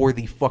going for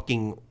the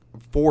fucking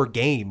 4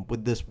 game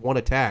with this one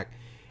attack,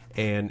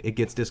 and it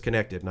gets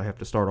disconnected, and I have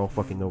to start all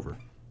fucking over.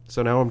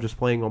 So now I'm just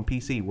playing on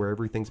PC where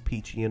everything's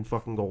peachy and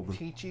fucking golden.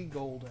 Peachy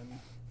golden.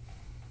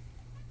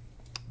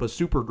 But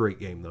super great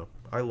game, though.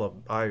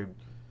 I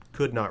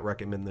could not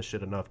recommend this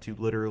shit enough to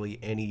literally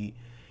any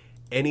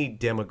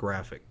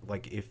demographic.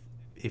 Like,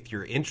 if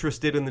you're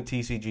interested in the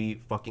TCG,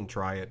 fucking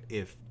try it.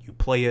 If you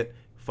play it,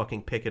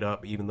 fucking pick it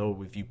up, even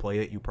though if you play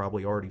it, you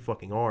probably already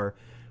fucking are.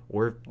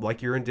 Or,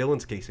 like you're in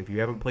Dylan's case, if you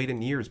haven't played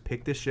in years,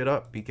 pick this shit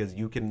up, because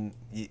you can...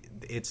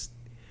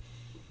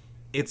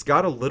 It's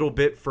got a little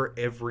bit for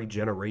every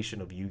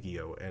generation of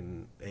Yu-Gi-Oh!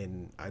 And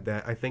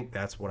I think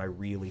that's what I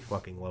really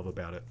fucking love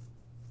about it.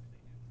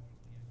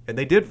 And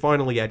they did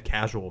finally add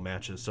casual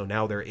matches, so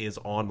now there is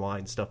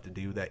online stuff to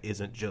do that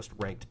isn't just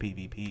ranked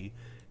PvP.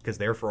 Because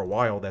there for a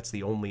while, that's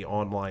the only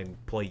online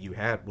play you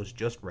had was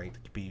just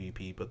ranked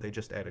PvP, but they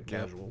just added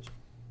casuals.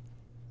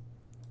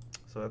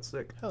 So that's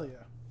sick. Hell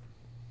yeah.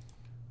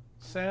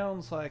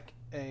 Sounds like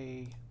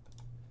a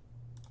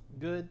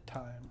good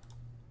time.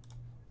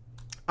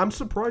 I'm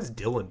surprised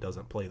Dylan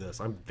doesn't play this.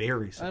 I'm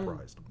very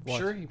surprised. I'm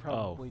sure he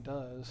probably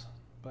does,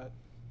 but...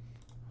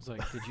 I was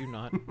like, did you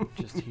not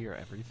just hear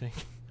everything?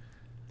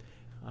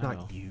 I know.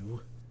 Not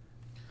you.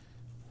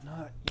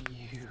 Not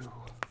you.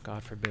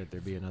 God forbid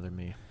there be another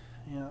me.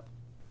 Yeah.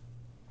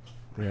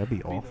 Yeah, that'd be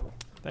Be awful.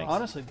 Thanks.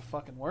 Honestly, the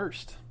fucking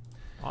worst.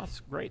 Oh,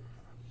 that's great.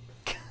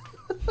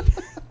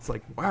 It's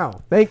like,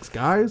 wow, thanks,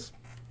 guys.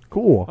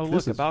 Cool. Oh,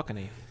 look, a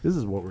balcony. This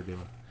is what we're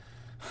doing.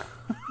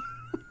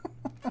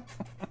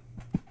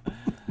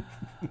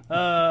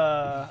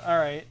 All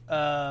right.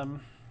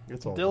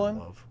 It's all Dylan?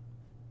 love.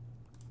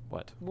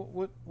 What?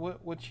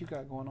 What you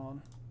got going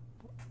on?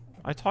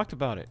 I talked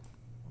about it.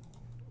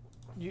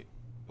 You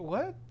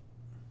what?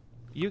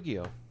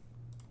 Yu-Gi-Oh!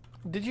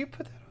 Did you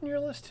put that on your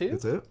list too?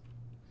 That's it?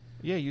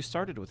 Yeah, you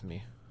started with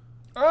me.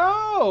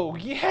 Oh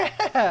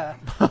yeah,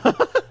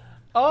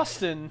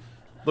 Austin.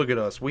 Look at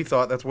us. We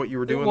thought that's what you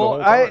were doing Well,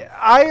 the whole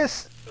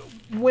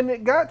time. when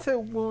it got to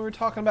when we were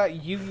talking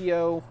about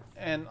Yu-Gi-Oh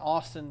and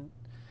Austin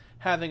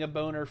having a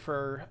boner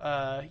for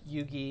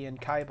Yugi and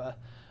Kaiba,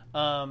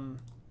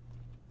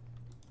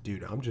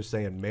 Dude, I'm just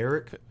saying,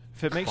 Merrick.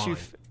 If it makes you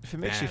Fine. if it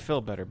makes you Bad.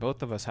 feel better,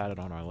 both of us had it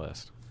on our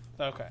list.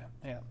 okay,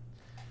 yeah,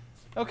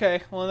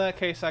 okay. Well, in that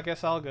case, I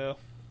guess I'll go.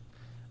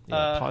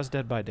 Yeah, pause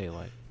Dead by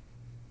Daylight.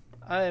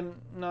 I am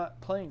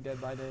not playing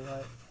Dead by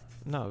Daylight.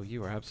 No,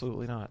 you are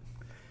absolutely not.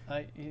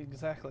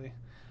 Exactly.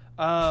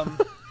 Why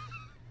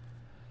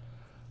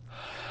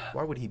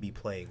would he be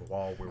playing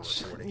while we're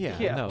recording? Yeah,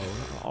 Yeah. no.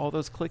 All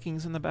those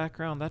clickings in the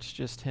background, that's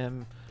just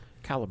him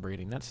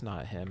calibrating. That's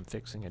not him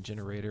fixing a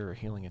generator or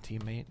healing a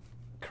teammate.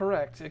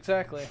 Correct.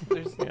 Exactly.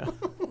 There's Yeah.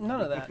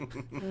 none of that.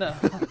 No.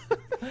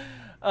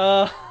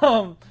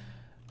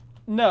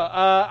 No.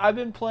 I've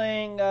been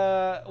playing.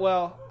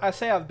 Well, I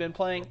say I've been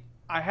playing.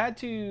 I had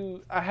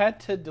to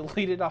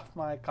delete it off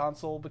my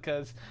console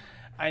because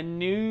I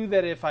knew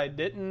that if I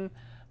didn't,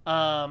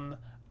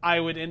 I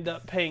would end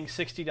up paying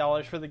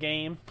 $60 for the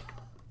game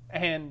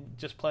and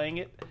just playing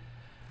it.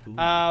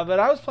 But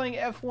I was playing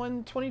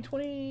F1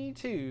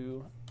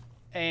 2022,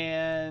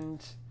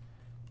 and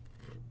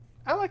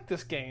I like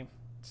this game.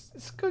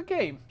 It's a good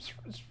game.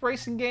 It's a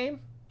racing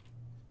game.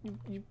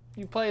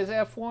 You play as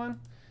F1,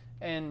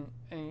 and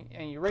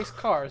you race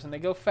cars, and they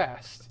go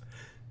fast.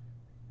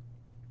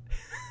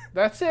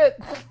 That's it.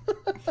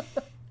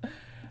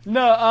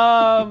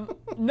 No,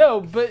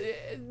 but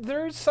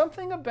there's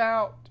something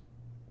about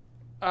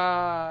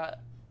F1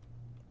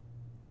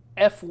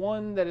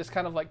 that has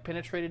kind of like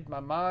penetrated my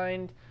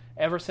mind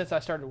ever since I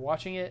started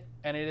watching it,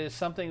 and it is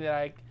something that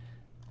I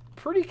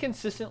pretty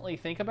consistently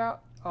think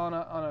about on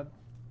a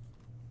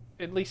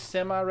at least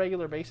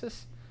semi-regular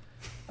basis.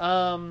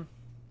 I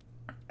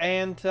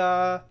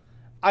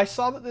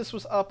saw that this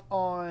was up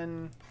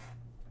on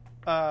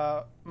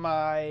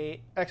my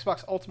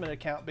Xbox Ultimate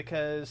account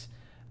because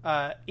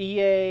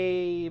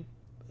EA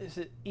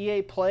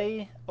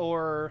Play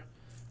or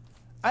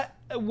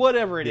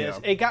whatever it is,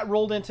 it got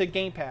rolled into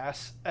Game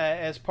Pass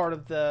as part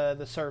of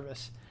the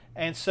service.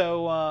 And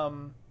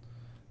so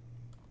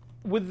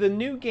with the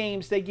new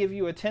games, they give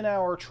you a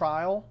 10-hour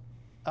trial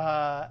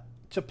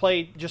to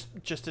play, just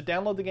to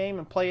download the game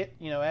and play it,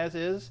 as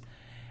is.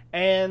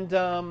 And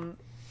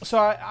so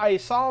I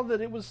saw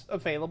that it was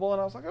available,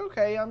 and I was like,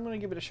 okay, I'm going to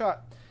give it a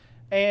shot.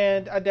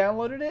 And I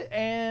downloaded it,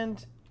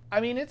 and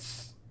I mean,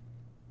 it's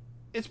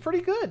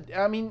pretty good.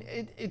 I mean,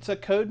 it's a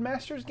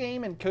Codemasters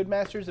game, and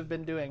Codemasters have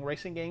been doing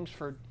racing games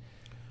for...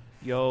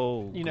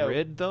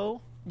 Grid,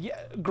 though? Yeah,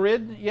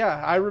 Grid.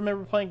 Yeah, I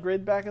remember playing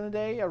Grid back in the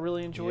day. I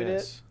really enjoyed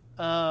it.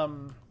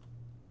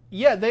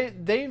 Yeah, they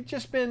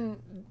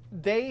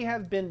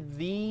have been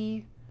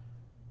the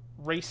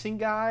racing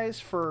guys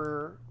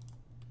for,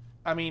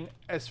 I mean,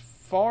 as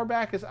far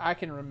back as I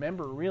can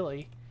remember,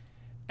 really.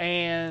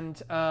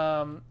 And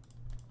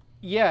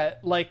yeah,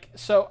 like,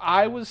 so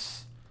I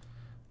was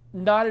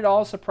not at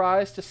all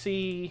surprised to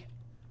see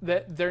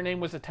that their name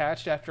was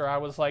attached after I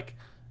was like,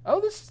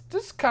 oh, this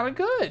is kind of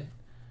good.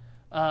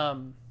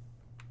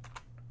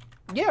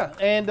 Yeah,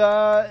 and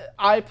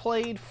I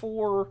played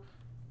for...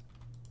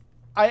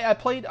 I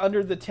played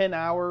under the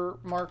 10-hour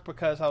mark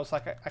because I was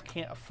like, I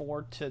can't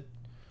afford to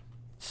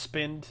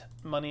spend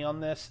money on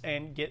this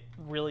and get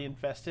really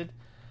invested.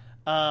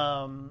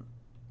 So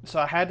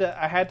I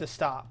had to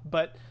stop.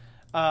 But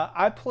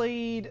I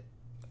played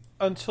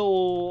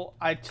until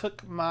I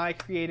took my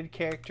created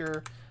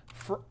character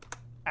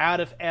out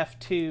of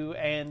F2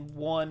 and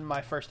won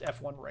my first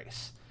F1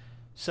 race.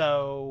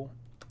 So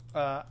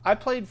I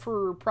played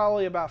for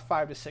probably about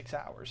 5 to 6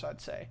 hours, I'd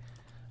say.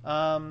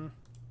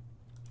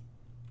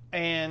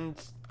 And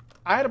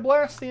I had a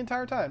blast the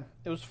entire time.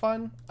 It was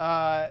fun.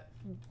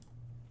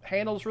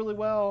 Handles really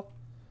well.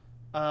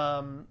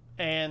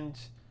 And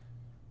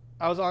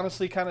I was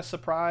honestly kind of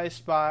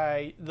surprised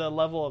by the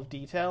level of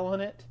detail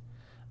in it.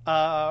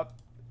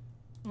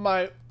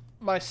 My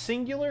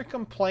singular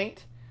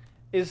complaint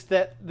is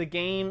that the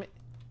game,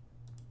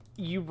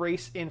 you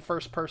race in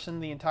first person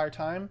the entire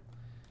time.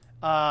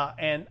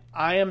 And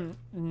I am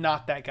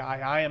not that guy.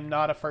 I am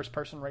not a first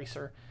person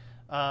racer.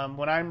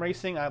 When I'm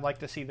racing, I like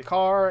to see the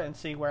car and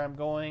see where I'm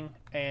going,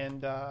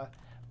 and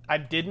I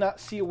did not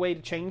see a way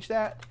to change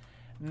that.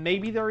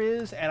 Maybe there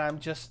is, and I'm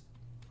just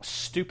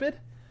stupid.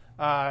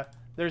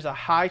 There's a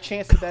high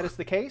chance that is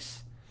the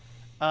case.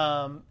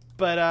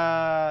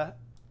 But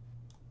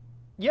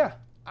yeah,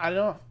 I don't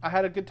know. I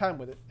had a good time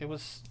with it. It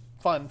was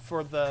fun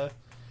for the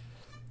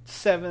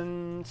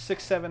 7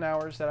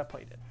 hours that I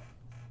played it.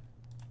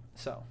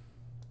 So.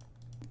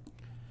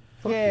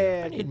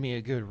 Yeah, I need me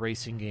a good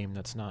racing game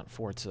that's not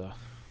Forza.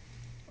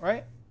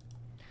 Right?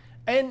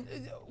 And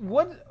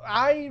what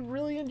I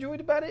really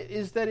enjoyed about it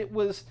is that it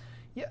was,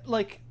 yeah,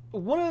 like,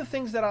 one of the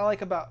things that I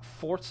like about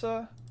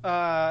Forza,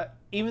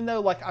 even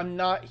though, like, I'm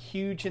not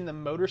huge in the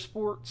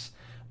motorsports,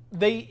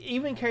 they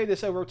even carry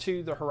this over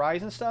to the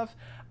Horizon stuff.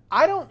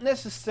 I don't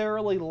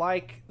necessarily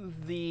like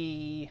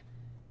the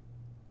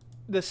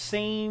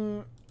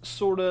same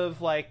sort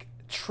of, like,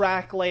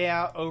 track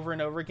layout over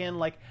and over again.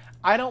 Like,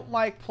 I don't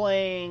like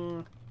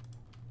playing,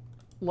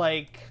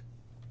 like,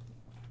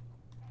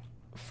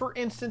 for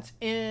instance,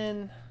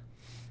 in,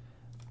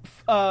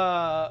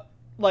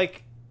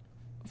 like,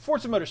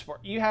 Forza Motorsport,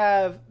 you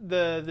have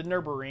the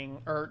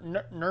Nürburgring, or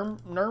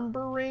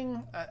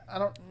Nürburgring?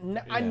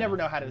 I never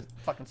know how to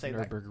fucking say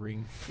that.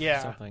 Nürburgring.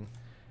 Yeah. Something.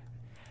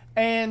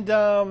 And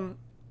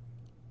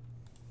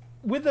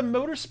with the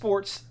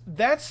motorsports,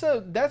 that's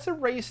a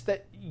race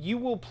that you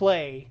will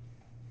play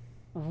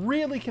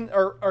really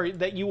or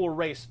that you will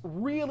race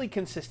really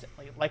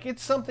consistently. Like,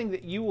 it's something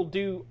that you will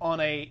do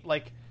on a,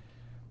 like,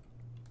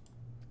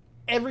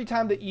 every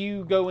time that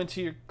you go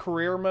into your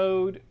career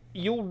mode,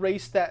 you'll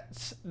race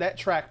that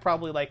track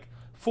probably like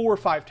 4 or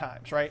 5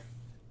 times, right?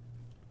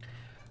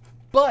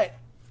 But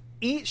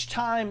each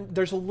time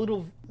there's a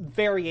little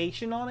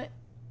variation on it,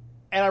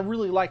 and I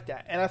really like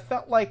that. And I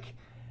felt like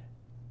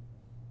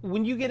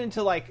when you get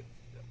into like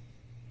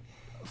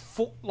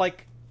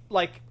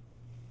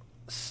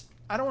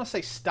I don't want to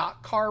say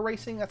stock car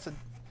racing. That's a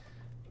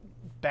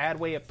bad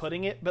way of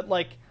putting it, but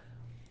like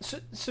so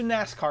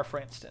NASCAR, for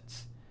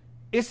instance,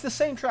 it's the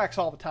same tracks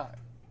all the time,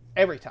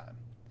 every time.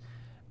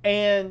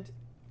 And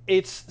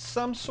it's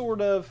some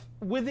sort of,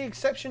 with the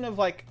exception of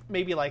like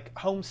maybe like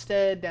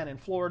Homestead down in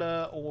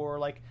Florida, or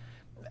like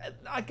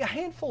a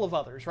handful of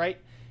others, right?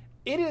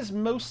 It is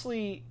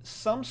mostly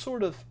some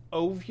sort of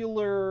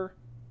ovular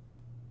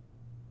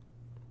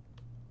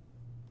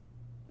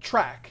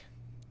track,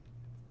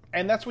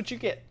 and that's what you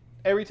get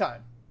every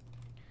time.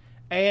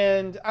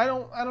 And I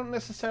don't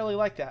necessarily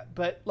like that,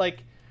 but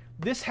like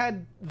this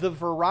had the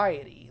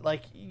variety,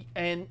 like,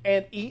 and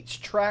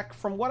each track,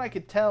 from what I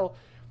could tell,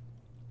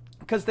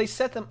 because they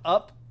set them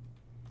up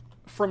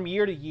from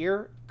year to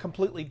year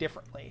completely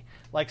differently.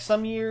 Like,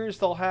 some years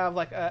they'll have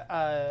like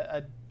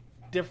a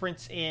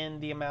difference in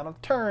the amount of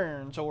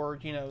turns, or,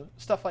 you know,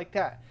 stuff like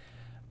that.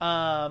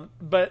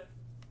 But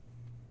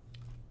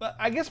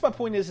I guess my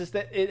point is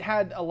that it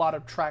had a lot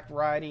of track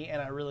variety,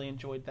 and I really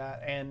enjoyed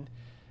that. And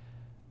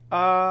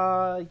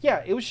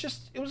yeah, it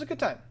was a good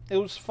time. It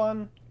was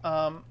fun.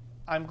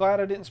 I'm glad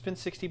I didn't spend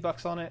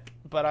 $60 on it,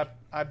 but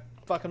I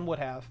fucking would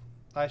have.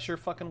 I sure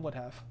fucking would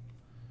have.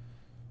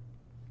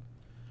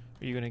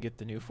 Are you going to get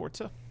the new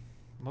Forza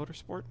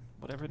Motorsport,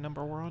 whatever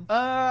number we're on?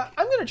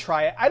 I'm going to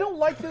try it. I don't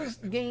like those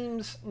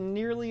games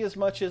nearly as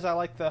much as I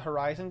like the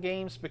Horizon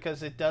games,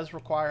 because it does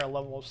require a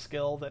level of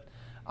skill that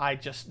I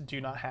just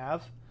do not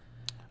have.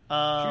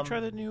 Did you try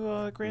the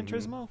new Gran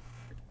Turismo?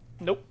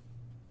 Nope.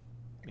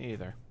 Me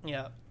either.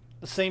 Yeah.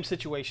 The same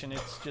situation.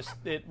 It's just,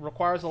 it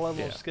requires a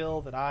level of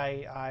skill that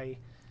I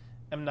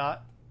am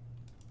not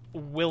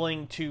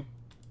willing to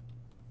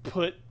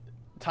put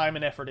time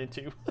and effort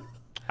into.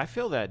 I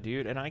feel that,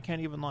 dude, and I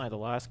can't even lie. The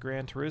last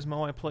Gran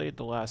Turismo I played,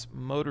 the last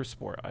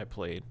Motorsport I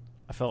played,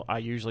 I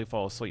usually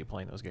fall asleep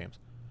playing those games.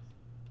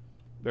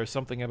 There's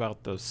something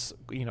about those,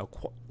 you know,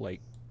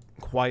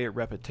 quiet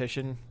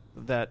repetition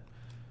that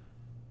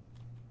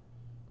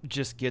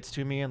just gets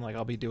to me, and like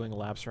I'll be doing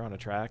laps around a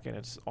track, and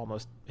it's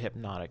almost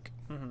hypnotic.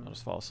 Mm-hmm. I'll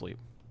just fall asleep.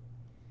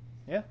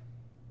 Yeah.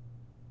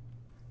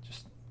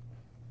 Just.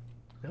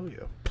 Hell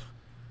yeah.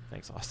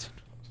 Thanks, Austin.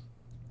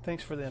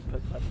 Thanks for the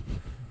input, bud.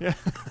 Yeah.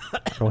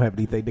 I don't have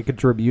anything to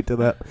contribute to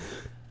that.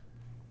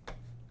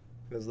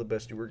 That's the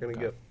best you were going to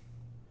get.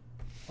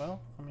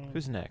 Well, I mean.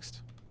 Who's next?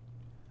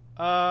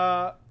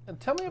 Tell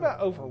me about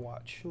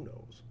Overwatch. Who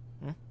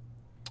knows?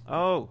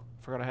 Oh,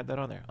 forgot I had that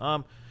on there.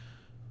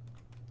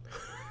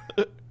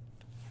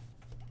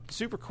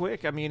 Super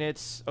quick. I mean,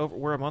 it's over.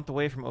 We're a month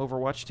away from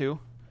Overwatch 2,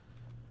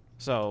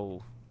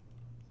 so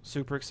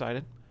super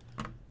excited.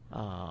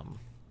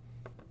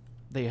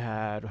 They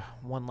had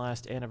one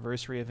last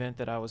anniversary event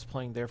that I was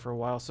playing there for a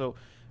while. So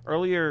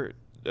earlier,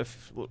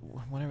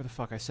 whenever the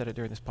fuck I said it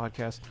during this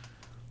podcast,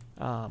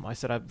 I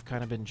said I've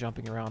kind of been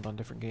jumping around on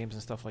different games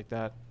and stuff like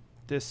that.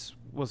 This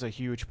was a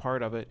huge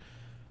part of it.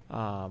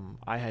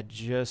 I had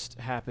just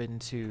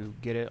happened to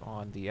get it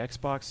on the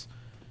Xbox,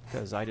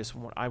 because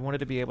I wanted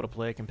to be able to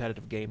play a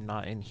competitive game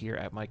not in here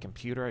at my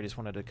computer. I just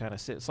wanted to kind of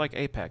sit. It's like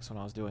Apex when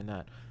I was doing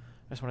that.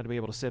 I just wanted to be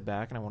able to sit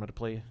back, and I wanted to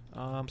play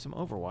some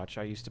Overwatch.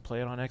 I used to play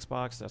it on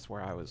Xbox. That's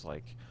where I was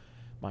like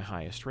my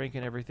highest rank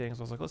and everything. So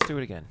I was like, let's do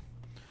it again.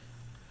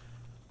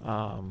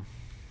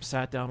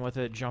 Sat down with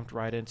it, jumped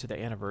right into the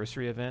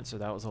anniversary event. So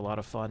that was a lot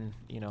of fun,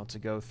 you know, to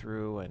go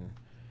through and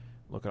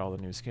look at all the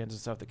new skins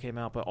and stuff that came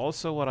out. But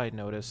also what I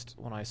noticed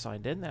when I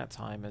signed in that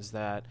time is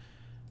that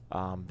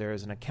there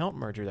is an account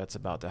merger that's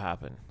about to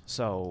happen.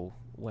 So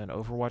when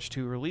Overwatch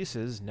 2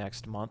 releases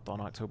next month on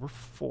October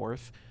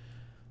 4th,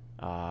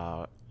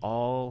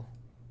 all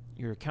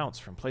your accounts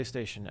from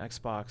PlayStation,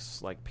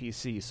 Xbox, like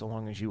PC, so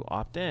long as you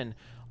opt in,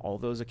 all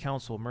those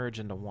accounts will merge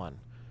into one,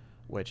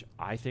 which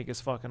I think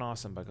is fucking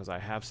awesome, because I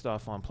have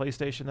stuff on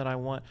PlayStation that I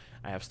want,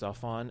 I have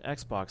stuff on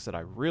Xbox that I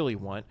really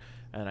want,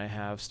 and I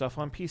have stuff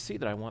on PC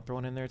that I want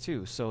thrown in there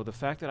too. So the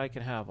fact that I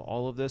can have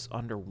all of this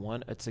under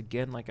one, it's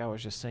again like I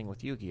was just saying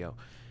with Yu-Gi-Oh!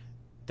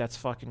 That's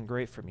fucking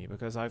great for me,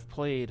 because I've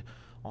played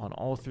on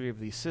all 3 of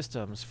these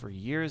systems for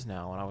years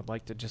now, and I would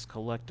like to just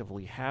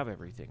collectively have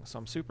everything. So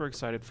I'm super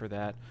excited for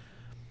that.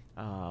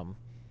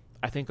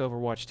 I think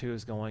Overwatch 2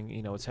 is going,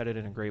 it's headed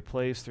in a great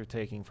place. They're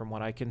taking, from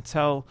what I can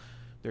tell,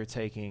 they're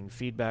taking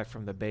feedback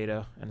from the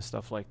beta and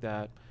stuff like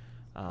that,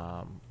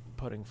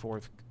 putting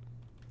forth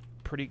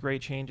pretty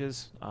great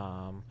changes.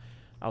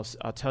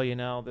 I'll tell you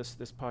now, this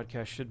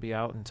podcast should be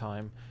out in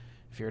time.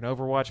 If you're an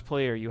Overwatch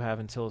player, you have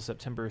until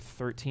September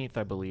 13th,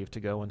 I believe, to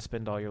go and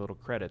spend all your little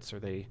credits, or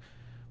they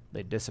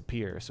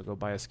disappear. So go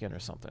buy a skin or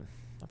something.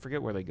 I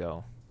forget where they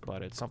go,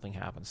 but something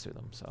happens to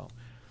them. So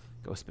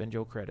go spend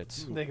your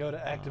credits. They go to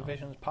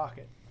Activision's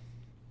pocket.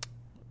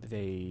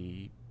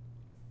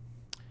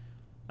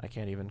 I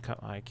can't even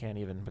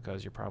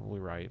because you're probably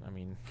right. I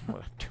mean,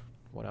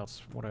 what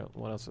else? What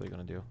else are they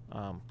going to do?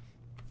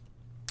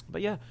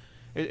 But yeah,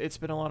 it's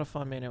been a lot of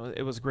fun, man.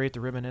 It was great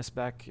to reminisce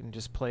back and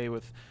just play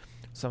with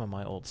some of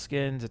my old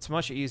skins. It's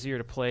much easier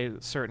to play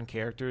certain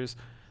characters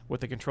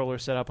with the controller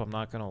setup. I'm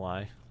not going to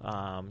lie.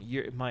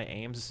 My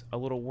aim's a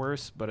little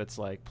worse, but it's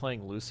like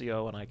playing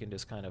Lucio, and I can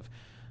just kind of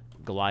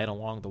glide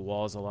along the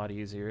walls a lot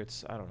easier.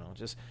 I don't know,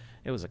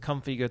 it was a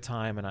comfy, good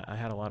time, and I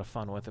had a lot of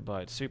fun with it,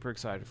 but super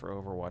excited for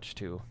Overwatch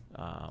 2,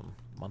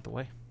 month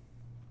away.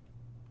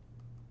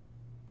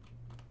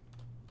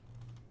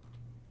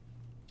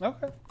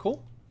 Okay,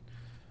 cool.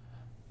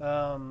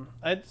 I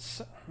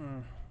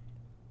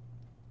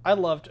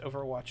loved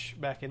Overwatch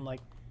back in like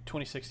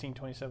 2016,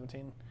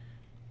 2017.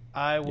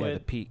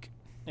 The peak.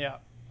 Yeah,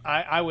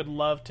 I would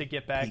love to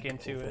get back Peak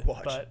into Overwatch.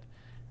 it, but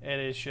it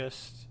is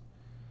just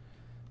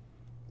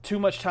too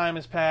much time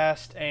has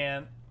passed,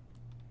 and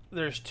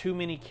there's too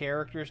many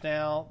characters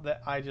now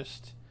that I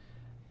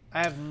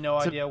have no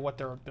idea what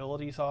their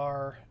abilities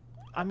are.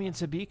 I mean,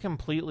 to be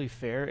completely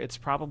fair, it's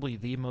probably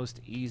the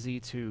most easy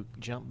to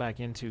jump back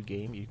into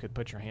game you could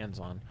put your hands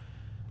on,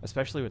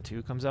 especially when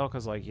 2 comes out,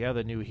 because,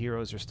 the new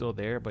heroes are still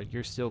there, but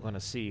you're still going to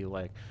see,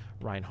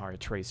 Reinhardt,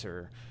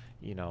 Tracer,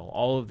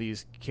 all of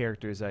these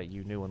characters that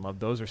you knew and loved.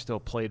 Those are still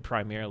played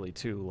primarily,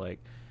 too.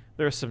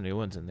 There's some new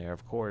ones in there,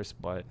 of course,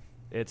 but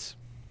it's...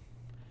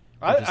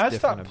 I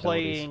stopped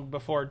playing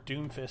before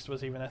Doomfist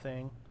was even a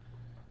thing.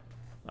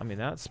 I mean,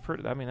 that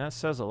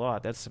says a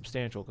lot. That's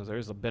substantial, because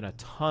there's been a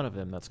ton of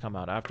them that's come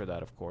out after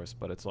that, of course.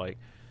 But it's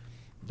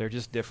they're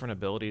just different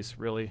abilities,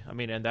 really. I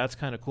mean, and that's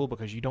kind of cool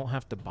because you don't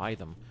have to buy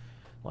them.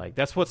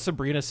 That's what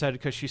Sabrina said,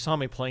 because she saw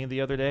me playing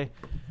the other day,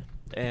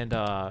 and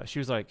she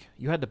was like,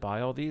 "You had to buy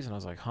all these?" And I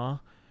was like, "Huh?"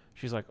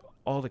 She's like,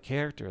 "All the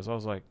characters." I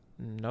was like,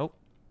 "Nope,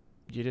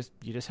 you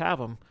just have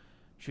them."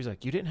 She's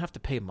like, "You didn't have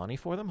to pay money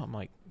for them?" I'm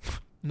like,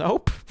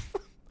 "Nope."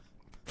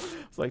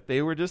 It's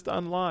they were just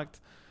unlocked.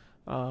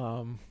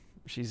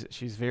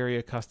 She's very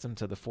accustomed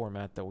to the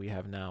format that we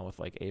have now with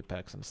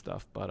Apex and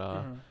stuff,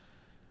 but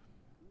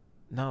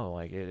no,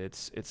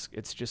 it's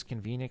just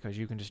convenient because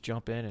you can just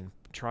jump in and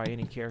try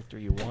any character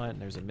you want.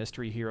 And there's a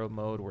mystery hero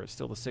mode where it's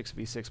still the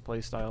 6v6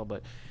 play style,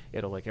 but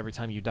it'll every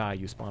time you die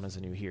you spawn as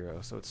a new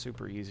hero, so it's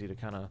super easy to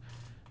kind of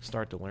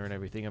start to learn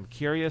everything. I'm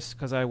curious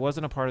because I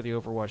wasn't a part of the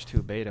Overwatch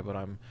 2 beta, but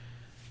I'm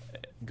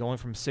going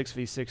from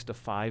 6v6 to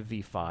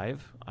 5v5.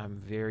 I'm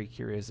very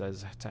curious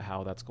as to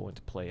how that's going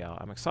to play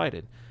out. I'm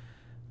excited.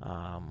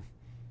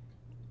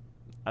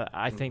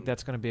 I think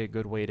that's going to be a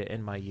good way to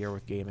end my year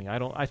with gaming.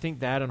 I think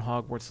that and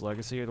Hogwarts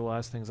Legacy are the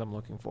last things I'm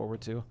looking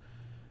forward to.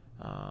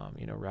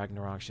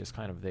 Ragnarok's just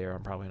kind of there.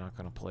 I'm probably not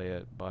going to play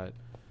it, but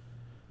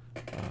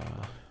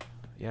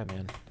yeah,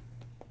 man.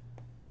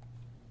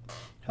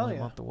 Hell Only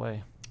yeah. a month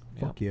away.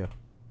 Fuck yeah.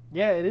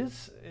 Yeah, it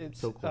is.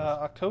 It's So close.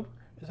 October.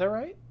 Is that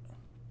right?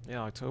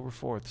 Yeah, October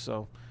 4th,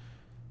 so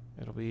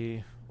it'll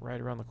be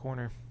right around the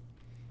corner.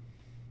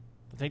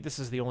 I think this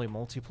is the only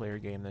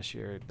multiplayer game this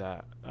year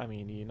that,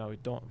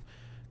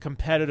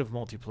 competitive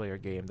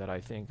multiplayer game that I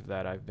think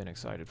that I've been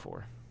excited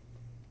for.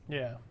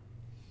 Yeah.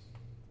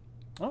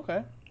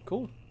 Okay,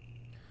 cool.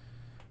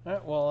 All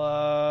right,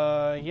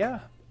 well, yeah.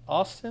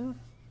 Austin,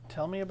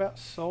 tell me about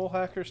Soul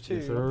Hackers 2.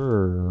 Yes,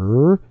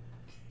 sir.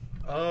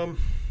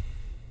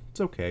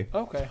 It's okay.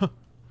 Okay.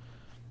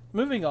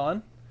 Moving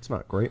on. It's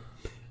not great.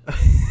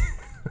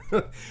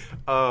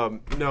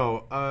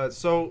 No.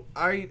 So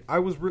I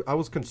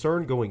was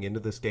concerned going into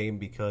this game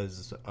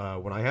because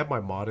when I had my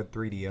modded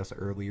 3DS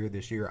earlier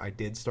this year, I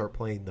did start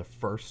playing the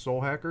first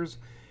Soul Hackers,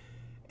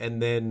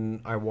 and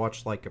then I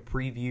watched like a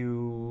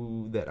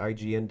preview that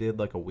IGN did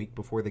like a week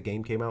before the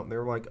game came out, and they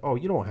were like, "Oh,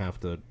 you don't have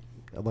to."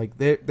 Like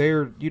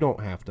you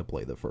don't have to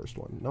play the first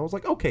one. And I was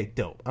like, okay,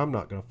 dope. I'm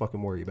not gonna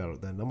fucking worry about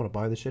it then. I'm gonna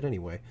buy the shit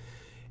anyway.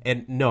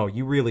 And no,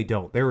 you really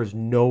don't. There is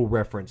no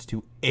reference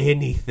to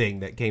anything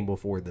that came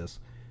before this.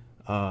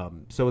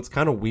 So it's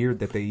kind of weird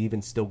that they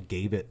even still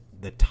gave it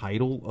the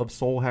title of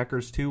Soul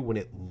Hackers 2 when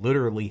it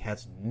literally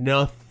has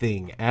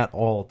nothing at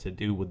all to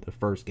do with the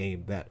first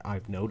game that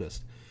I've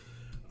noticed.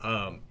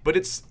 But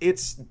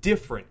it's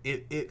different.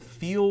 It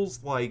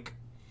feels like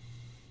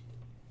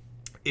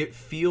an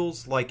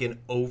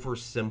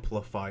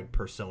oversimplified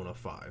Persona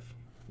 5.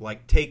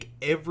 Like, take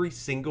every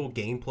single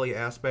gameplay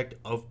aspect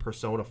of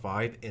Persona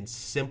 5 and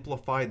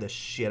simplify the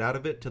shit out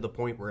of it to the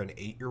point where an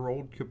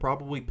 8-year-old could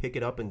probably pick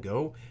it up and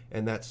go,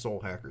 and that's Soul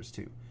Hackers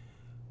 2.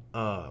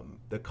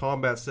 The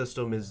combat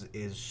system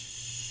is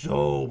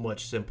so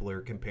much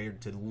simpler compared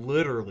to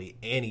literally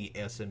any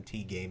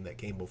SMT game that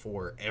came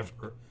before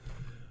ever.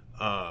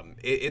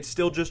 It's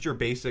still just your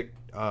basic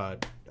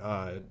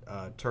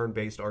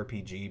turn-based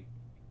RPG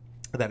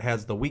that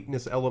has the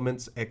weakness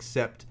elements,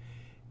 except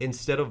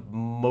instead of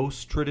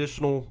most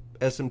traditional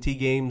SMT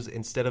games,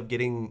 instead of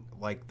getting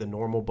like the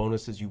normal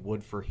bonuses you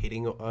would for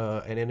hitting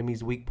an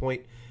enemy's weak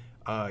point,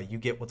 you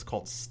get what's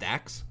called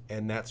stacks,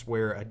 and that's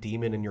where a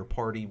demon in your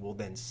party will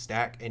then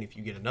stack, and if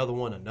you get another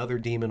one, another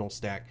demon will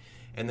stack,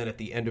 and then at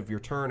the end of your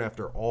turn,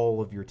 after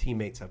all of your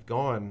teammates have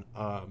gone,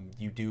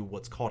 you do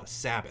what's called a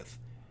Sabbath,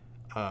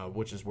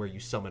 which is where you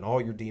summon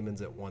all your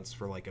demons at once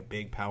for like a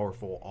big,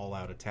 powerful,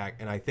 all-out attack.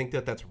 And I think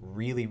that that's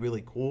really,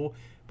 really cool,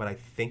 but I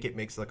think it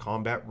makes the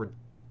combat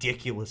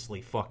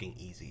ridiculously fucking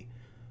easy.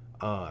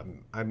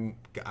 I'm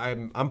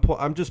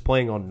just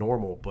playing on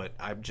normal, but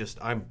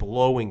I'm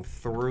blowing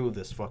through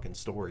this fucking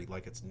story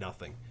like it's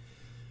nothing.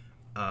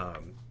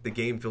 The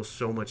game feels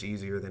so much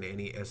easier than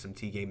any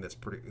SMT game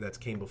that's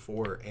came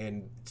before,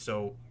 and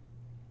so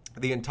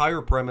the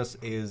entire premise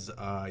is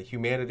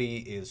humanity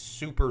is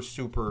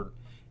super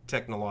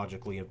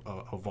technologically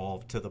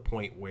evolved to the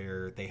point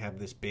where they have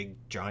this big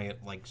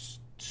giant like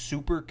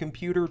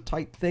supercomputer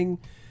type thing,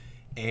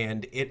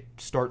 and it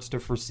starts to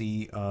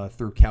foresee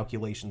through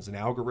calculations and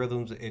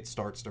algorithms, it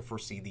starts to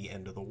foresee the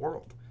end of the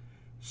world.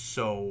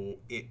 So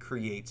it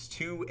creates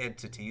two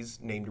entities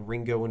named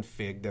Ringo and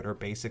Fig that are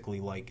basically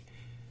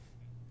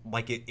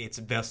it's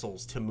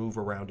vessels to move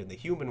around in the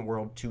human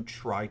world to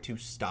try to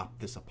stop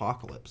this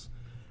apocalypse.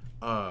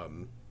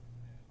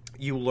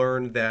 You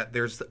learn that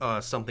there's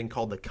something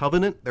called the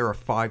Covenant. There are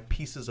 5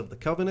 pieces of the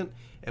Covenant,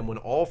 and when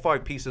all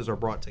 5 pieces are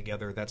brought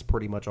together, that's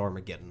pretty much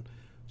Armageddon.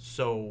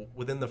 So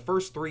within the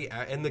first 3,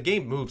 and the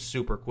game moves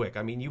super quick.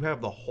 I mean, you have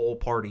the whole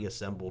party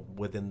assembled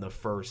within the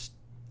first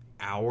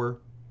hour,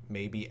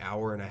 maybe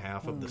hour and a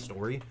half of the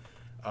story.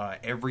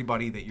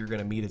 Everybody that you're going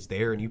to meet is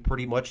there, and you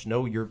pretty much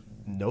know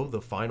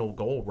the final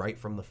goal right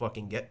from the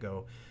fucking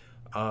get-go.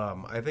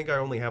 I think I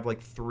only have like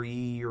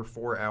 3 or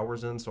 4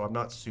 hours in, so I'm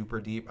not super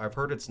deep. I've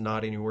heard it's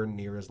not anywhere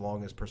near as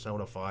long as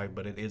Persona 5,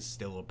 but it is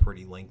still a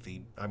pretty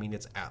lengthy... I mean,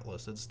 it's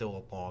Atlas. It's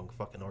still a long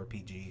fucking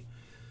RPG.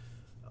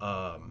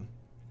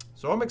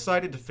 So I'm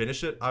excited to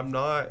finish it. I'm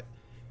not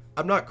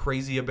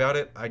crazy about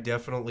it. I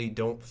definitely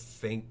don't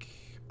think...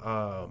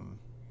 I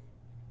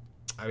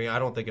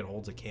don't think it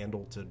holds a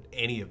candle to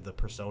any of the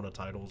Persona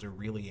titles or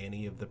really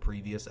any of the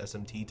previous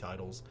SMT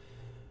titles.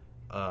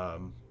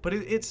 But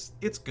it's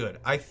good.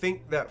 I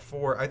think that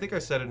I think I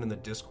said it in the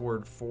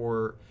Discord,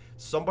 for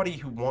somebody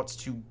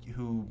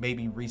who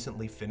maybe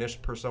recently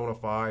finished Persona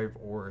 5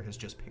 or has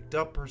just picked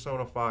up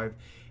Persona 5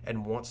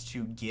 and wants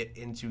to get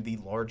into the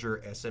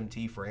larger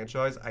SMT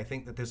franchise, I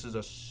think that this is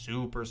a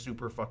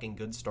super fucking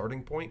good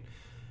starting point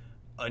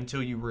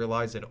until you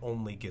realize it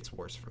only gets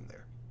worse from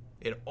there.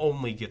 It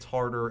only gets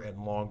harder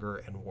and longer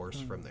and worse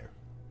from there.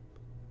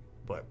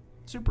 But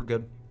super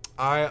good.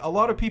 A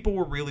lot of people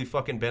were really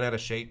fucking bent out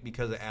of shape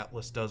because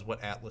Atlas does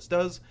what Atlas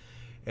does.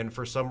 And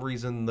for some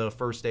reason, the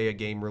first day of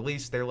game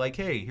release, they're like,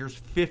 hey, here's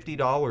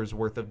 $50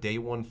 worth of day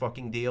one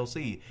fucking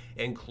DLC,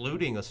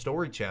 including a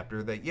story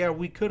chapter that, yeah,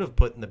 we could have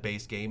put in the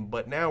base game,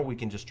 but now we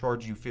can just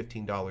charge you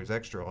 $15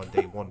 extra on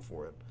day one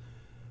for it.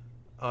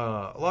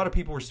 A lot of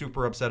people were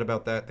super upset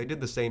about that. They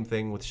did the same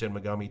thing with Shin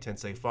Megami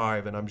Tensei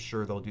 5, and I'm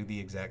sure they'll do the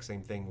exact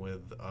same thing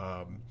with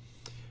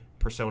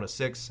Persona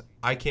 6.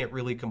 I can't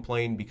really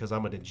complain because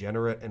I'm a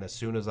degenerate, and as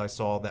soon as I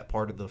saw that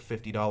part of the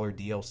 $50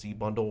 DLC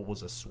bundle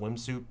was a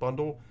swimsuit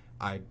bundle,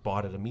 I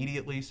bought it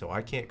immediately, so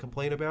I can't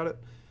complain about it.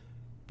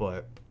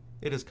 But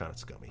it is kind of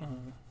scummy.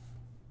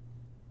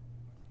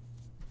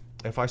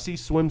 If I see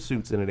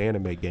swimsuits in an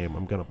anime game,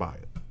 I'm going to buy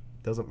it.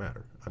 Doesn't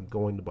matter. I'm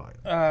going to buy it.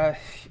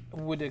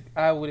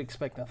 I would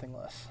expect nothing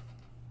less.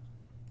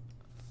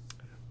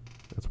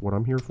 That's what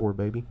I'm here for,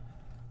 baby.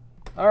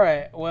 All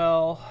right.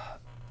 Well,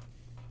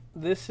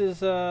 this is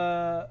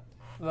the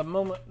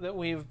moment that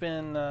we've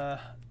been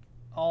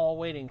all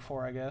waiting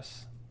for, I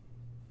guess.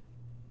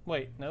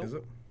 Wait, no. Is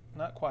it?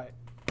 Not quite.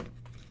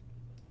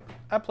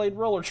 I played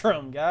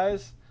Rollertrome,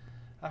 guys.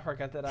 I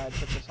forgot that I had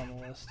put this on the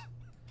list.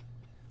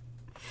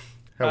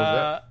 How was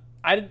that?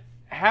 I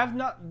have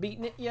not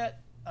beaten it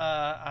yet.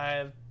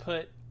 I've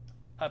put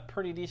a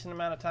pretty decent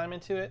amount of time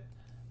into it.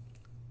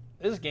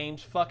 This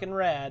game's fucking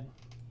rad.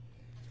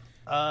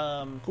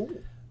 Cool.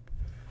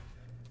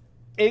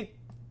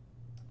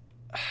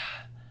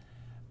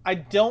 I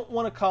don't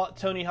want to call it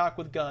Tony Hawk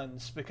with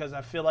guns because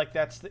I feel like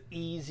that's the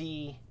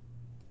easy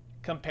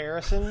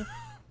comparison.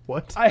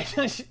 What?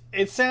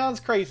 It sounds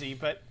crazy,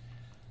 but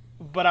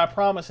I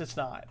promise it's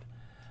not.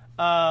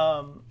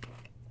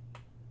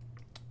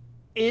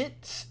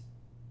 It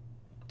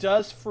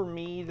does for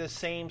me the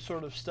same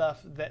sort of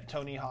stuff that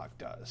Tony Hawk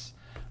does,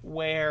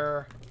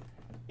 where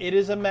it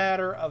is a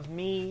matter of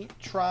me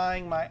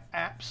trying my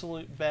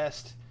absolute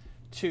best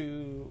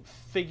to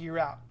figure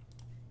out.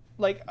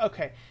 Like,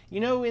 okay, you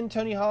know, in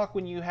Tony Hawk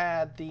when you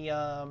had the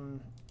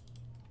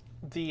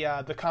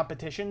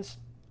competitions,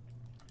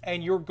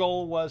 and your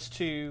goal was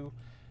to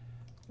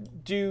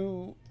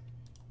do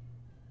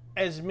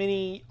as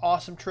many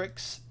awesome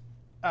tricks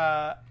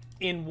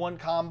in one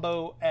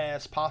combo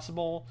as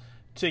possible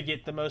to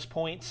get the most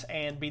points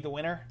and be the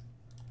winner.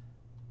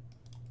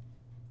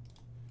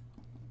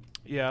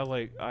 Yeah,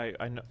 like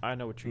I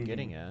know what you're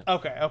getting at.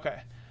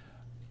 Okay.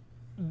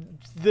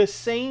 The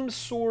same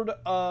sort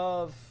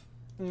of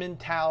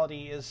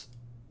mentality is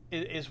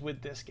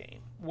with this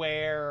game,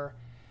 where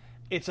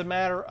it's a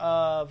matter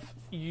of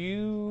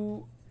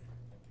you.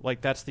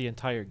 Like that's the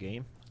entire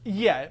game.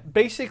 Yeah,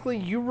 basically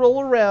you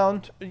roll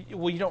around.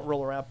 Well, you don't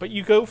roll around, but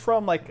you go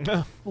from like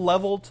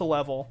level to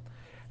level,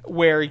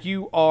 where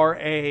you are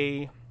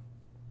a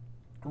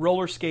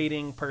roller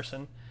skating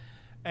person,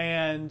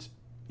 and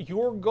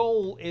your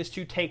goal is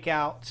to take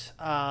out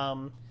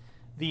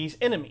these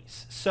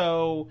enemies.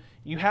 So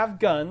you have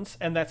guns,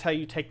 and that's how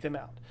you take them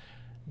out.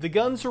 The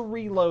guns are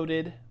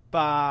reloaded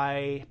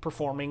by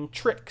performing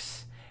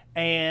tricks,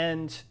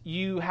 and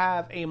you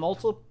have a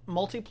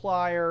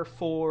multiplier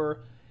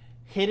for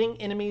hitting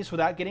enemies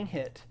without getting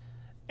hit,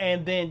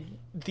 and then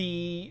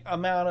the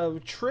amount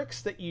of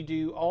tricks that you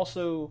do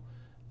also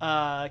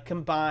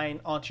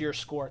combine onto your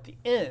score at the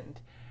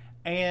end.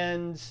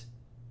 And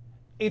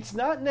it's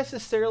not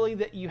necessarily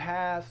that you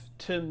have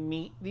to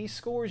meet these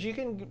scores. You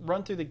can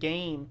run through the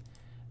game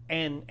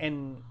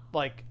and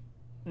like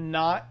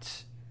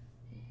not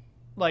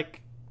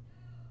like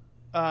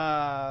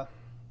how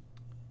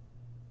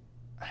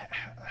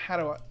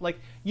do I, like,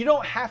 you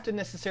don't have to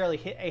necessarily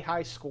hit a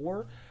high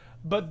score,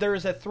 but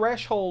there's a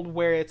threshold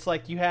where it's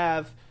like you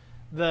have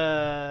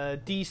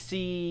the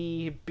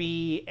DCBAS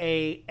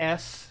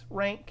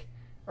rank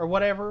or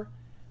whatever,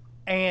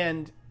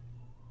 and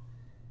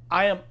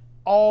I am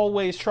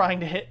always trying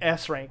to hit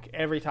S rank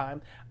every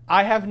time.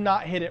 I have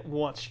not hit it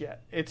once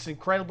yet. It's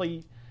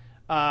incredibly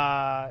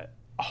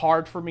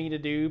hard for me to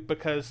do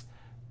because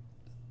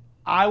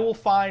I will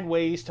find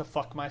ways to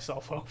fuck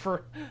myself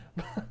over.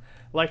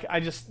 Like,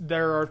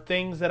 there are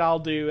things that I'll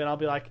do and I'll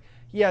be like,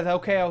 yeah,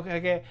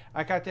 okay,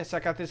 I got this,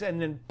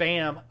 and then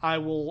bam, I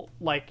will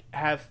like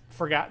have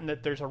forgotten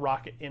that there's a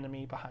rocket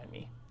enemy behind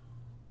me.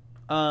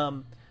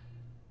 But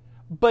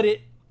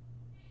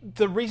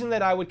the reason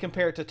that I would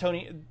compare it to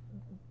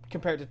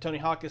Tony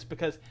Hawk is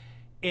because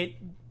it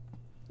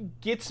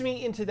gets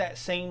me into that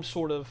same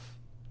sort of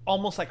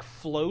almost like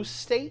flow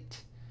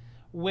state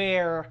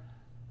where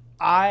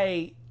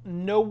I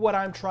know what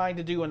I'm trying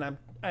to do and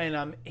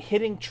I'm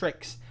hitting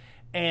tricks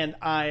and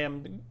I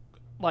am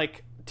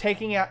like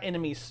taking out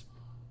enemies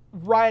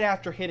right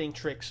after hitting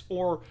tricks,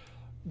 or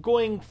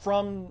going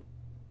from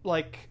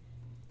like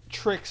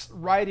tricks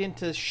right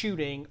into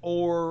shooting,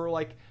 or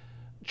like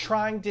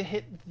trying to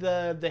hit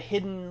the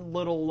hidden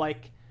little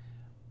like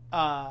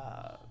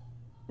not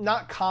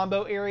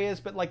combo areas,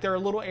 but like there are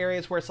little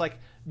areas where it's like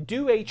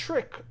do a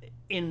trick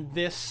in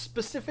this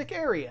specific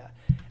area,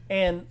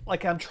 and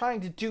like I'm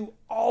trying to do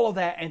all of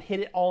that and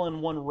hit it all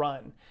in one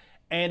run,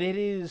 and it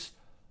is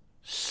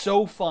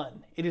so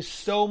fun. It is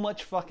so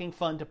much fucking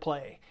fun to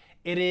play.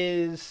 It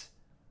is,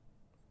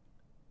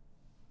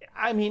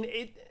 I mean,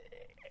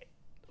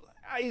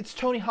 it's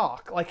Tony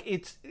Hawk. Like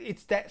it's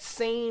that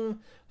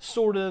same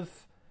sort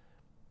of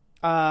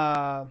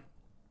I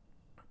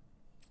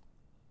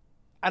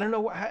don't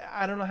know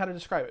how to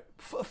describe it.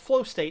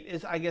 Flow state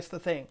is, I guess, the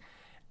thing,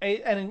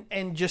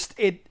 and just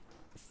it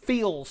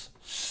feels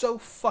so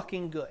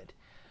fucking good.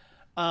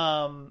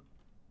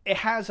 It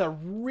has a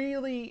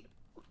really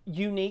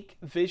unique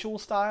visual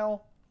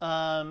style,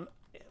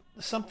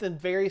 something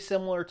very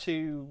similar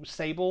to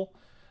Sable,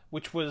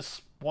 which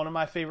was one of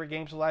my favorite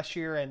games of last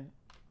year and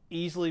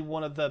easily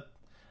one of the,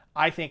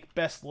 I think,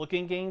 best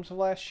looking games of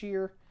last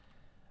year.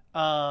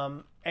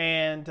 Yeah,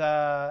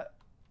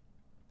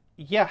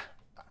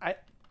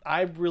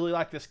 I really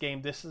like this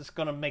game. This is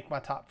gonna make my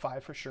top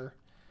 5 for sure.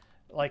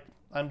 Like,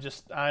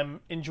 I'm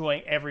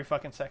enjoying every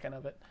fucking second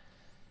of it.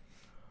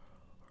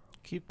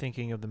 Keep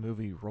thinking of the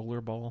movie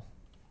Rollerball.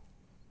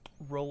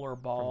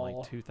 Rollerball From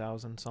like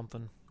 2000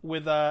 something.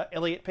 with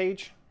Elliot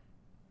Page.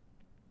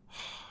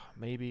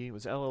 Maybe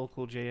was LL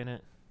Cool J in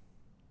it.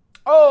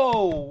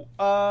 Oh,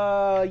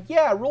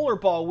 yeah,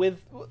 Rollerball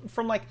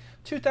from like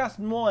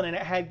 2001, and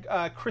it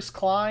had Chris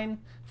Klein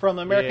from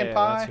American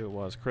Pie. That's who it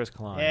was, Chris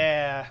Klein.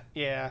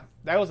 Yeah,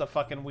 that was a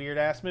fucking weird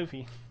ass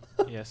movie.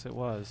 Yes, it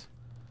was.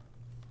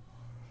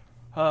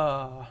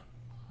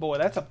 Boy,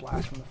 that's a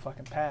blast from the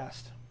fucking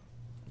past.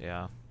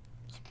 Yeah,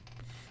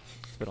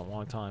 it's been a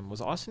long time.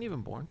 Was Austin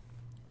even born?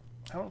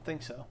 I don't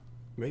think so.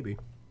 Maybe.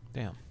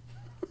 Damn.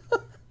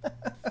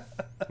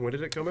 When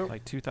did it come out?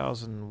 Like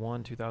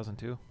 2001,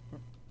 2002.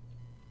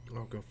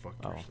 Oh, go fuck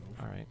yourself.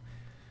 All right.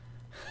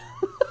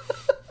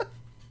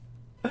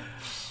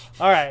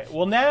 All right.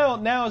 Well,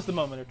 now is the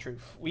moment of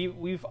truth.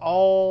 We've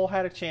all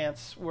had a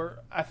chance.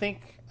 I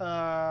think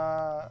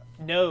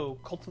no,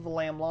 Cult of the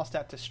Lamb lost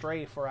out to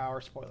Stray for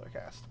our spoiler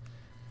cast.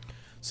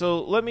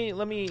 So let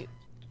me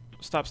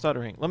stop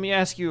stuttering. Let me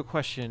ask you a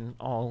question.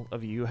 All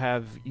of you,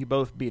 have you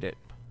both beat it?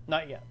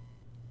 Not yet.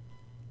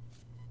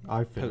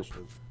 I finished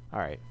Poop. it. All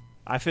right,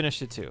 I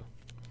finished it too.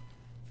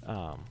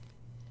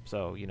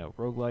 So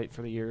roguelite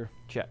for the year,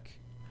 check.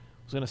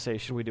 I was gonna say,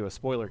 should we do a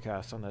spoiler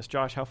cast on this?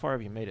 Josh, how far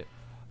have you made it?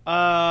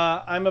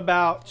 I'm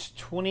about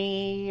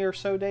 20 or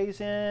so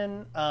days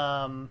in.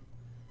 I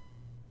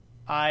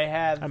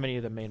have. How many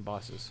of the main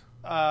bosses?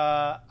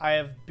 I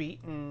have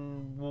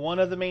beaten one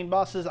of the main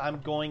bosses.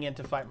 I'm going in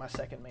to fight my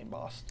second main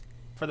boss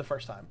for the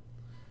first time.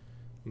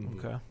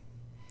 Okay.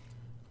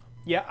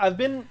 Yeah, I've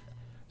been.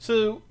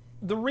 So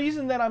the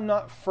reason that I'm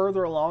not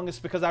further along is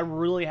because I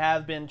really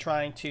have been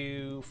trying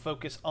to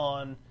focus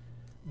on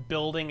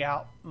building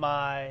out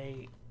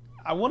my,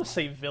 I want to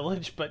say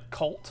village, but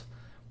cult,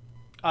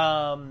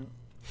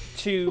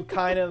 to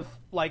kind of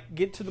like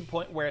get to the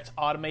point where it's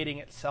automating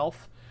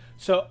itself.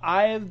 So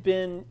I have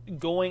been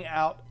going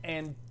out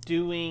and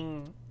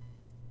doing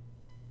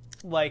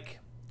like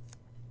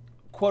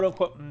quote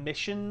unquote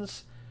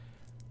missions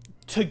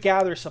to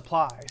gather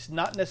supplies,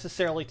 not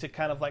necessarily to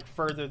kind of like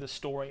further the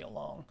story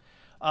along.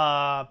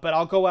 But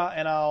I'll go out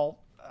and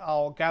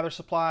I'll gather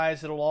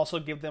supplies. It'll also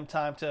give them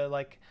time to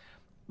like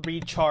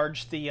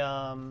recharge the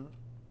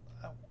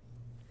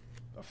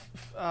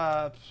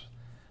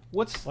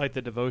what's Like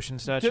the devotion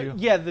statue?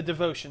 yeah, the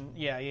devotion.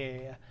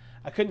 Yeah.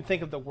 I couldn't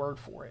think of the word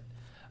for it.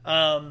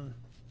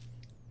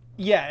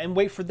 Yeah, and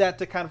wait for that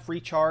to kind of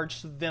recharge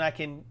so then I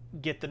can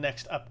get the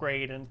next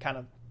upgrade and kind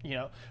of,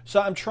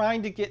 So I'm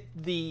trying to get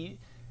the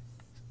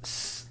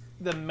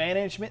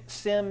management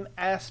sim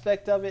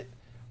aspect of it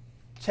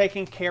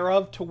taken care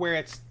of to where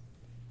it's,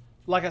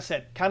 like I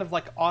said, kind of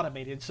like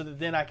automated so that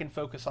then I can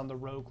focus on the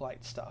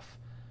roguelite stuff.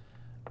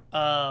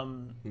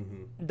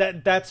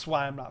 That's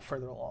why I'm not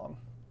further along.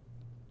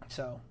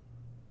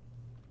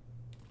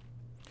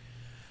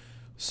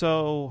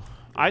 So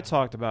I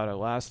talked about it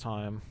last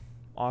time.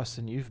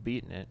 Austin, you've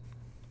beaten it.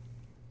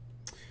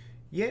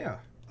 Yeah.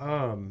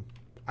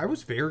 I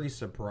was very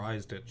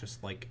surprised at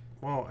just like,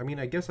 well, I mean,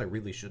 I guess I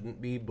really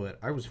shouldn't be, but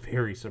I was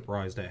very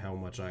surprised at how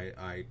much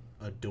I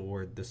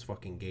adored this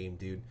fucking game,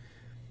 dude.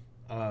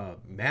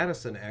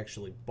 Madison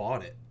actually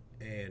bought it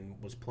and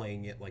was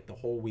playing it like the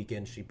whole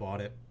weekend. She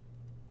bought it,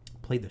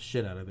 played the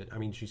shit out of it. I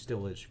mean, she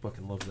still is. She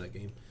fucking loves that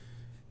game.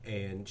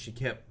 And she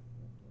kept,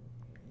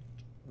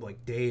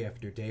 like, day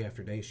after day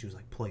after day, she was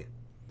like, play it.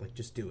 Like,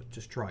 just do it.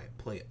 Just try it.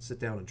 Play it.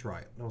 Sit down and try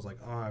it. And I was like,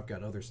 I've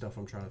got other stuff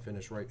I'm trying to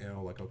finish right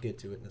now. Like, I'll get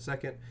to it in a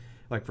second.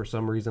 Like, for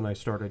some reason, I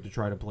started to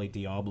try to play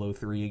Diablo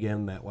 3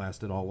 again. That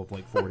lasted all of,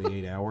 like,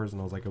 48 hours.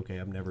 And I was like, okay,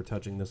 I'm never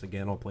touching this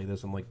again. I'll play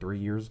this in, like, 3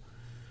 years.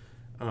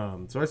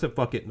 So I said,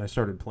 fuck it, and I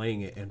started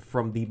playing it. And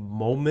from the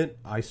moment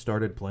I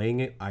started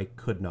playing it, I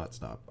could not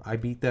stop. I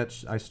beat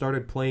that. I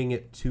started playing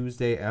it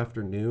Tuesday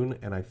afternoon,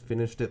 and I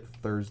finished it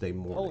Thursday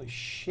morning. Holy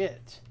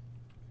shit.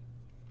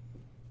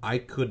 I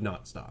could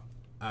not stop.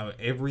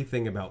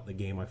 Everything about the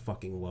game I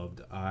fucking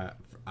loved. I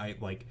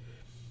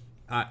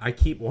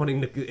keep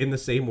wanting to, in the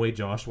same way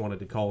Josh wanted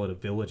to call it a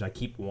village, I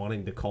keep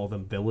wanting to call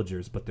them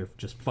villagers, but they're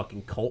just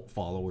fucking cult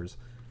followers.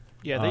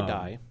 Yeah, they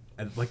die.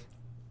 And like,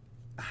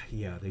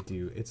 yeah, they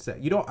do. It's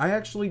sad. I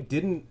actually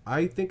didn't.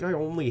 I think I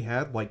only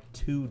had like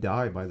 2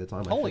 die by the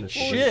time I Holy finished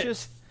shit. it. It's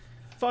just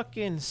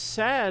fucking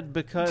sad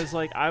because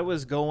like I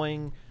was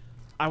going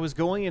into I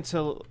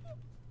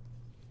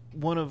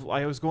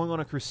was going on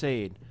a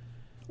crusade,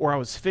 or I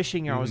was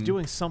fishing, or I was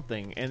doing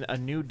something, and a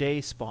new day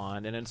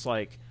spawned, and it's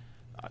like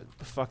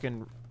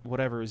fucking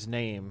whatever his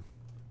name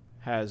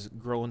has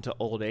grown to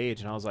old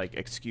age, and I was like,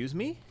 excuse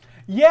me?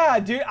 Yeah,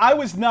 dude, I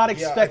was not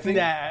expecting think-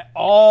 that at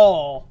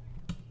all.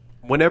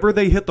 Whenever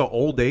they hit the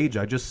old age,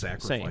 I just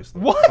sacrifice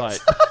Same. them. What? But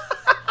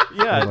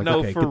yeah, I'm like, no,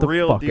 okay, for get the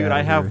real, fuck dude. outta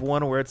I have here.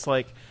 one where it's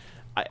like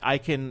I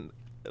can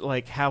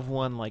like have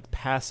one like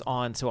pass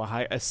on to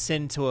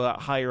ascend to a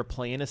higher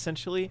plane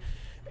essentially,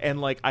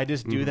 and like I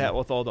just do that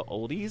with all the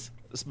oldies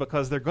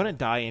because they're gonna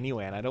die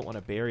anyway, and I don't want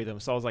to bury them.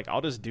 So I was like, I'll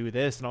just do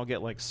this, and I'll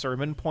get like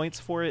sermon points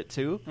for it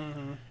too.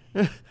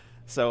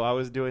 So I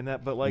was doing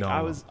that, but like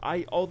No.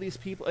 all these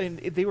people, and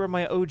they were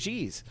my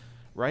OGs,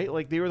 right?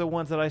 Like they were the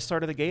ones that I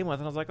started the game with,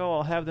 and I was like, oh,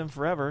 I'll have them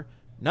forever.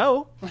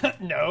 No,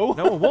 No.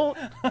 no, it won't.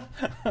 And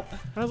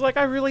I was like,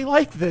 I really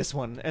like this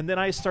one. And then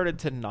I started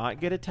to not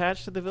get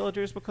attached to the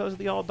villagers because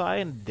they all die.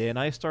 And then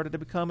I started to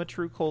become a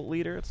true cult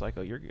leader. It's like,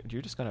 oh, you're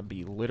just going to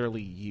be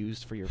literally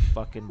used for your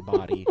fucking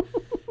body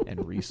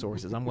and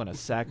resources. I'm going to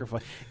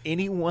sacrifice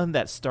anyone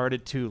that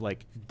started to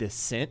like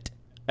dissent.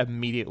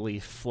 Immediately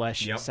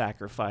flesh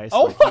sacrifice.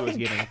 Oh like he my was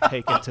getting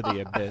taken to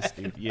the abyss,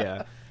 dude.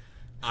 Yeah.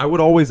 I would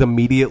always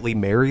immediately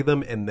marry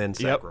them and then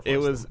sacrifice Yep, it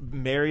was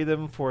them. marry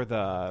them for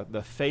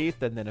the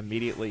faith and then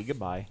immediately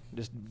goodbye.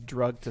 Just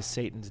drugged to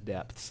Satan's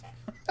depths.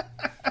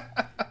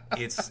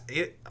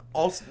 It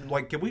also,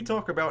 like, can we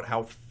talk about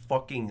how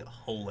fucking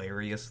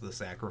hilarious the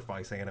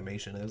sacrifice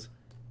animation is?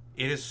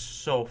 It is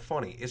so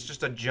funny. It's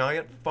just a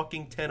giant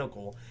fucking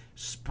tentacle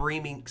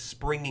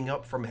springing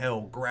up from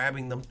hell,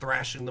 grabbing them,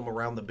 thrashing them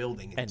around the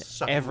building, And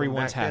sucking them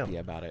everyone's back happy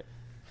down. about it.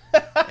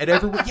 And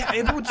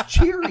everyone's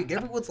cheering.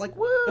 Everyone's like,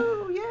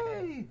 "Woo,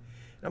 yay!"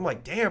 And I'm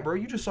like, damn, bro,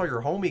 you just saw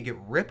your homie get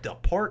ripped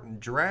apart and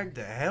dragged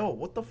to hell.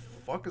 What the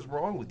fuck is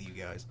wrong with you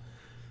guys?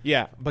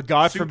 Yeah, but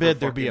God Super forbid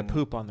there be a fucking-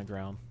 poop on the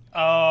ground.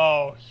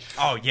 Oh,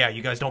 Oh, yeah,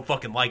 you guys don't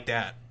fucking like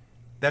that.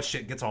 That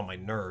shit gets on my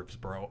nerves,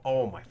 bro.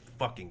 Oh, my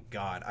fucking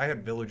God. I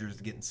had villagers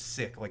getting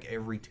sick like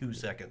every 2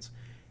 seconds.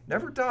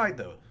 Never died,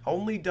 though.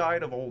 Only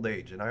died of old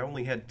age, and I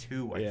only had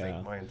 2, I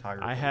think, my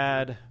entire I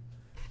playthrough.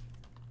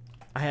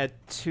 had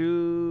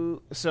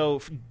 2.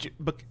 So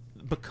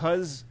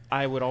because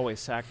I would always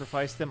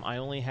sacrifice them, I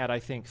only had, I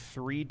think,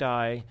 3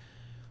 die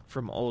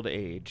from old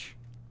age,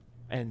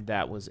 and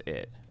that was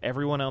it.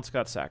 Everyone else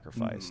got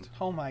sacrificed.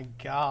 oh my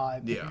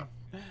God. Yeah.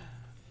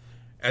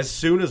 As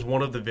soon as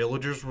one of the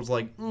villagers was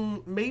like,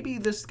 maybe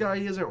this guy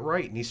isn't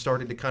right, and he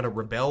started to kind of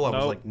rebel, I was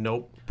Nope. like,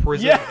 nope,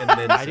 prison, Yeah. and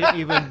then I didn't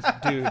even,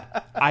 dude.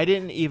 I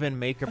didn't even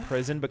make a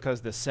prison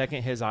because the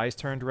second his eyes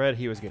turned red,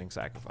 he was getting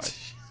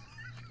sacrificed.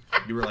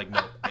 you were like,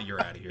 no, you're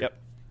out of here. Yep.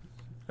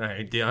 I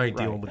ain't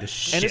dealing with this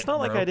shit. And it's not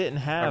like bro. I didn't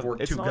I've have.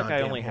 worked It's too not like I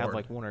goddamn only had hard.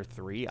 like 1 or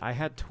 3. I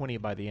had 20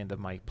 by the end of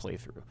my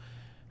playthrough.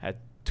 Had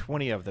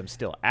 20 of them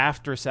still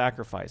after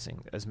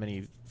sacrificing as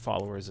many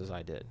followers as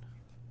I did.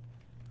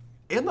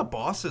 And the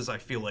bosses, I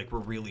feel like, were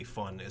really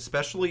fun,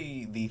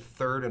 especially the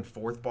 3rd and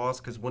 4th boss,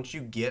 because once you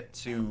get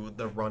to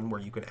the run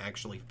where you can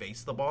actually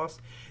face the boss,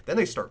 then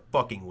they start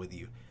fucking with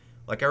you.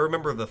 Like, I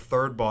remember the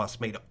 3rd boss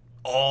made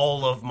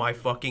all of my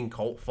fucking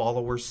cult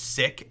followers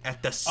sick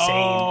at the same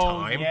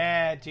time.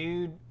 Yeah,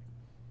 dude.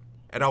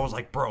 And I was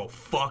like, bro,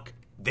 fuck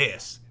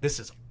this. This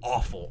is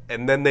awful.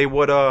 And then they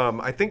would,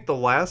 I think the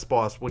last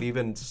boss would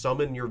even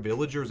summon your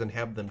villagers and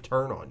have them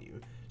turn on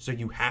you. So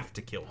you have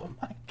to kill them.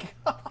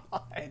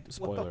 God.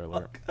 Spoiler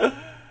alert.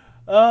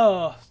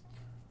 Oh,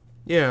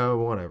 Yeah,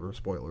 whatever.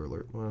 Spoiler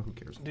alert. Well, who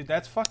cares? dude,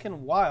 that's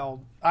fucking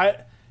wild.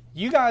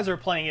 You guys are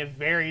playing it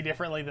very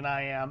differently than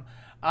I am.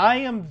 I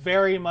am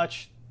very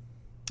much.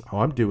 Oh,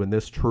 I'm doing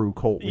this true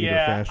cult leader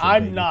Yeah, fashion.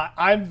 I'm baby. not.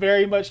 I'm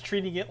very much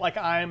treating it like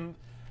I'm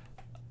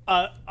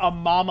a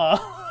mama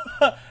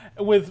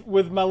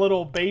with my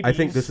little babies. I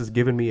think this has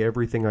given me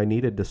everything I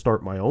needed to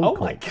start my own Oh cult.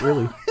 my God.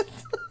 Really,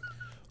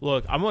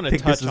 Look, I'm going I to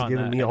think touch this has on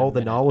given that me in a all the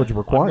minute. knowledge I'm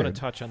required. going to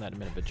touch on that in a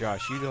minute, but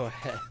Josh, you go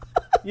ahead.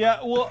 Yeah,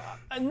 well,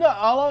 no.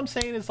 All I'm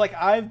saying is like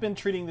I've been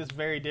treating this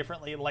very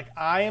differently. Like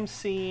I am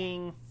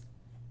seeing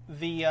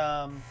the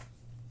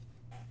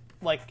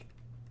like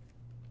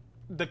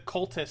the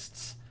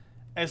cultists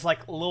as like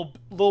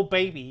little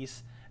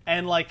babies,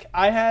 and like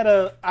I had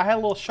a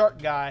little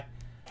shark guy,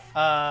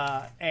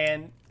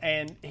 and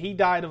he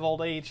died of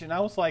old age, and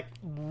I was like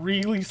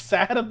really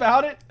sad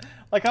about it.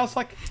 Like I was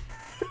like.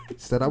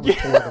 Said I was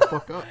pulling the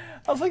fuck up.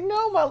 I was like,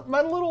 no,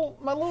 my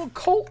little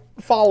cult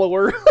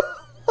follower.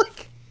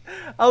 Like,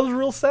 I was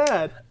real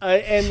sad,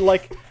 and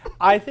like,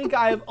 I think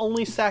I have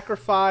only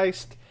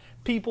sacrificed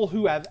people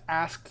who have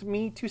asked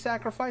me to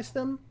sacrifice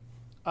them.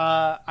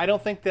 I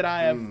don't think that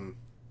I have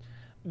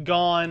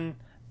gone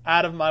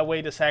out of my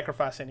way to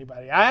sacrifice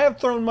anybody. I have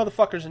thrown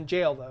motherfuckers in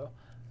jail though.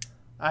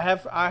 I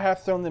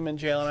have thrown them in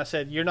jail, and I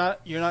said, you're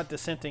not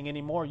dissenting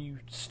anymore, you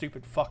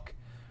stupid fuck.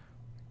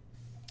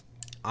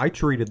 I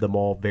treated them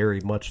all very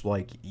much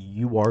like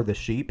you are the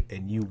sheep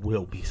and you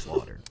will be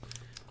slaughtered.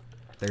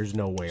 There's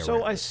no way So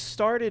around I it.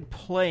 started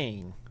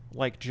playing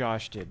like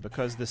Josh did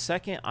because the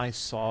second I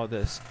saw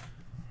this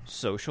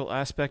social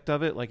aspect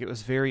of it, like it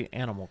was very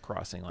Animal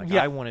Crossing. Like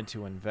Yeah. I wanted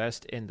to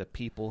invest in the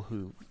people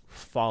who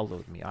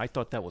followed me. I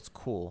thought that was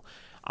cool.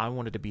 I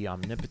wanted to be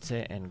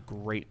omnipotent and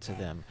great to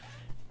them.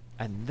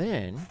 And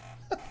then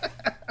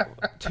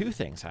 2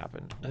 things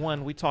happened.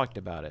 One, we talked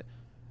about it.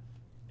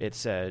 It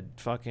said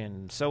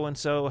fucking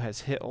so-and-so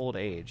has hit old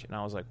age. And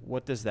I was like,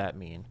 what does that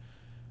mean?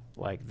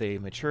 Like they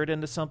matured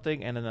into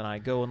something, and then I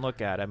go and look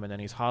at him, and then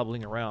he's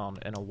hobbling around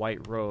in a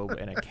white robe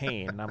and a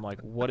cane. And I'm like,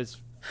 what is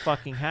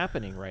fucking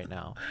happening right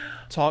now?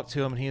 Talk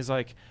to him, and he's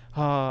like,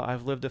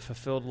 I've lived a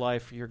fulfilled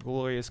life for your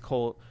glorious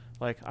cult.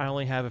 Like, I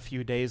only have a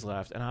few days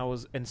left.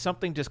 And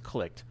something just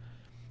clicked.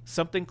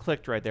 Something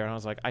clicked right there, and I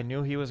was like, I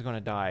knew he was going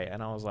to die.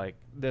 And I was like,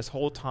 this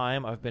whole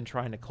time I've been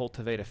trying to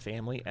cultivate a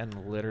family,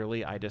 and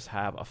literally I just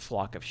have a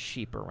flock of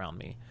sheep around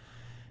me.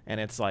 And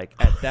it's like,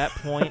 at that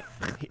point,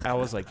 I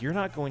was like, you're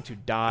not going to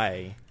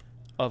die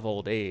of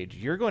old age.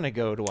 You're going to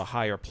go to a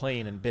higher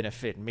plane and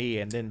benefit me.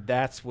 And then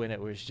that's when it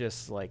was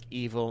just like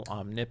evil,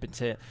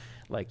 omnipotent.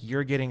 Like,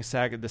 you're getting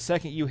the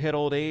second you hit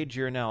old age,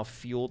 you're now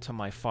fuel to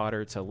my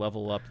fodder to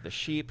level up the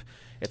sheep.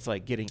 It's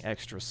like getting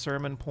extra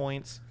sermon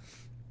points.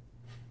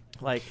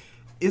 Like,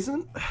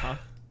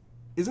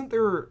 Isn't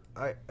there,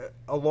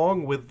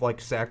 along with like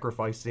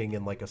sacrificing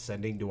and like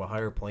ascending to a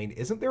higher plane,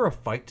 isn't there a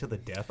fight to the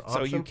death option?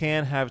 so you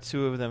can have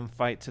 2 of them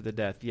fight to the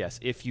death, yes,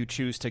 if you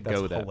choose to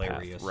go that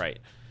hilarious. path, right?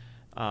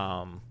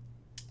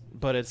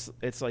 But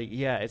it's like,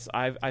 yeah,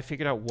 I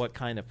figured out what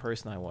kind of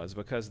person I was,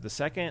 because the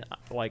second,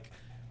 like,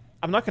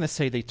 I'm not going to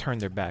say they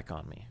turned their back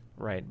on me,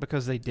 right?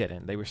 Because they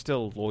didn't. They were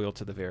still loyal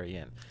to the very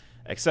end,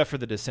 except for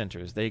the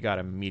dissenters. They got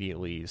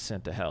immediately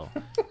sent to hell.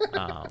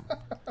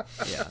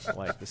 Yeah,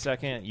 like the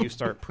second you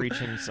start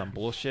preaching some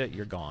bullshit,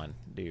 you're gone,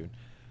 dude.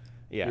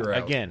 Yeah, You're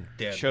out. again,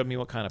 Dead. showed me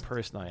what kind of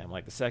person I am.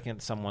 Like the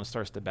second someone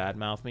starts to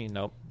badmouth me,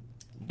 nope,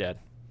 dead.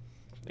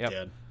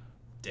 Yep.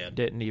 Dead.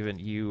 Didn't even,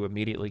 you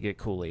immediately get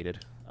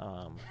Kool-Aided.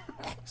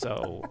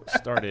 So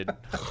started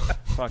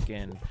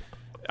fucking,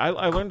 I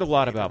learned a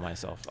lot about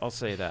myself, I'll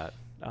say that.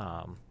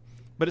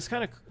 But it's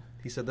kind of,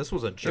 He said this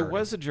was a journey. it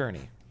was a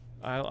journey.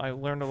 I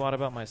learned a lot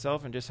about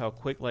myself and just how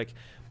quick, like,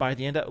 by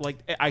the end of, like,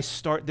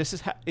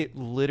 it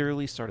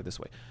literally started this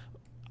way.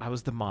 I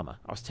was the mama.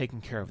 I was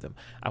taking care of them.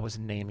 I was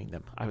naming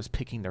them. I was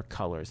picking their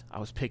colors. I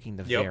was picking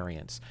the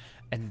variants.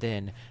 And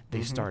then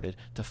they started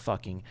to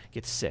fucking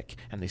get sick,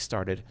 and they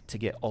started to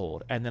get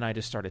old. And then I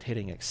just started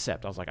hitting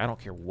accept. I was like, I don't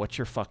care what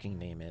your fucking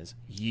name is.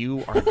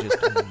 You are just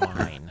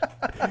mine.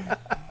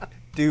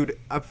 Dude,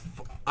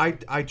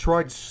 I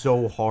tried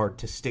so hard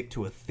to stick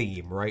to a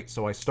theme, right?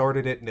 So I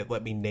started it, and it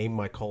let me name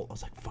my cult. I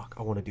was like, fuck,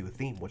 I want to do a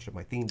theme. What should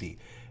my theme be?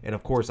 And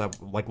of course,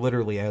 like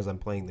literally as I'm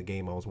playing the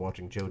game, I was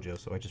watching JoJo,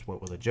 so I just went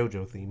with a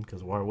JoJo theme,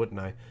 because why wouldn't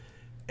I?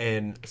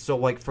 And so,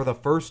 like, for the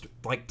first,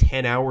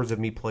 10 hours of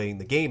me playing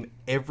the game,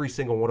 every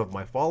single one of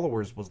my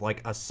followers was,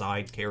 like, a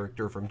side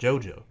character from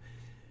JoJo.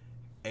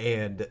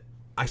 And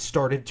I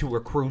started to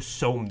accrue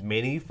so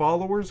many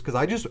followers, because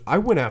I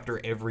went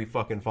after every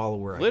fucking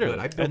follower I Literally.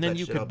 could. I built And then that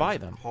you shit could up buy as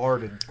them.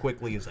 hard and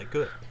quickly as I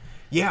could.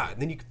 Yeah, and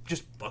then you could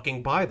just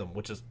fucking buy them,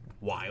 which is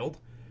wild.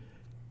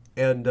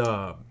 And,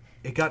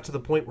 it got to the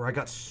point where I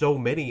got so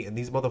many, and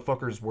these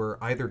motherfuckers were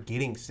either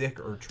getting sick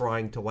or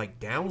trying to,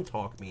 down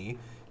talk me,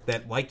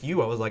 that, like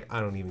you, I was like,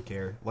 I don't even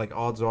care. Like,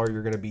 odds are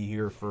you're going to be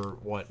here for,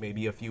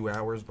 maybe a few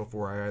hours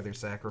before I either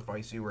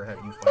sacrifice you or have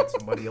you fight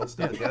somebody else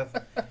to the death.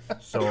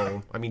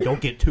 So, I mean, don't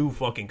get too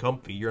fucking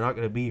comfy. You're not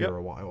going to be here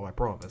a while, I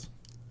promise.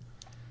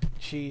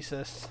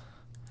 Jesus.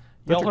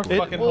 Y'all are It-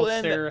 fucking well,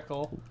 and-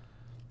 hysterical.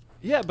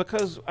 Yeah,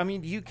 because, I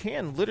mean, you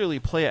can literally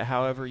play it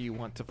however you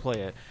want to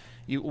play it.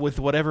 With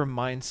whatever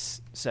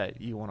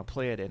mindset you want to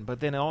play it in.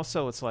 But then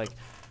also, it's like,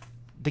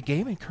 the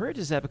game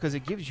encourages that because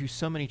it gives you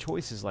so many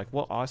choices. Like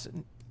what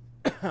Austin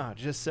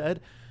just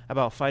said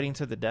about fighting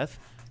to the death,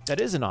 that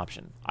is an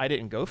option. I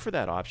didn't go for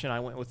that option.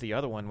 I went with the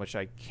other one, which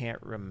I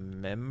can't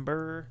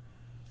remember.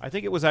 I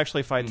think it was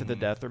actually fight to the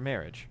death or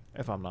marriage,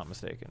 if I'm not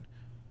mistaken.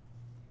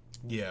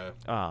 Yeah.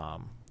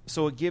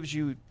 So it gives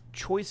you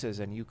choices,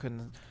 and you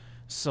can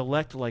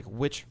select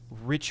which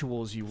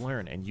rituals you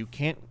learn, and you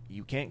can't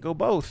go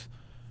both.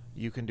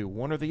 You can do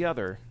one or the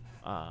other,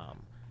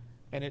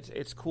 and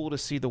it's cool to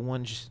see the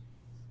ones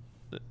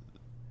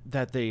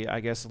that they, I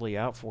guess, lay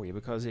out for you,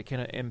 because it can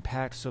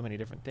impact so many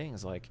different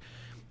things. Like,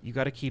 you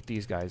got to keep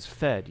these guys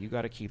fed, you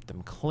got to keep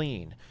them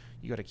clean,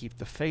 you got to keep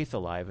the faith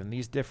alive, and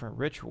these different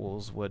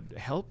rituals would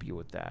help you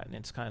with that. And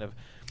it's kind of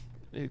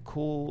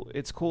cool.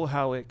 It's cool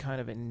how it kind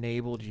of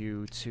enabled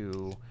you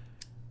to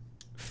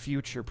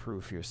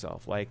future-proof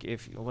yourself. Like,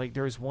 if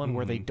there's one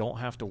where they don't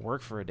have to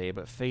work for a day,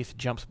 but faith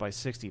jumps by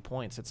 60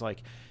 points. It's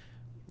like,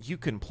 you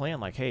can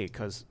plan, hey,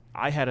 because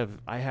I had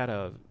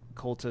a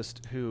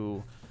cultist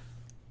who,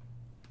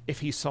 if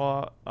he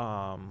saw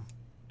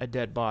a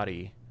dead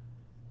body,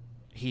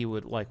 he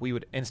would we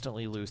would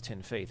instantly lose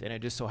 10 faith. And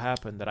it just so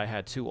happened that I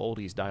had 2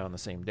 oldies die on the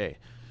same day.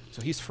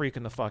 So he's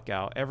freaking the fuck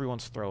out.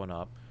 Everyone's throwing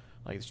up.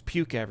 There's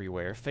puke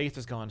everywhere. Faith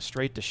has gone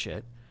straight to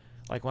shit.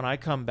 When I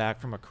come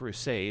back from a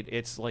crusade,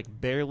 it's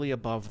barely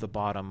above the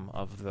bottom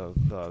of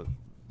the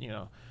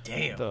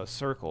Damn. the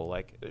circle.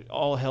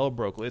 All hell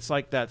broke. It's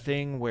like that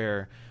thing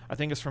where, I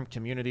think it's from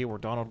Community, where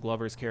Donald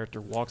Glover's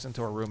character walks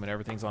into a room and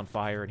everything's on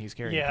fire and he's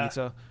carrying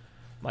pizza.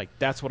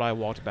 That's what I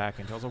walked back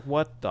into. I was like,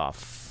 what the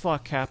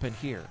fuck happened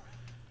here?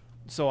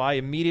 So I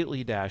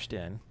immediately dashed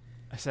in.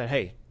 I said,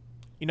 hey,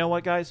 you know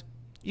what, guys?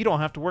 You don't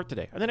have to work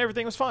today. And then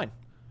everything was fine.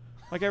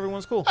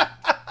 Everyone's cool.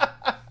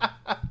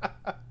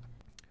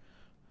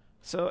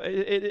 So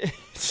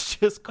it's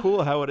just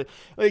cool how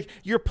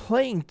you're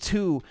playing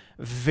 2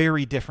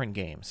 very different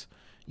games.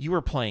 You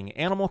were playing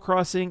Animal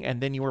Crossing,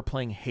 and then you were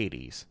playing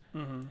Hades.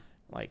 Mm-hmm.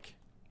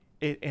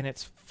 And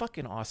it's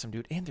fucking awesome,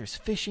 dude. And there's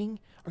fishing.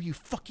 Are you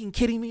fucking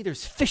kidding me?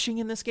 There's fishing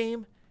in this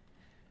game.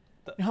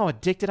 You know how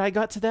addicted I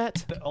got to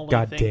that? The only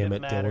God thing damn that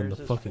it, Dylan, matters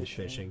the is fucking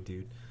fishing,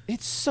 dude.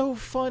 It's so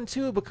fun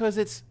too, because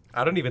it's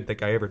I don't even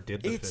think I ever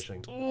did the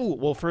fishing. Ooh,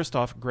 well, first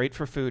off, great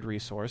for food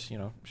resource.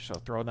 So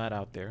throwing that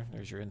out there.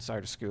 There's your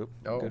insider scoop.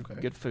 Oh, good,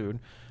 okay. good food,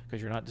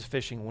 because you're not just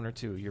fishing 1 or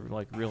 2. You're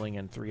reeling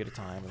in 3 at a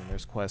time, and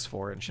there's quests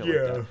for it and shit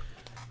like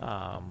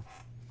that.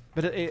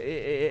 But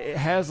it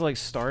has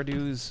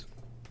Stardew's,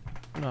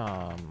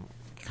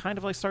 kind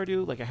of like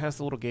Stardew. It has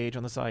the little gauge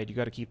on the side. You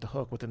got to keep the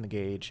hook within the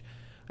gauge,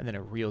 and then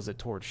it reels it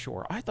towards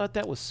shore. I thought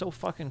that was so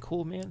fucking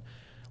cool, man.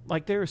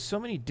 There are so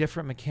many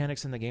different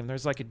mechanics in the game.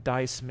 There's a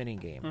dice mini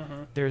game.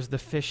 Mm-hmm. There's the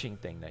fishing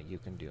thing that you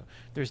can do.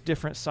 There's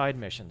different side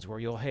missions where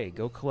you'll, hey,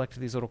 go collect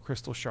these little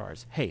crystal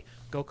shards. Hey,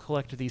 go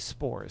collect these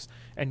spores.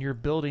 And you're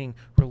building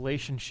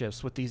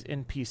relationships with these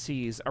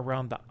NPCs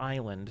around the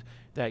island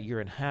that you're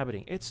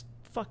inhabiting. It's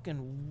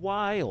fucking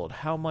wild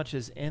how much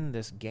is in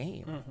this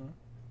game. Mm-hmm.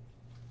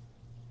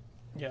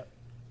 Yeah.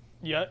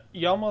 Yeah,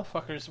 y'all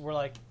motherfuckers were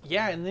like,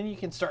 yeah, and then you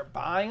can start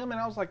buying them.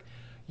 And I was like,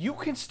 you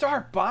can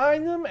start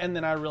buying them, and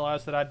then I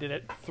realized that I did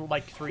it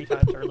like 3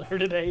 times earlier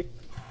today.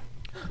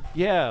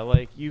 Yeah,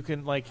 like you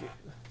can like.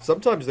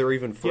 Sometimes they're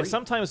even free. Yeah,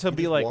 sometimes he'll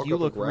be just like, walk "You up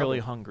and look grab really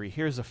them. hungry.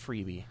 Here's a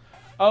freebie."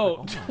 Oh,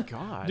 Oh my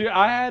god, dude,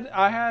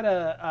 I had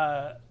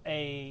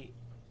a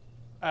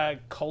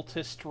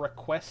cultist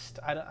request.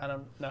 I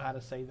don't know how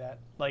to say that.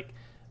 Like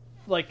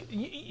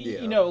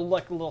Yeah. you know,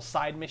 like a little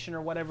side mission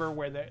or whatever,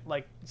 where they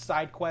like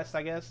side quest,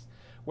 I guess,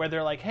 where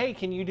they're like, "Hey,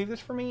 can you do this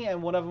for me?"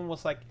 And one of them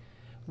was like,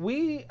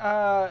 "We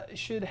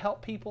should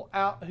help people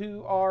out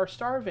who are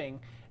starving,"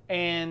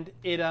 and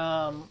it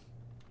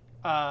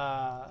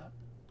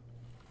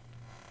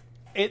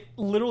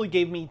literally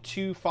gave me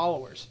 2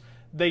 followers.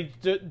 They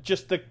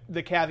just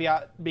the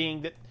caveat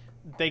being that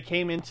they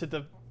came into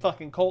the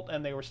fucking cult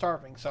and they were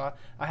starving, so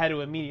I had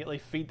to immediately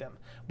feed them.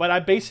 But I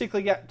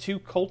basically got 2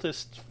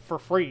 cultists for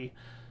free.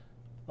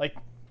 Like,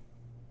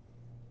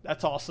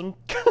 that's awesome.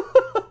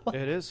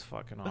 it is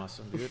fucking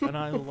awesome, dude. And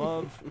I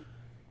love,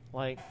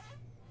 like,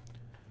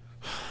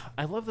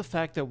 I love the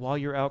fact that while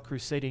you're out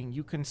crusading,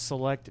 you can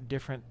select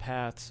different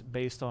paths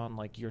based on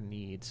like your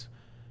needs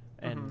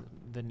and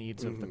the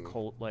needs of the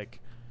cult. Like,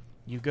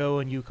 you go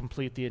and you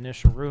complete the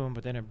initial room,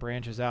 but then it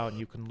branches out and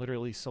you can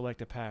literally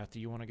select a path. Do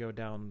you want to go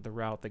down the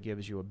route that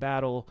gives you a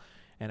battle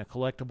and a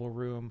collectible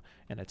room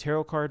and a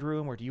tarot card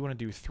room, or do you want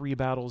to do 3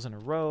 battles in a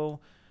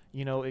row?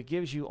 You know, it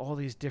gives you all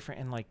these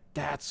different, and like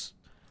that's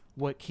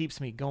what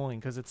keeps me going,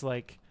 because it's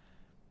like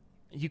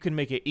you can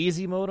make an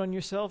easy mode on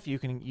yourself. You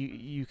can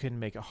can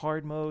make a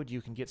hard mode.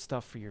 You can get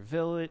stuff for your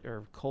village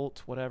or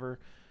cult, whatever.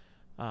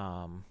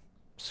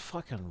 It's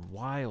fucking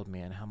wild,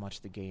 man, how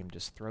much the game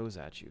just throws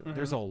at you.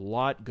 There's a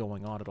lot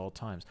going on at all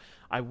times.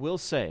 I will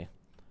say,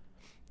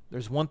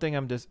 there's one thing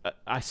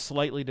I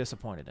slightly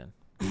disappointed in.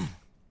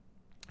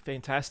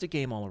 Fantastic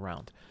game all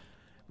around,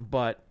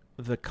 but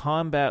the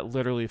combat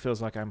literally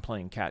feels like I'm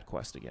playing Cat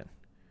Quest again.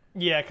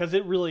 Yeah, because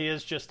it really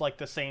is just like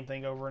the same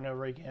thing over and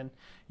over again.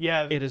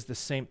 Yeah, It is the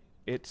same.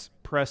 It's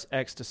press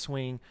X to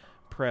swing,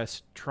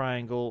 press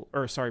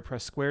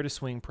square to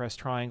swing, press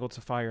triangle to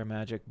fire a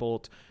magic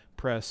bolt,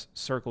 press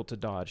circle to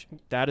dodge.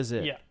 That is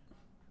it.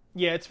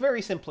 Yeah, it's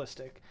very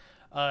simplistic.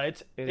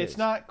 It it's is.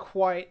 not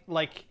quite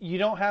like you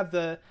don't have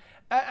the.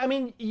 I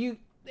mean,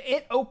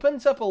 it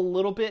opens up a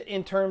little bit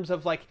in terms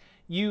of like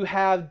you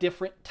have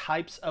different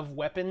types of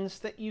weapons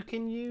that you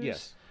can use.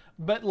 Yes.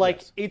 But like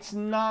Yes. it's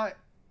not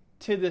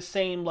to the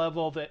same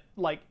level that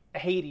like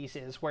Hades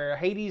is, where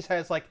Hades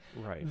has like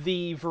Right.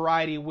 the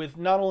variety with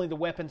not only the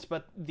weapons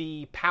but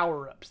the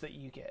power-ups that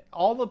you get.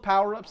 All the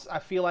power-ups I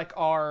feel like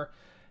are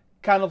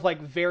kind of like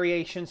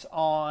variations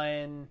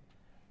on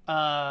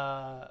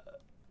what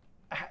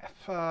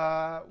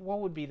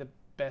would be the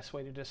best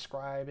way to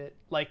describe it?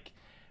 Like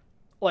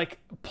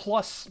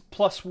plus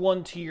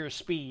 1 to your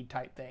speed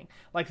type thing.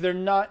 Like they're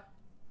not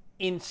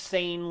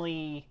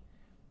insanely.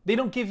 They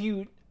don't give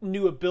you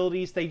new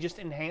abilities. They just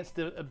enhance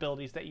the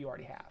abilities that you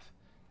already have.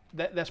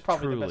 That's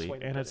probably the best way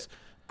to put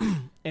it.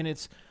 And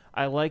it's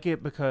I like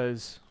it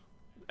because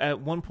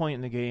at one point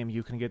in the game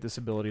you can get this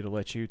ability to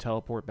let you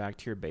teleport back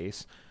to your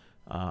base,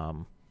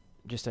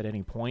 just at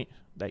any point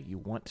that you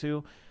want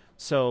to.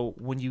 So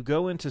when you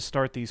go in to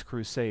start these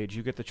crusades,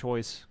 you get the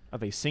choice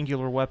of a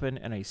singular weapon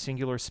and a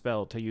singular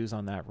spell to use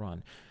on that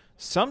run.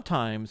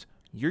 Sometimes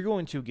you're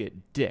going to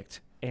get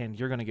dicked and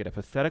you're going to get a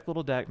pathetic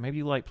little dagger. Maybe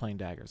you like playing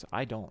daggers.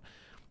 I don't.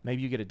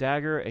 Maybe you get a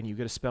dagger and you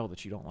get a spell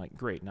that you don't like.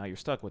 Great, now you're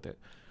stuck with it.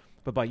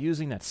 But by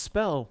using that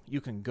spell,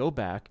 you can go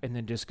back and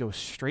then just go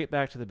straight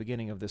back to the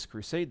beginning of this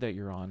crusade that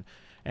you're on,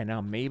 and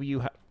now maybe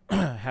you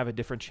have a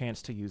different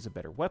chance to use a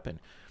better weapon.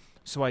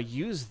 So I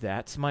use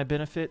that to my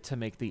benefit to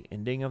make the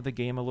ending of the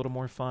game a little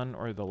more fun,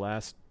 or the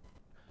last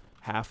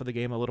half of the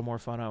game a little more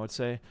fun, I would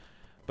say,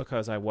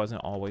 because I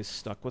wasn't always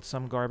stuck with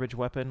some garbage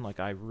weapon. Like,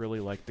 I really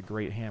like the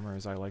great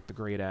hammers, I like the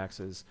great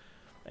axes,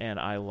 and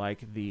I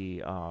like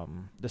the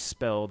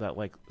spell that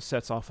like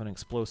sets off an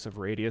explosive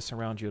radius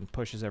around you and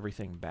pushes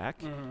everything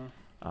back.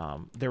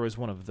 There was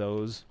one of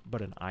those,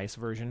 but an ice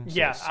version. So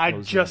Yeah, it I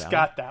slows them just down.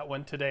 got that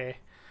one today.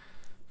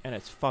 And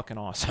it's fucking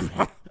awesome.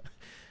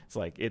 It's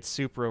like, it's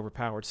super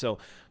overpowered. So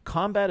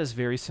combat is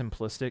very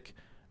simplistic.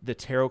 The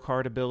tarot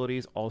card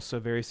abilities also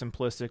very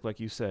simplistic. Like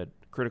you said,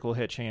 critical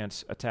hit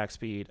chance, attack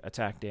speed,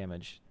 attack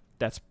damage.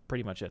 That's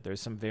pretty much it.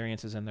 There's some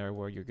variances in there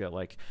where you get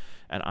like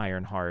an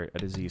iron heart, a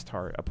diseased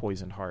heart, a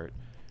poisoned heart,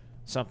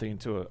 something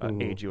to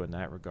aid you in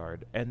that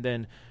regard. And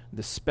then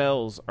the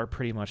spells are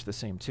pretty much the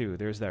same too.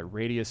 There's that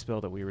radius spell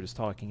that we were just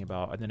talking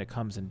about, and then it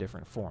comes in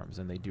different forms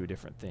and they do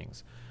different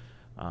things.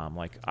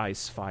 Like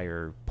ice,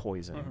 fire,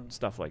 poison,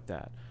 stuff like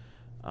that.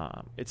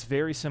 It's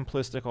very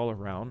simplistic all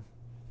around,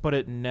 but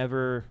it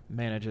never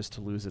manages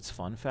to lose its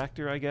fun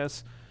factor, I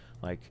guess.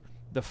 Like,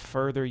 the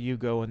further you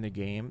go in the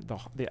game,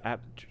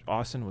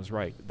 Austin was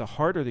right. The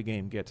harder the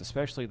game gets,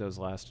 especially those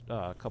last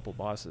couple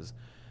bosses.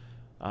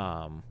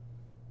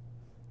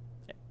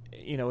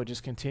 It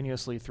just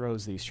continuously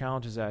throws these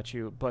challenges at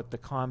you, but the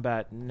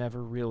combat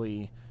never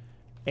really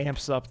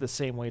amps up the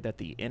same way that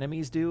the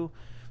enemies do.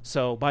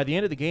 So by the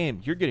end of the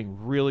game, you're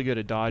getting really good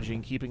at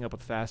dodging, keeping up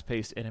with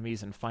fast-paced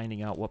enemies, and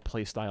finding out what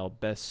playstyle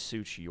best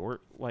suits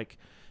your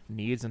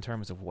needs in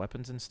terms of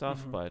weapons and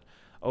stuff. Mm-hmm. But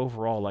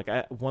overall,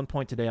 at one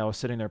point today, I was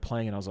sitting there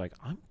playing, and I was like,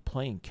 I'm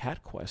playing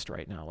Cat Quest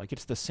right now.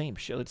 It's the same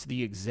shit. It's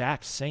the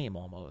exact same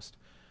almost.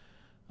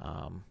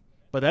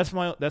 But that's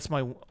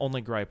my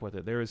only gripe with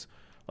it. There's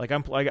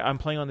I'm playing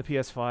on the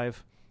PS5.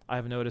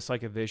 I've noticed a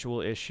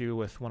visual issue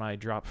with when I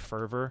drop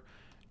fervor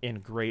in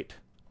great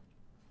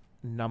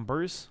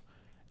numbers,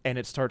 and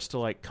it starts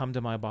to come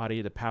to my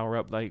body to power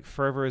up.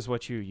 Fervor is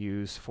what you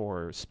use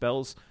for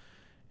spells,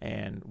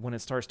 and when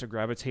it starts to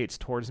gravitate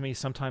towards me,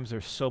 sometimes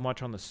there's so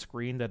much on the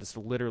screen that it's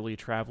literally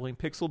traveling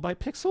pixel by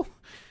pixel.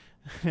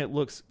 It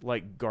looks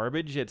like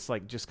garbage. It's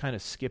just kind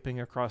of skipping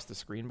across the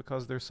screen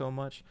because there's so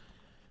much.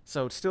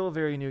 So it's still a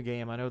very new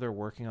game. I know they're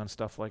working on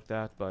stuff like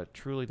that, but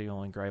truly the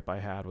only gripe I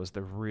had was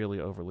the really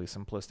overly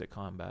simplistic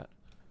combat.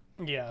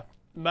 Yeah.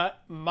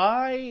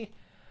 My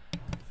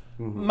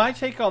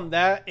take on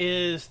that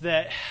is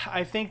that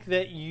I think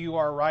that you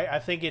are right. I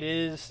think it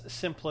is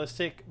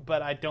simplistic,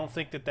 but I don't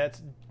think that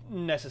that's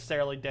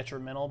necessarily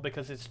detrimental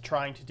because it's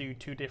trying to do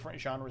two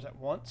different genres at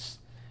once.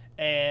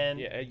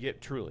 And yeah,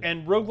 truly.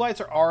 And roguelites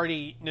are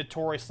already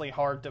notoriously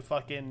hard to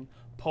fucking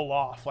pull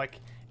off.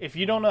 If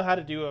you don't know how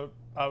to do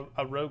a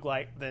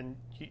roguelite, then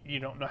you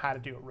don't know how to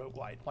do a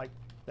roguelite.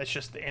 That's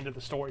just the end of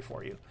the story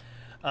for you.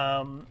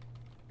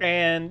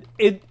 And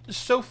it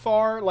so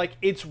far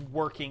it's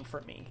working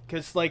for me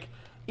because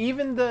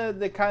even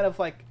the kind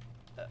of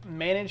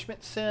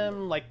management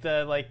sim,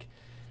 the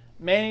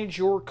manage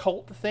your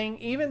cult thing,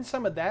 even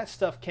some of that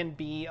stuff can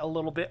be a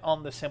little bit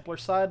on the simpler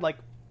side.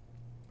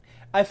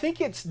 I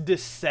think it's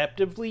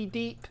deceptively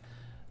deep,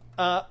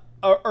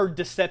 or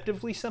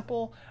deceptively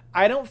simple.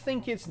 I don't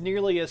think it's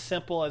nearly as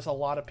simple as a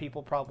lot of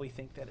people probably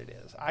think that it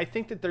is. I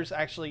think that there's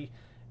actually,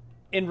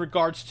 in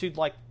regards to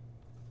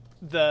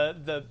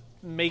the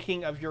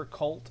making of your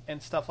cult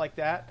and stuff like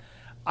that,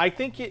 I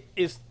think it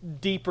is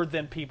deeper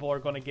than people are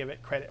going to give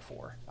it credit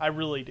for. I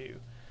really do.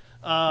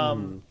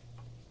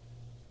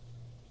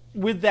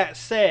 With that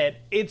said,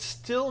 it's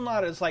still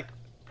not as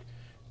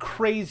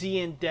crazy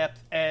in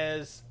depth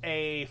as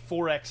a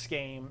 4X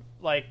game,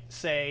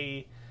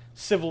 say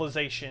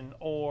Civilization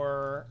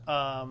or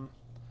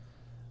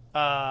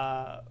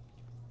I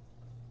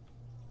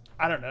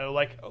don't know,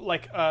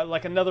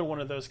 like another one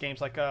of those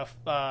games,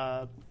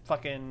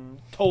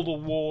 fucking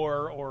Total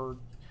War or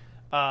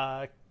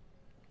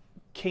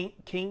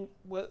King.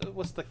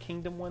 What's the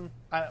Kingdom one?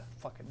 I don't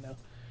fucking know.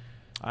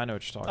 I know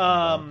what you're talking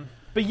about.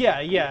 But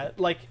yeah,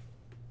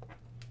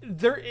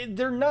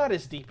 they're not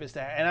as deep as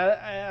that, and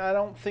I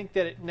don't think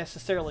that it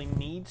necessarily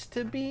needs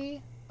to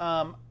be.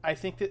 I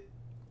think that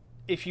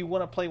if you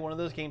want to play one of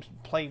those games,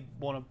 play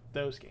one of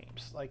those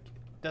games. It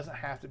doesn't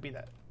have to be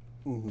that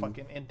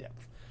fucking in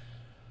depth.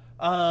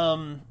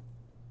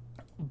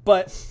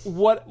 But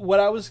what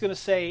I was gonna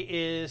say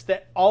is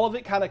that all of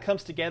it kind of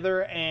comes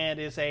together and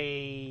is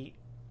a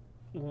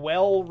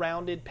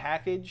well-rounded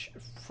package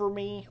for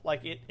me.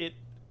 It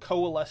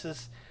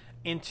coalesces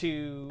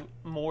into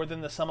more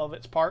than the sum of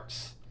its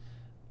parts.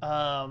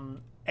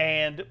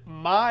 And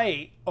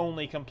my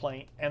only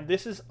complaint, and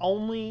this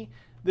only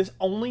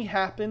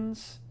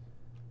happens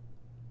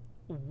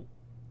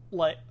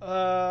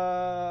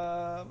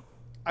I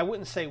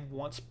wouldn't say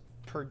once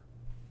per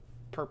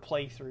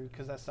playthrough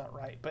because that's not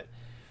right, but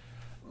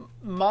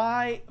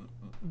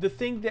the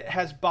thing that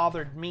has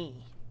bothered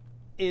me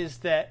is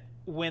that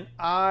when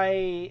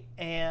I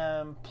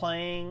am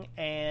playing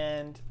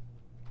and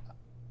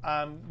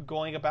I'm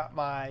going about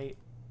my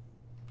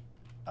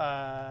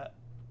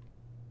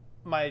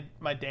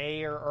my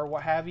day or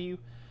what have you,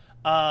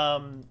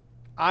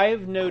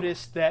 I've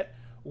noticed that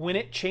when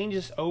it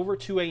changes over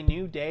to a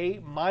new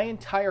day, my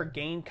entire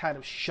game kind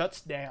of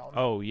shuts down.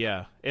 Oh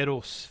yeah,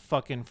 it'll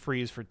fucking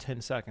freeze for 10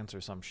 seconds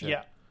or some shit.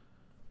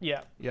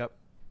 Yeah. Yep.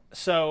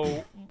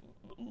 So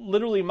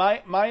literally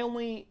my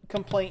only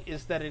complaint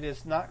is that it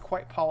is not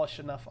quite polished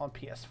enough on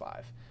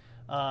PS5.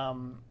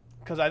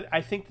 Because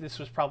I think this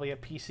was probably a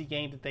PC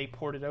game that they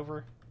ported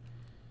over.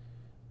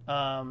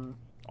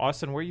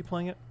 Austin, where are you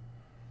playing it?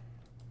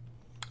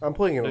 I'm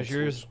playing it on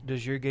Switch.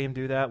 Does your game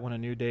do that when a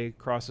new day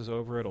crosses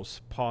over? It'll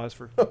pause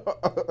for...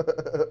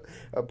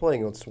 I'm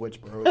playing on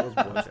Switch, bro. It was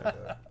worse than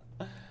that.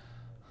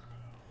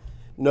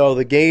 No,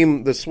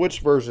 the Switch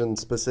version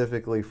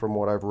specifically, from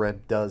what I've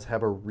read, does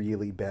have a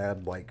really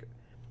bad,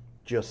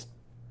 just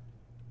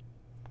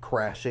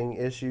crashing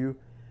issue.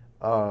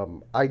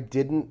 I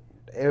didn't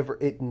ever...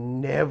 It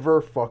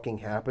never fucking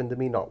happened to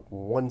me, not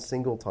one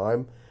single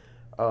time,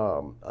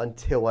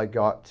 until I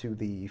got to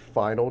the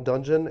final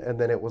dungeon, and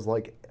then it was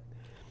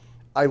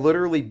I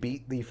literally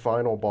beat the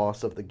final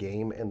boss of the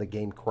game, and the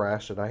game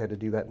crashed, and I had to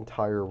do that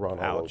entire run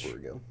all over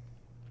again.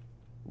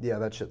 Yeah,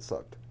 that shit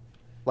sucked.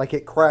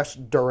 It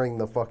crashed during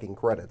the fucking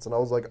credits, and I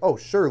was like, oh,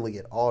 surely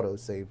it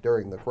auto-saved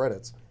during the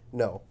credits.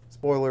 No.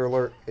 Spoiler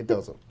alert, it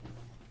doesn't.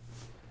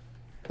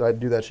 I'd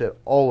do that shit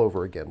all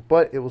over again.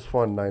 But it was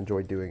fun, and I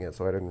enjoyed doing it,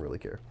 so I didn't really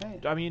care.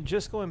 I mean,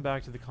 just going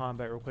back to the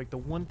combat real quick, the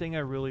one thing I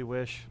really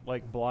wish,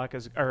 like,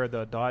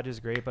 the dodge is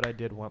great, but I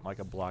did want, like,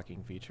 a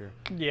blocking feature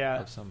Yeah.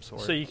 of some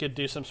sort. So you could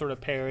do some sort of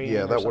parry.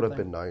 Yeah, or that would have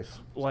something. been nice.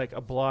 Like,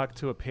 a block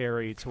to a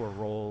parry to a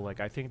roll, like,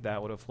 I think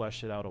that would have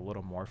fleshed it out a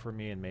little more for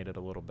me and made it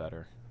a little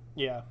better.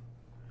 Yeah.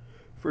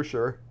 For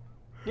sure.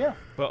 Yeah.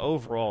 But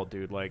overall,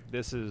 dude, like,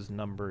 this is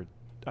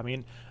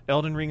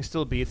Elden Ring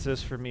still beats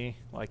this for me,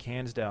 like,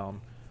 hands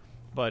down.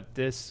 But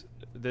this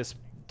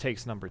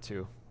takes number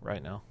 2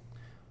 right now.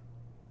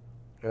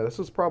 Yeah, this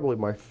is probably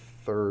my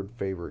third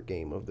favorite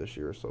game of this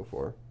year so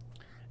far.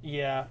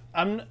 Yeah.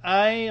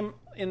 I am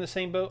in the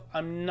same boat.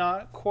 I'm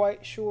not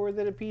quite sure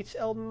that it beats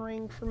Elden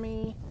Ring for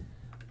me.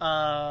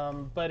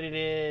 But it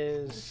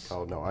is.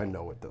 Oh no, I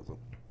know it doesn't.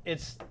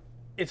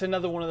 It's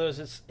another one of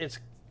those. It's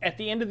at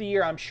the end of the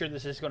year. I'm sure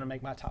this is going to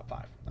make my top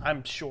 5.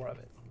 I'm sure of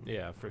it.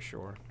 Yeah, for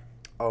sure.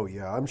 Oh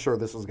yeah, I'm sure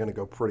this is going to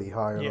go pretty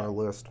high on Yeah. our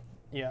list.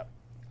 Yeah.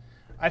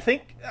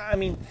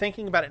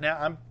 Thinking about it now,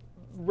 I'm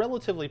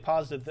relatively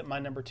positive that my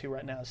number 2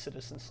 right now is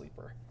Citizen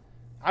Sleeper.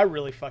 I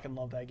really fucking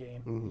love that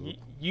game. Mm-hmm.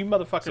 You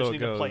motherfuckers So it need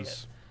to play it.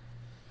 goes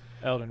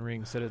Elden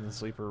Ring, Citizen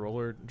Sleeper,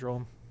 Roller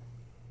Drome.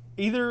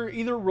 Either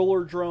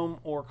Roller Drome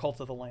or Cult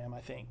of the Lamb,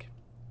 I think.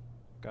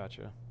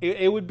 Gotcha.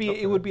 It would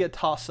be a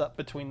toss up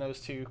between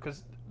those two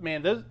because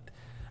man,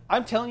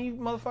 I'm telling you,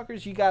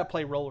 motherfuckers, you gotta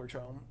play Roller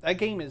Drome. That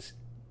game is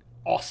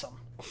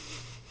awesome.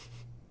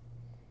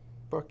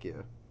 Fuck yeah.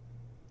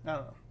 I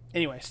don't know.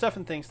 Anyway, stuff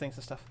and things and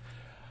stuff.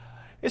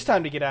 It's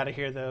time to get out of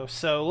here though,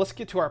 so let's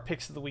get to our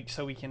picks of the week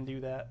so we can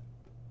do that.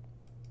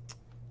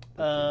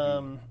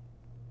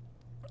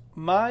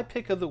 My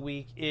pick of the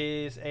week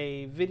is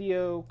a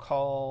video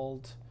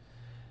called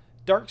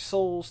Dark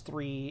Souls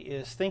 3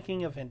 is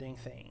Thinking of Ending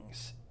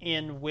Things,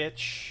 in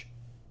which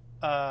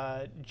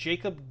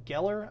Jacob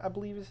Geller, I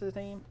believe is his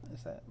name.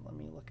 Let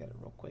me look at it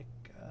real quick.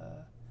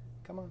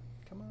 Come on.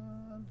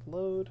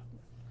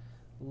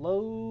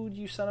 Load,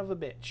 you son of a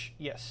bitch.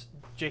 Yes,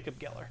 Jacob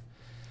Geller.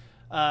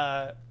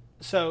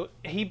 So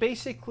he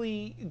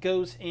basically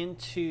goes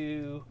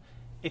into...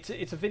 It's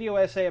a video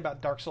essay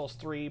about Dark Souls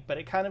 3, but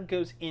it kind of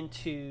goes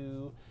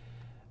into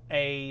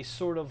a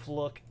sort of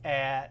look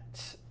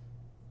at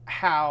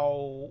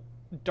how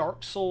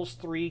Dark Souls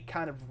 3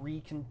 kind of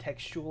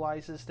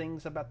recontextualizes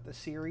things about the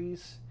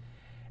series.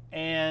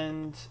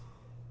 And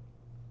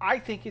I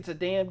think it's a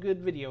damn good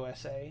video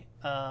essay.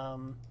 I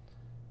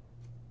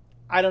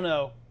don't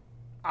know.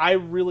 I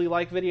really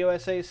like video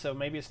essays, so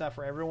maybe it's not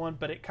for everyone,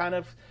 but it kind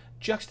of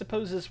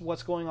juxtaposes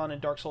what's going on in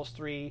Dark Souls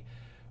 3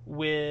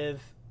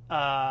 with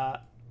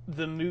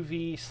the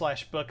movie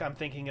 / book I'm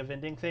Thinking of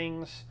Ending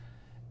Things.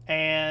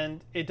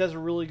 And it does a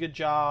really good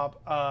job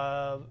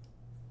of,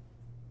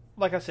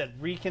 like I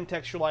said,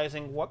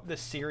 recontextualizing what the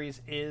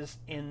series is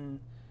in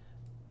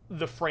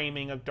the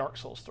framing of Dark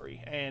Souls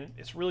 3. And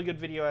it's a really good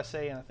video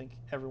essay, and I think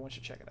everyone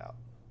should check it out.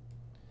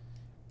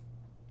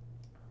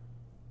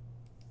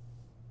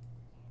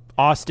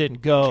 Austin,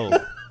 go.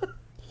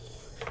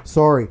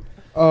 Sorry.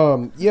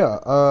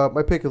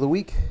 My pick of the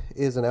week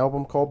is an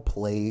album called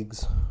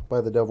Plagues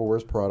by The Devil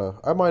Wears Prada.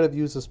 I might have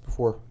used this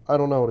before. I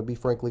don't know, to be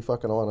frankly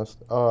fucking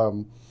honest.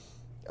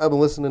 I've been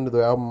listening to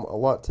the album a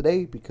lot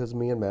today because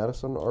me and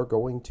Madison are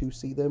going to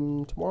see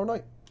them tomorrow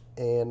night.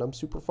 And I'm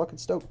super fucking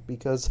stoked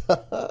because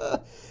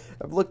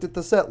I've looked at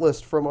the set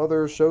list from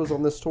other shows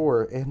on this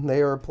tour, and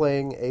they are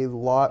playing a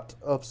lot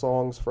of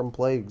songs from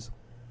Plagues.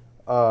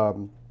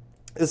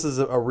 This is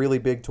a really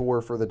big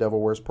tour for The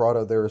Devil Wears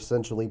Prada. They're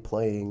essentially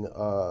playing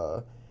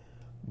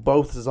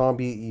both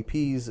zombie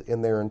EPs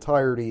in their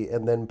entirety,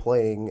 and then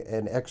playing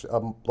an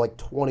extra,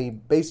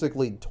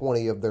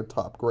 20 of their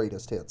top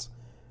greatest hits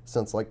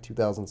since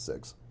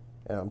 2006.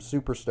 And I'm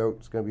super stoked.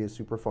 It's going to be a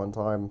super fun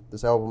time.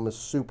 This album is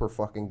super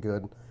fucking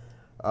good.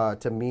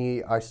 To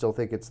me, I still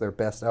think it's their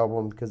best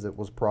album because it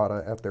was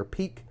Prada at their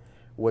peak,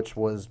 which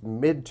was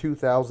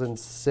mid-2000s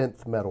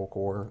synth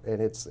metalcore,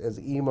 and it's as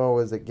emo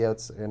as it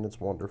gets, and it's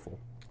wonderful.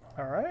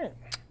 All right.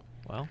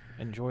 Well,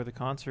 enjoy the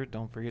concert.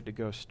 Don't forget to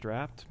go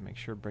strapped. Make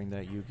sure to bring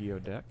that Yu-Gi-Oh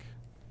deck.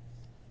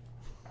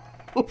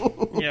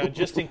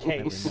 Just in You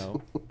never case.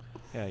 know.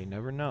 Yeah, you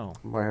never know.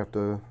 Might have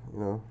to,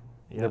 you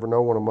Yep. never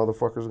know when a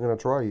motherfucker's going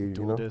to try you,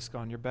 Dual disc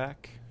on your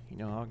back. You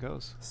know how it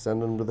goes.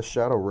 Send them to the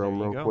Shadow Realm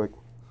There you real go. quick.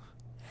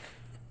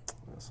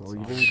 That's all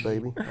you need,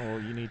 baby. Oh,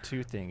 you need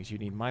two things. You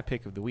need my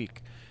pick of the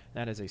week.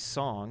 That is a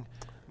song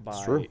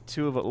by true.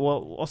 two of,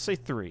 well, I'll say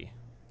three.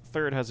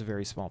 Third has a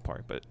very small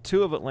part, but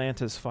two of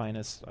Atlanta's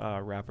finest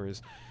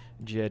rappers,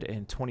 Jid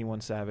and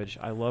 21 Savage.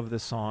 I love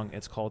this song.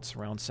 It's called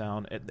Surround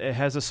Sound. It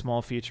has a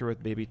small feature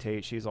with Baby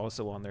Tate. She's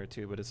also on there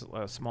too, but it's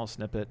a small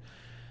snippet.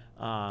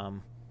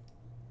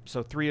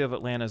 So three of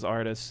Atlanta's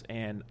artists,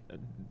 and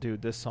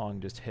dude, this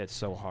song just hits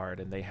so hard,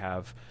 and they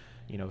have,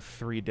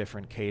 three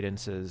different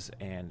cadences,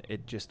 and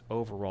it just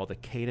overall, the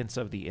cadence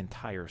of the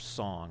entire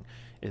song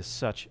is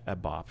such a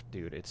bop,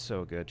 dude. It's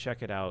so good.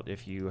 Check it out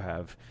if you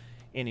have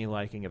any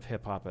liking of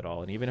hip hop at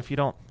all, and even if you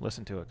don't,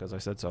 listen to it because I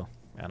said so,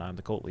 and I'm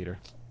the cult leader.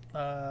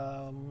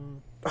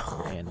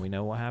 And we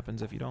know what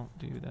happens if you don't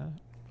do that.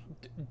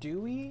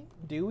 Do we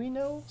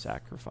know?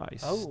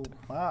 Sacrifice. Oh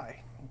my!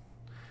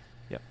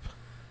 Yep.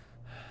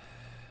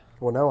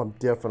 Well, now I'm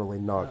definitely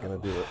not going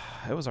to do it.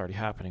 It was already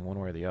happening one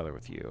way or the other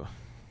with you.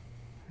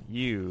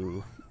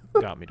 You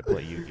got me to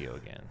play Yu-Gi-Oh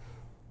again.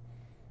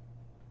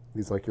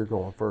 He's like, you're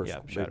going first, Yeah,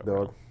 big Shadow dog.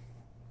 Realm.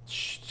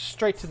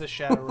 Straight to the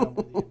Shadow Realm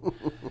with you.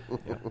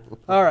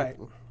 All right.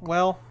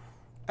 Well,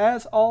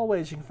 as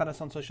always, you can find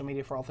us on social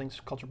media for all things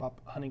Culture Bop,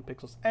 Hunting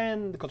Pixels,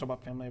 and the Culture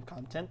Bop family of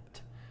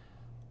content.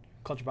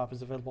 Culture Bop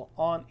is available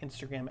on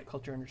Instagram at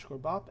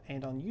culture_bop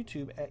and on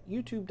YouTube at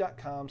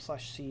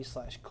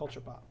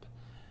youtube.com/c/culturebop.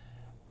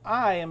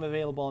 I am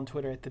available on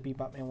Twitter at the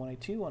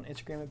BebopMan182, on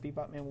Instagram at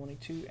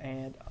BebopMan182,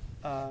 and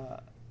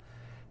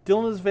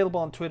Dylan is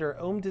available on Twitter,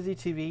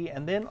 OMDizzyTV,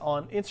 and then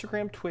on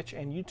Instagram, Twitch,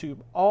 and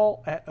YouTube,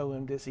 all at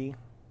OMDizzy.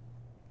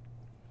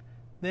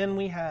 Then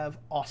we have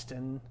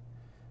Austin,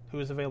 who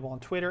is available on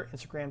Twitter,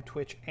 Instagram,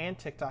 Twitch, and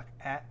TikTok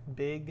at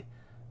Big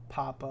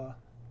Papa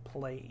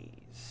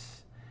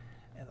Plays.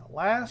 And the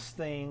last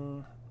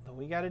thing that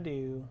we got to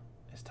do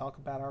is talk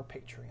about our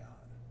Patreon.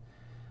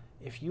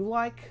 If you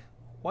like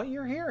what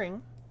you're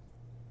hearing,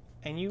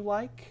 and you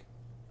like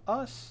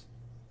us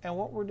and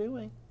what we're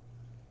doing,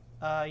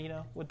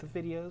 with the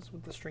videos,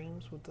 with the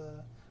streams, with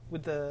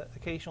the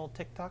occasional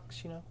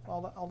TikToks,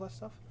 all that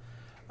stuff,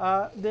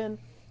 then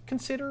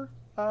consider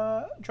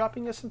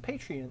dropping us some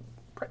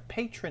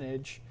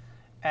patronage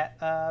at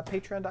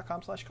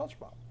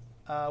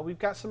patreon.com/culturebop. We've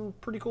got some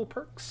pretty cool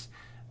perks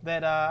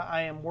that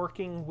I am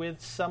working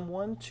with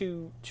someone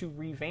to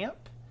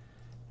revamp,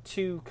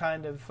 to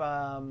kind of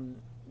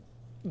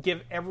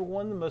give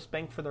everyone the most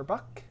bang for their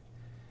buck.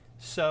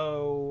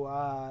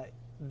 So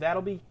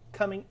that'll be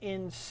coming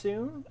in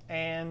soon,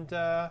 and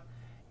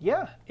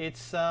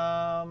it's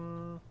a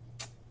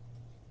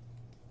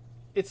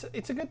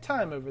good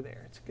time over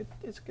there.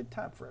 It's a good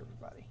time for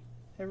everybody.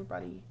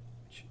 Everybody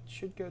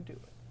should go do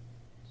it.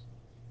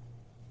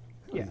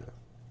 Yeah.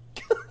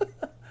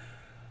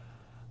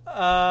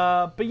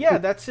 But yeah,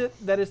 that's it.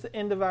 That is the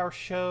end of our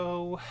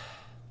show.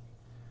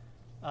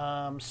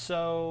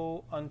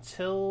 So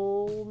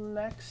until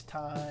next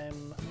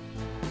time,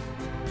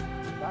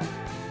 bye.